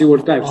 like sewer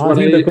types. I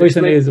think the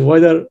question is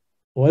whether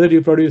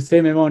you produce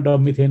same amount of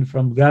methane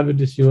from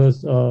gravity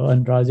sewers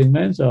and rising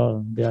mains,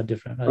 or they are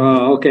different.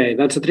 Okay,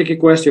 that's a tricky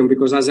question,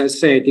 because as I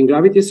said, in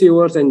gravity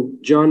sewers,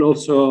 and John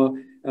also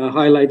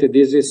highlighted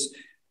this, is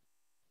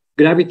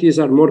gravities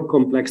are more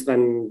complex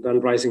than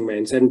rising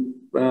mains, and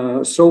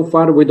so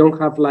far we don't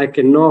have like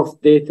enough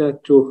data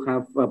to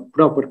have a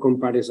proper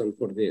comparison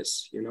for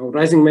this. You know,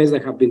 rising mains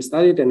that have been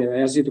studied and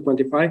easy to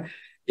quantify.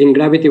 In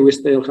gravity, we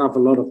still have a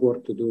lot of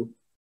work to do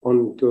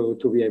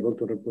to be able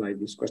to reply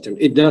this question.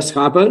 It does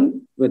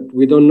happen, but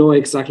we don't know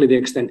exactly the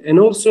extent. And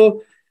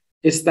also,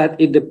 is that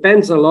it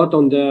depends a lot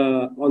on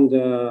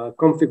the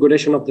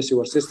configuration of the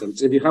sewer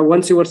systems. If you have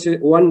one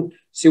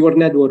sewer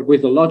network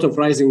with a lot of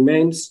rising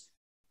mains,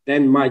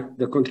 then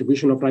the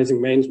contribution of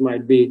rising mains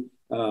might be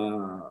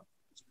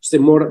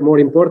more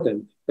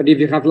important. But if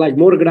you have like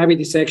more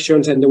gravity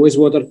sections and the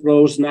wastewater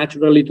flows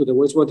naturally to the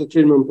wastewater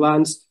treatment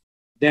plants,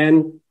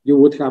 then you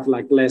would have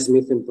like less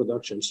methane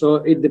production. So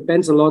it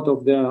depends a lot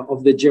of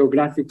the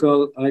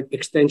geographical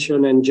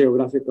extension and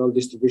geographical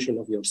distribution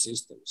of your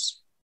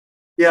systems.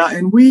 Yeah,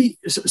 and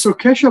so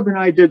Keshav and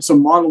I did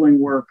some modeling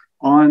work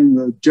on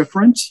the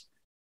difference,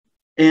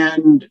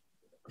 and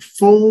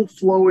full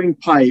flowing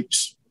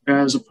pipes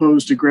as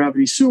opposed to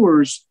gravity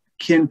sewers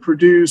can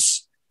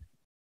produce,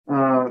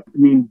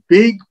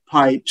 big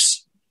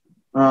pipes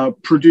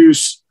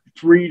produce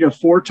 3 to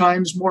 4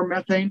 times more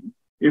methane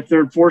if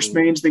they're forced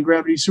mains than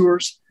gravity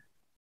sewers.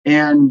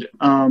 And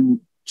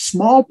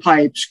small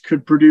pipes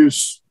could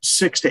produce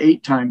 6 to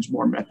 8 times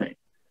more methane.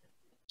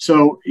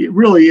 So it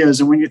really is.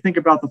 And when you think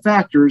about the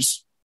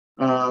factors,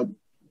 a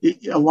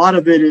lot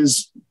of it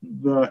is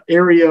the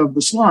area of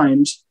the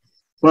slimes,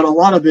 but a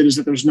lot of it is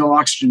that there's no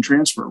oxygen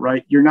transfer,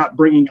 right? You're not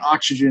bringing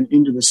oxygen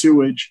into the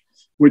sewage,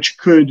 which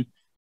could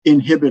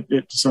inhibit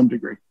it to some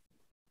degree.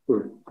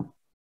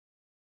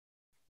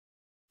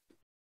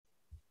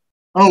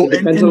 Oh,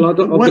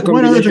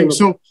 one other thing.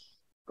 So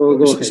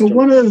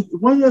one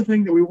other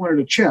thing that we wanted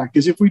to check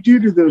is if we do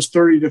those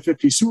 30 to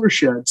 50 sewer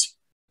sheds,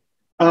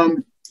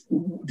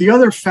 the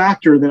other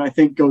factor that I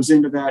think goes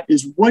into that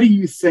is what do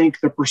you think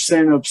the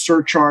percent of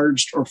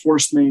surcharged or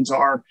forced mains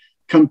are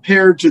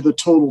compared to the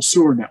total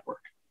sewer network?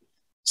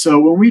 So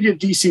when we did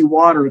DC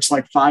water, it's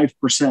like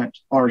 5%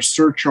 are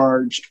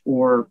surcharged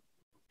or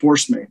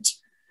forced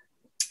mains.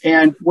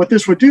 And what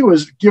this would do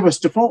is give us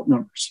default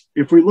numbers.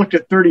 If we looked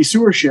at 30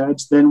 sewer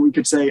sheds, then we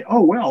could say,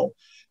 oh, well,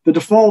 the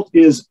default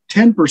is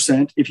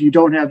 10% if you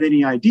don't have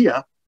any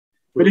idea.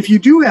 But if you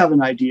do have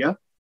an idea,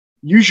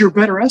 use your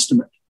better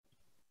estimate.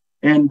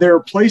 And there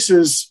are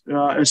places,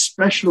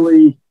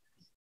 especially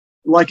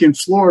like in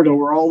Florida,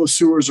 where all the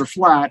sewers are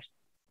flat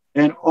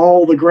and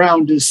all the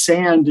ground is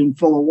sand and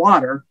full of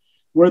water,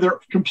 where they're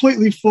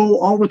completely full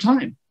all the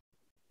time.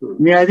 I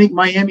mean, I think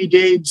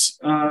Miami-Dade's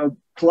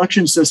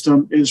collection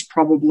system is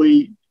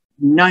probably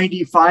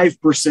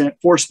 95%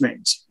 forced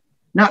mains.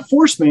 Not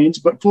forced mains,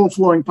 but full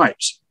flowing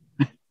pipes.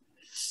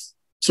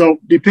 So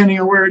depending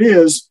on where it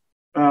is,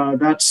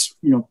 that's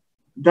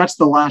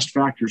the last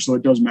factor, so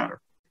it does matter.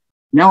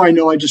 Now I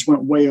know I just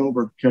went way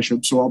over,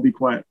 Keshav, so I'll be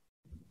quiet.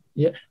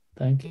 Yeah,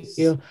 thank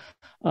you.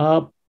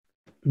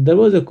 There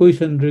was a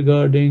question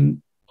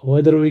regarding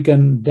whether we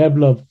can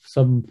develop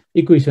some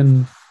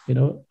equation,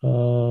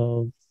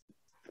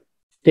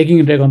 taking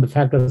into account the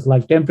factors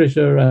like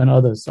temperature and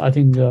others. I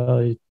think,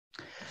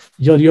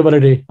 John, you've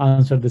already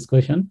answered this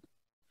question.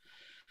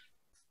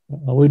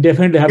 We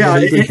definitely have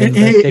an equation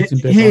that takes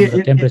into account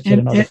the temperature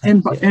and other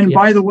factors. And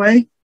by the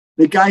way,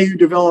 the guy who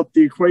developed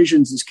the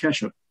equations is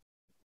Keshav.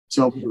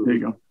 So there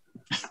you go.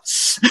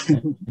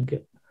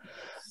 Okay.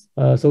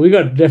 So we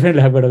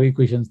definitely have got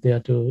equations there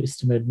to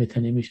estimate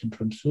methane emission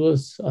from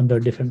sewers under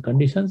different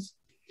conditions.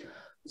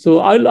 So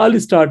I'll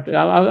start.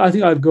 I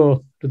think I'll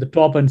go to the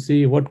top and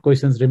see what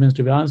questions remains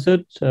to be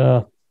answered.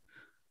 The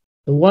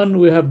one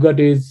we have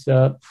got is,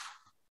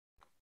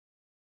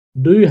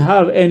 do you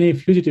have any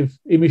fugitive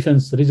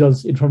emissions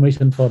results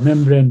information for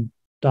membrane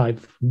type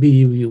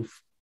BUU?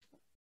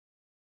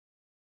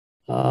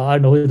 I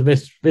don't know who is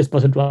the best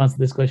person to answer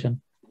this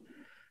question.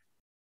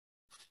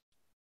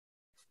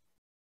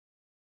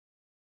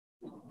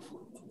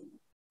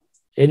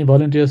 Any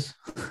volunteers?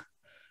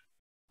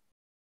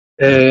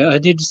 I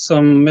did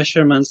some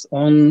measurements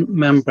on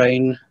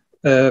membrane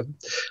biogas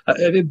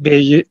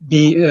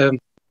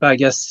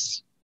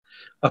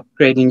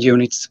upgrading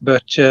units,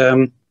 but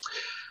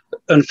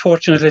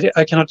unfortunately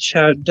I cannot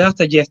share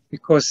data yet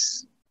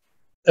because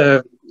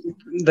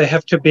they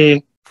have to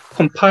be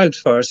compiled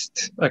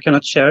first. I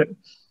cannot share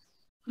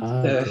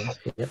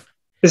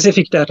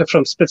specific data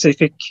from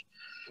specific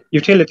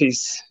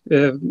utilities,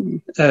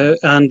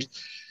 and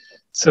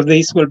so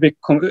these will be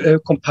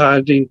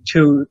compiled in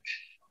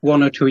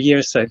 1 or 2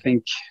 years, I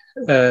think.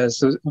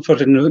 So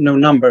unfortunately, no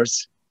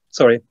numbers.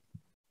 Sorry.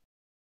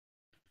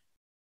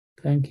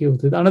 Thank you.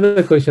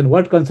 Another question: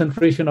 what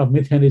concentration of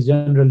methane is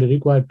generally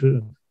required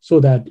so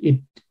that its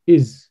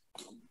use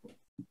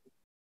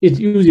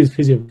is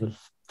feasible?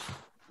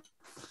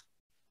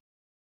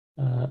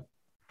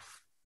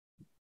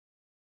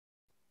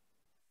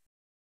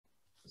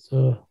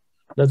 So,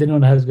 does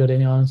anyone has got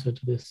any answer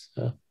to this?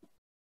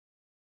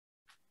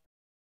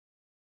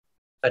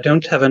 I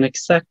don't have an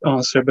exact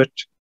answer, but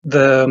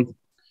the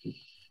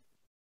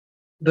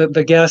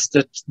gas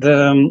that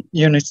the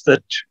units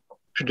that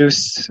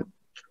produce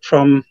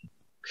from,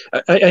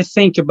 I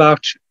think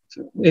about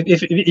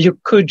if you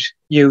could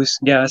use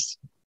gas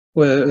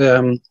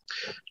to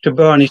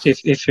burn it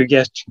if you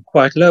get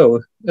quite low.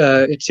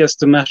 It's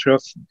just a matter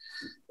of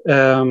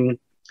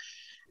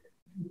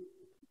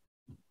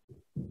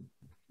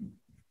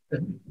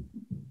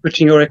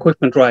putting your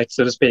equipment right,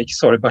 so to speak.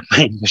 Sorry about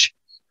my English.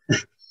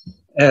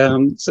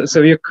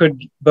 So you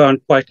could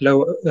burn quite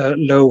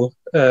low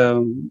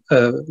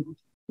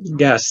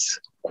gas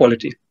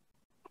quality.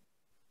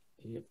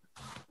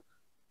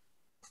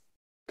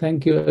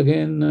 Thank you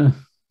again.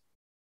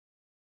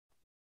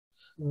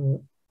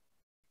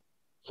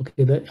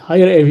 Okay, the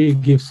higher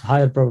AV gives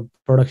higher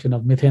production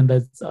of methane.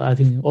 That's, I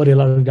think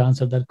Oriel already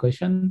answered that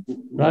question,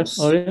 right,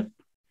 Oriel?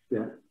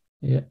 Yeah.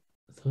 Yeah,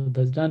 so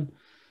that's done.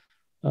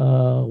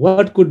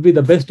 What could be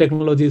the best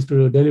technologies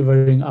to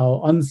delivering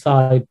our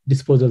on-site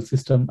disposal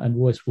system and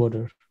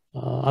wastewater?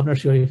 I'm not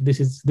sure if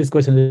this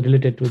question is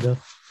related to the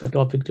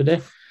topic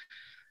today.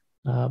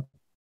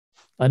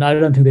 And I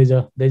don't think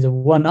there's a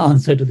one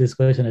answer to this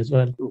question as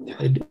well.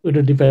 It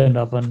will depend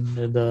upon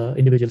the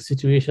individual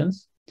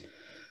situations.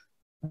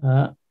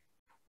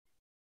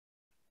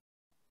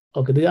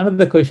 Okay, there's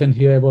another question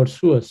here about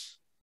sewers.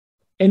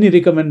 Any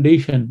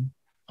recommendation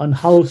on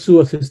how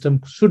sewer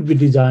system should be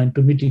designed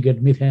to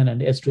mitigate methane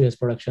and H2S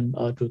production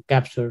or to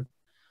capture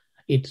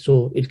it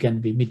so it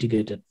can be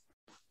mitigated?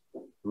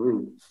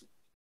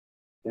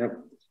 Yeah,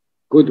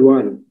 good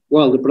one.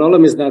 Well, the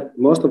problem is that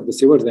most of the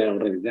sewers, they're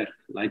already there.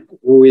 Like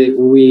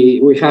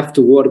we have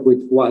to work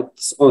with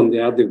what's on the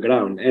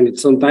underground, and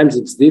sometimes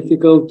it's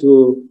difficult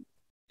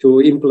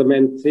to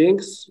implement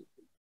things.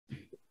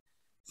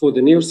 For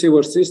the new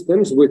sewer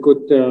systems, we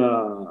could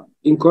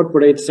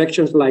incorporate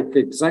sections like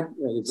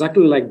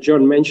exactly like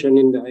John mentioned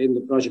in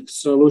the project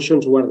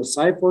solutions, where the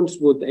siphons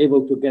would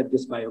able to get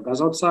this biogas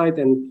outside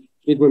and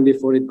treatment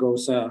before it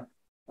goes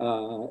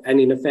and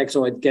in effect,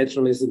 so it gets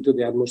released into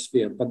the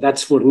atmosphere. But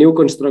that's for new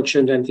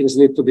construction, and things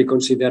need to be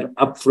considered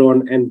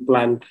upfront and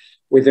planned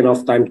with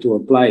enough time to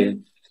apply it.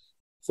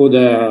 For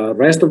the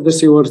rest of the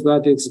sewers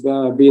that it's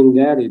been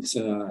there,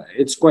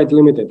 it's quite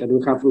limited, and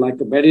we have like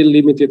a very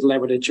limited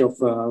leverage of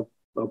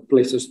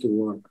places to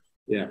work.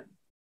 Yeah.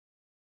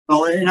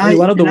 Well, and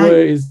one of the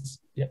ways,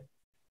 yeah.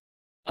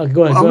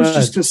 Go ahead. I was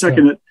just a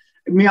second.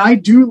 I mean, I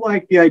do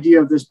like the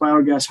idea of this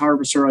biogas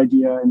harvester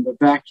idea and the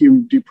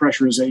vacuum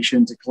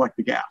depressurization to collect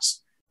the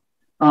gas.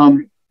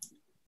 One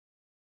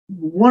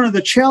of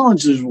the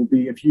challenges will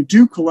be if you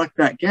do collect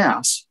that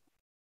gas,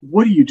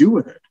 what do you do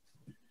with it?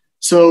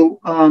 So,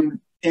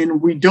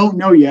 and we don't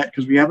know yet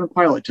because we haven't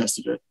pilot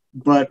tested it,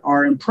 but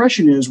our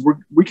impression is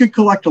we could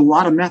collect a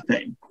lot of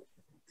methane,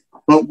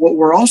 but what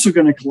we're also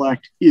going to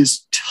collect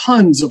is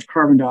tons of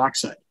carbon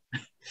dioxide.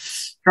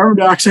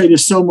 Carbon dioxide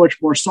is so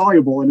much more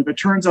soluble. And if it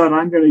turns out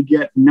I'm going to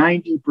get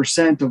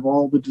 90% of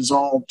all the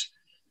dissolved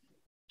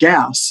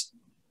gas,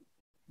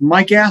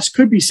 my gas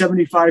could be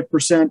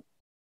 75%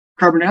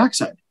 carbon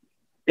dioxide.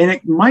 And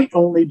it might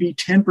only be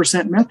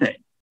 10%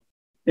 methane.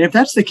 And if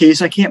that's the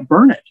case, I can't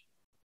burn it.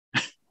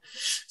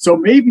 So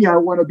maybe I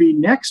want to be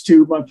next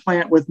to my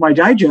plant with my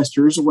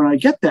digesters when I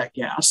get that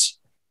gas.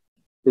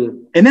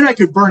 And then I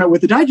could burn it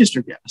with the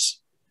digester gas.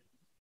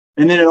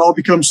 And then it all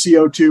becomes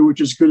CO2,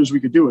 which is as good as we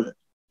could do with it.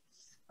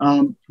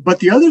 But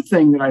the other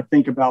thing that I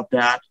think about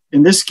that,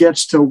 and this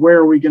gets to where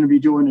are we going to be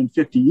doing in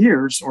 50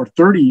 years or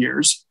 30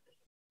 years,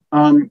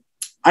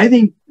 I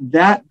think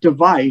that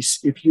device,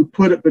 if you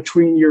put it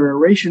between your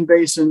aeration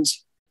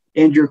basins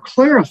and your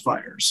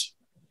clarifiers,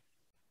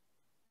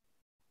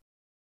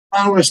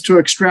 allow us to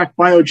extract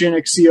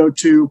biogenic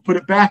CO2, put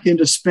it back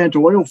into spent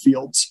oil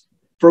fields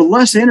for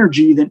less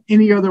energy than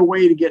any other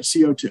way to get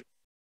CO2.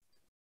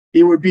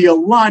 It would be a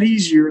lot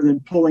easier than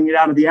pulling it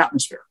out of the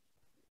atmosphere.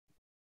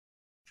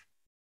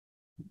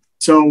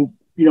 So,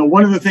 you know,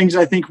 one of the things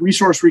I think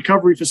resource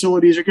recovery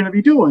facilities are going to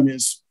be doing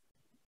is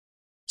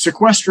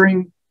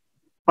sequestering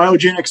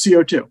biogenic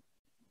CO2.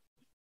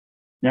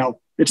 Now,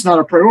 it's not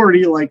a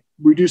priority like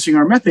reducing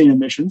our methane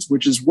emissions,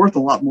 which is worth a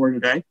lot more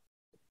today.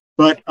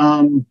 But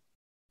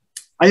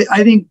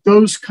I think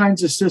those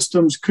kinds of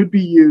systems could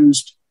be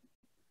used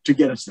to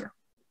get us there.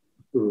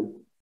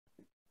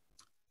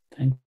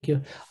 Thank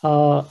you.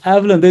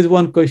 Evelyn, there's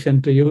one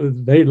question to you,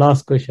 very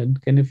last question.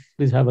 Can you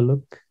please have a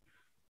look?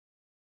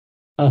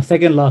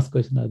 Second last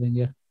question, I think,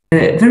 yeah.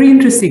 Very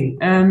interesting.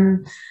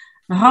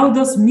 How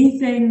does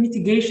methane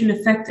mitigation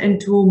affect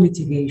N2O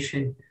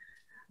mitigation?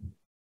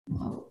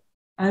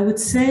 I would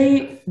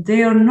say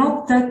they are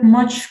not that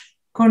much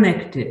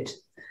connected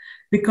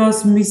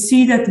because we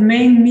see that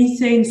main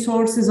methane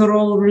sources are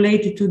all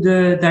related to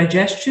the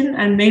digestion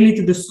and mainly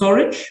to the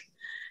storage,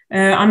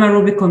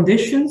 anaerobic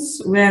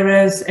conditions,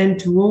 whereas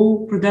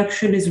N2O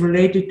production is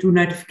related to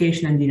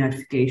nitrification and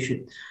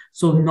denitrification.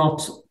 So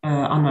not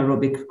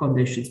anaerobic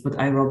conditions, but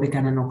aerobic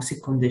and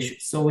anoxic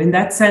conditions. So in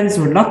that sense,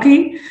 we're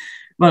lucky.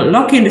 Well,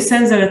 lucky in the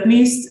sense that at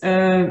least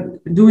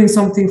doing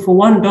something for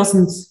one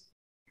doesn't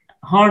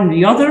harm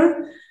the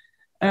other.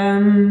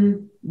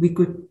 We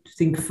could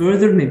think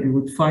further, maybe we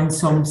would find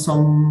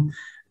some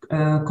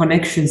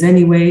connections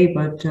anyway,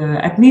 but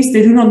at least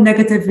they do not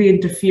negatively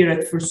interfere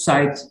at first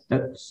sight.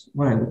 That's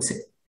what I would say.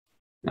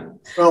 No.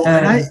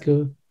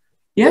 Well,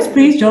 yes,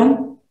 please,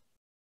 John.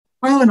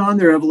 Piling on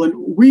there, Evelyn,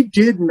 we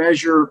did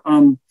measure,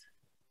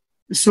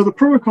 so the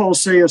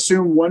protocols say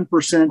assume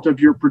 1% of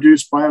your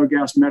produced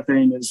biogas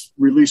methane is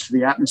released to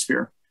the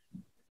atmosphere.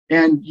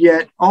 And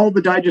yet all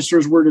the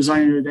digesters we're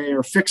designing today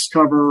are fixed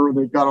cover.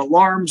 They've got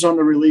alarms on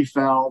the relief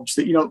valves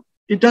that, you know,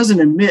 it doesn't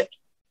emit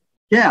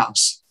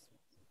gas.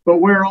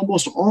 But where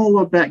almost all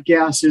of that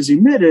gas is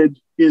emitted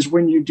is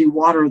when you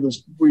dewater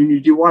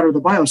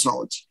the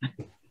biosolids.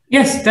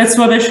 Yes, that's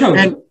what I showed.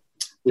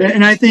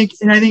 And I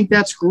think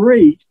that's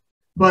great.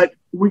 but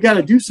we got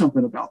to do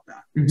something about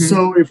that. Mm-hmm. So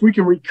if we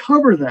can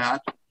recover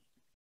that,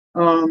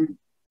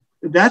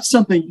 that's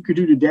something you could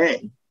do today.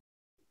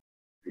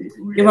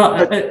 Yeah, well,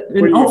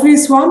 an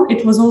obvious one.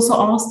 It was also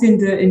asked in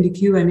the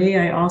Q&A.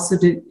 I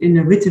asked it in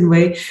a written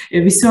way.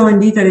 We saw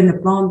indeed that in the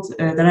plant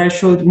that I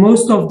showed,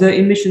 most of the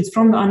emissions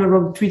from the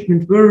anaerobic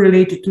treatment were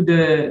related to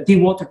the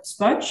dewatered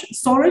sludge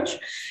storage.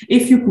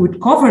 If you could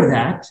cover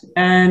that,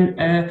 and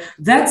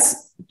that's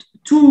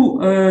too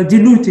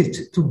diluted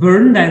to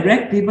burn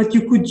directly, but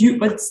you could use,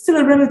 but it's still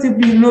a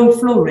relatively low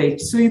flow rate.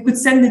 So you could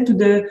send it to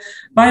the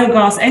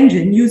biogas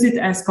engine, use it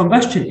as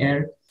combustion air,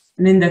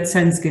 and in that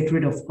sense, get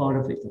rid of part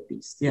of it at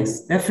least.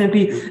 Yes,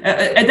 definitely.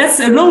 That's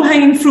a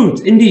low-hanging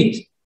fruit, indeed.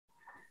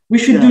 We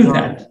should do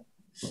that.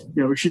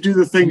 Yeah, we should do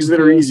the things that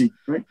are easy,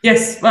 right?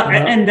 Yes, well,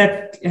 and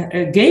that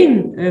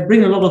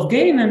bring a lot of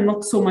gain and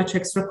not so much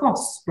extra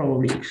costs,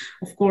 probably.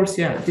 Of course,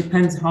 yeah, it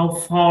depends how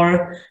far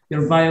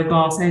your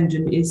biogas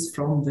engine is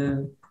from the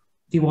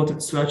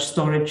dewatered sludge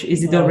storage.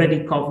 Is it already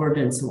covered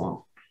and so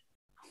on?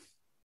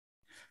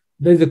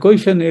 There's a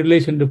question in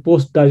relation to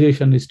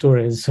post-digestion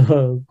storage.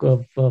 So,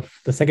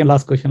 the second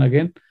last question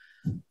again.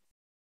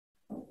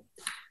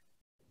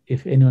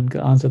 If anyone can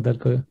answer that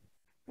question.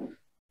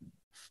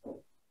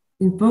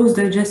 In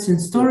post-digestion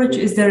storage,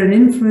 is there an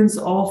influence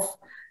of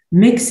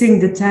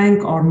mixing the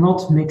tank or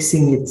not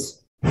mixing it?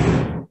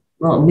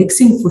 Well,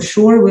 mixing for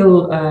sure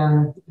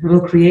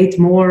will create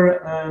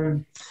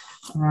more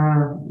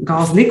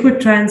gas liquid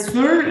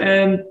transfer,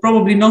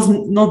 probably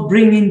not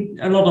bring in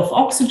a lot of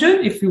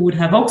oxygen. If you would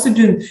have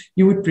oxygen,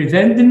 you would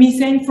prevent the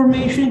methane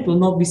formation. It will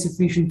not be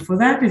sufficient for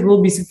that. It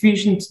will be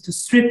sufficient to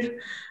strip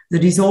the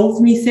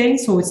dissolved methane,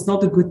 so it's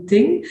not a good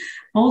thing.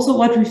 Also,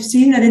 what we've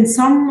seen that in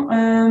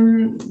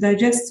some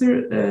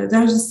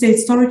digested state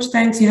storage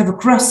tanks, you have a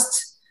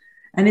crust.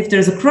 And if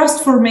there's a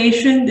crust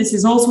formation, this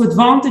is also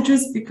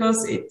advantageous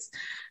because it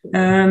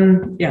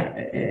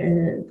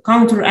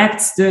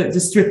counteracts the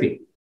stripping.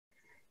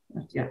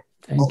 Yeah.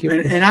 Thank you.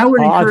 And I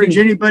would encourage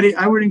anybody.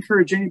 I would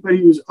encourage anybody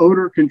who's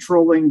odor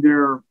controlling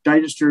their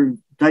digested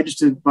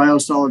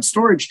biosolid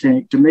storage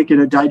tank to make it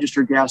a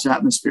digester gas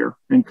atmosphere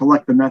and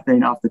collect the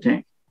methane off the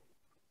tank.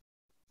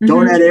 Mm-hmm.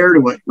 Don't add air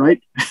to it,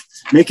 right?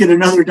 Make it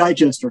another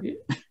digester.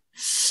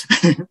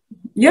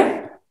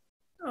 Yeah.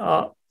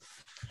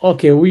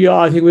 Okay,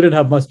 I think we don't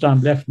have much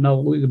time left now.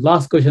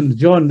 Last question,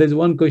 John. There's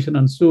one question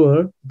on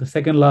sewer. The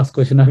second last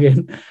question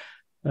again.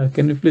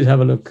 Can you please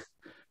have a look?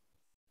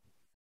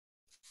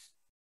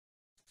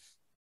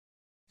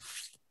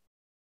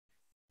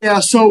 Yeah,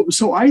 so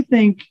I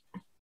think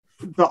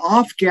the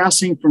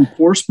off-gassing from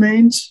force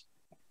mains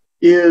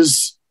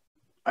is,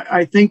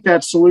 I think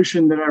that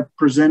solution that I've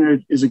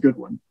presented is a good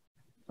one,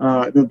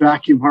 the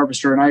vacuum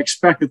harvester, and I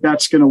expect that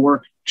that's going to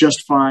work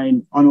just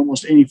fine on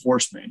almost any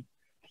force main.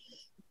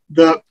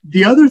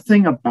 The other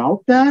thing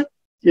about that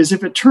is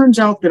if it turns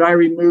out that I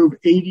remove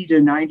 80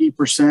 to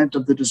 90%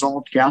 of the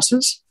dissolved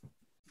gases,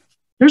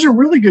 there's a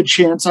really good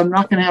chance I'm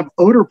not going to have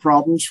odor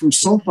problems from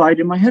sulfide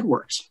in my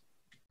headworks.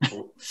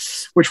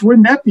 Which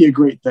wouldn't that be a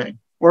great thing?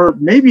 Or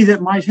maybe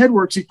that my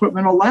headworks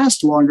equipment will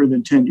last longer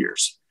than 10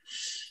 years.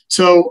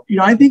 So,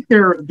 I think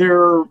there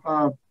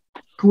are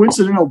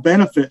coincidental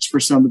benefits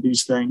for some of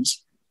these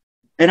things.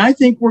 And I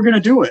think we're going to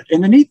do it.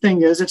 And the neat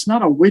thing is it's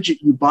not a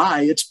widget you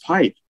buy, it's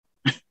pipe.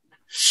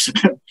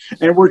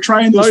 And we're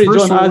trying this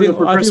first John,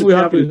 one. I think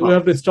we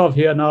have to stop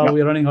here now. Yeah.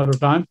 We're running out of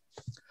time.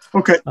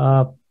 Okay.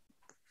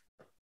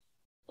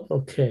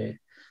 Okay.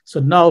 So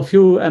now a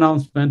few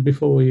announcements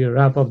before we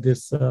wrap up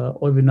this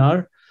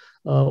webinar.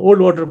 Old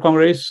Water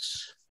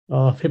Congress,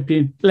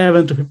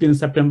 11 to 15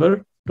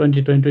 September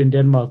 2020 in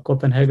Denmark,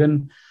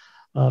 Copenhagen.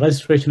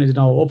 Registration is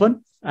now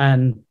open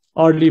and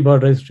early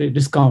bird registration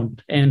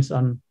discount ends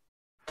on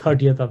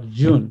 30th of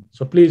June.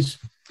 So please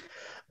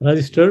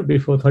register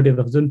before 30th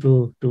of June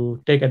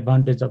to take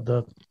advantage of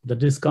the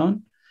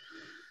discount.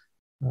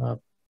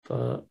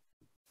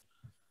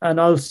 And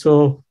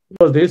also,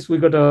 for this, we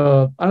got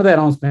another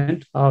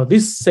announcement.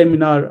 This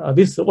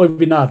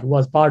webinar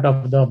was part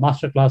of the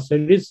Masterclass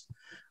series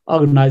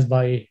organized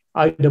by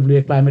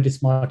IWA Climate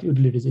Smart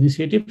Utilities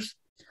Initiatives.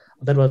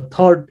 That was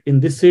third in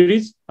this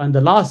series. And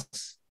the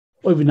last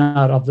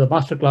webinar of the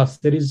Masterclass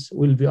series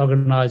will be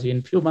organized in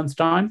a few months'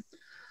 time.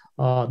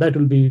 That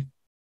will be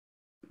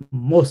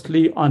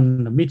mostly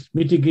on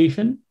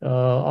mitigation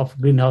of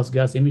greenhouse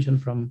gas emission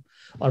from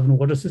urban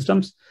water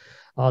systems.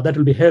 That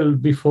will be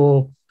held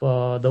before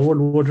the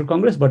World Water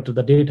Congress, but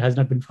the date has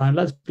not been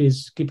finalized.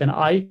 Please keep an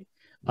eye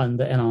on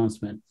the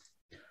announcement.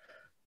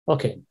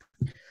 Okay.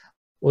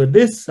 With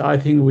this, I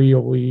think we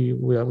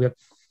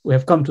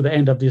have come to the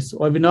end of this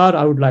webinar.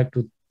 I would like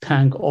to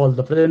thank all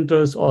the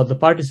presenters, all the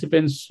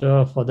participants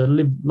for the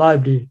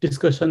lively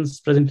discussions,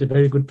 presented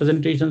very good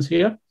presentations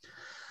here.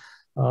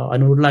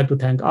 And I would like to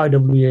thank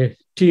IWA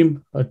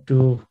team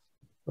to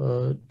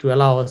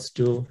allow us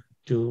to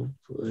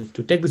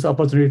take this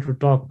opportunity to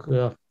talk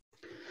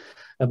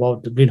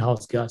about the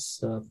greenhouse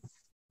gas,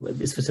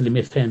 especially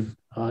methane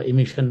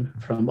emission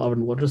from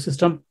urban water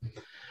system.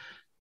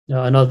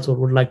 And also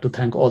would like to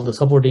thank all the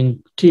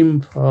supporting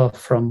team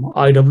from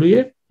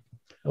IWA.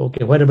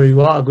 Okay, wherever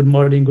you are, good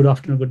morning, good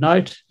afternoon, good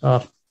night.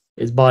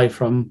 It's bye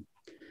from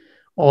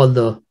all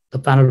the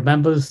panel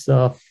members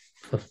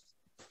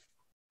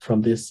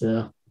from this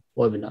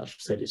webinar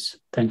series.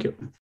 Thank you.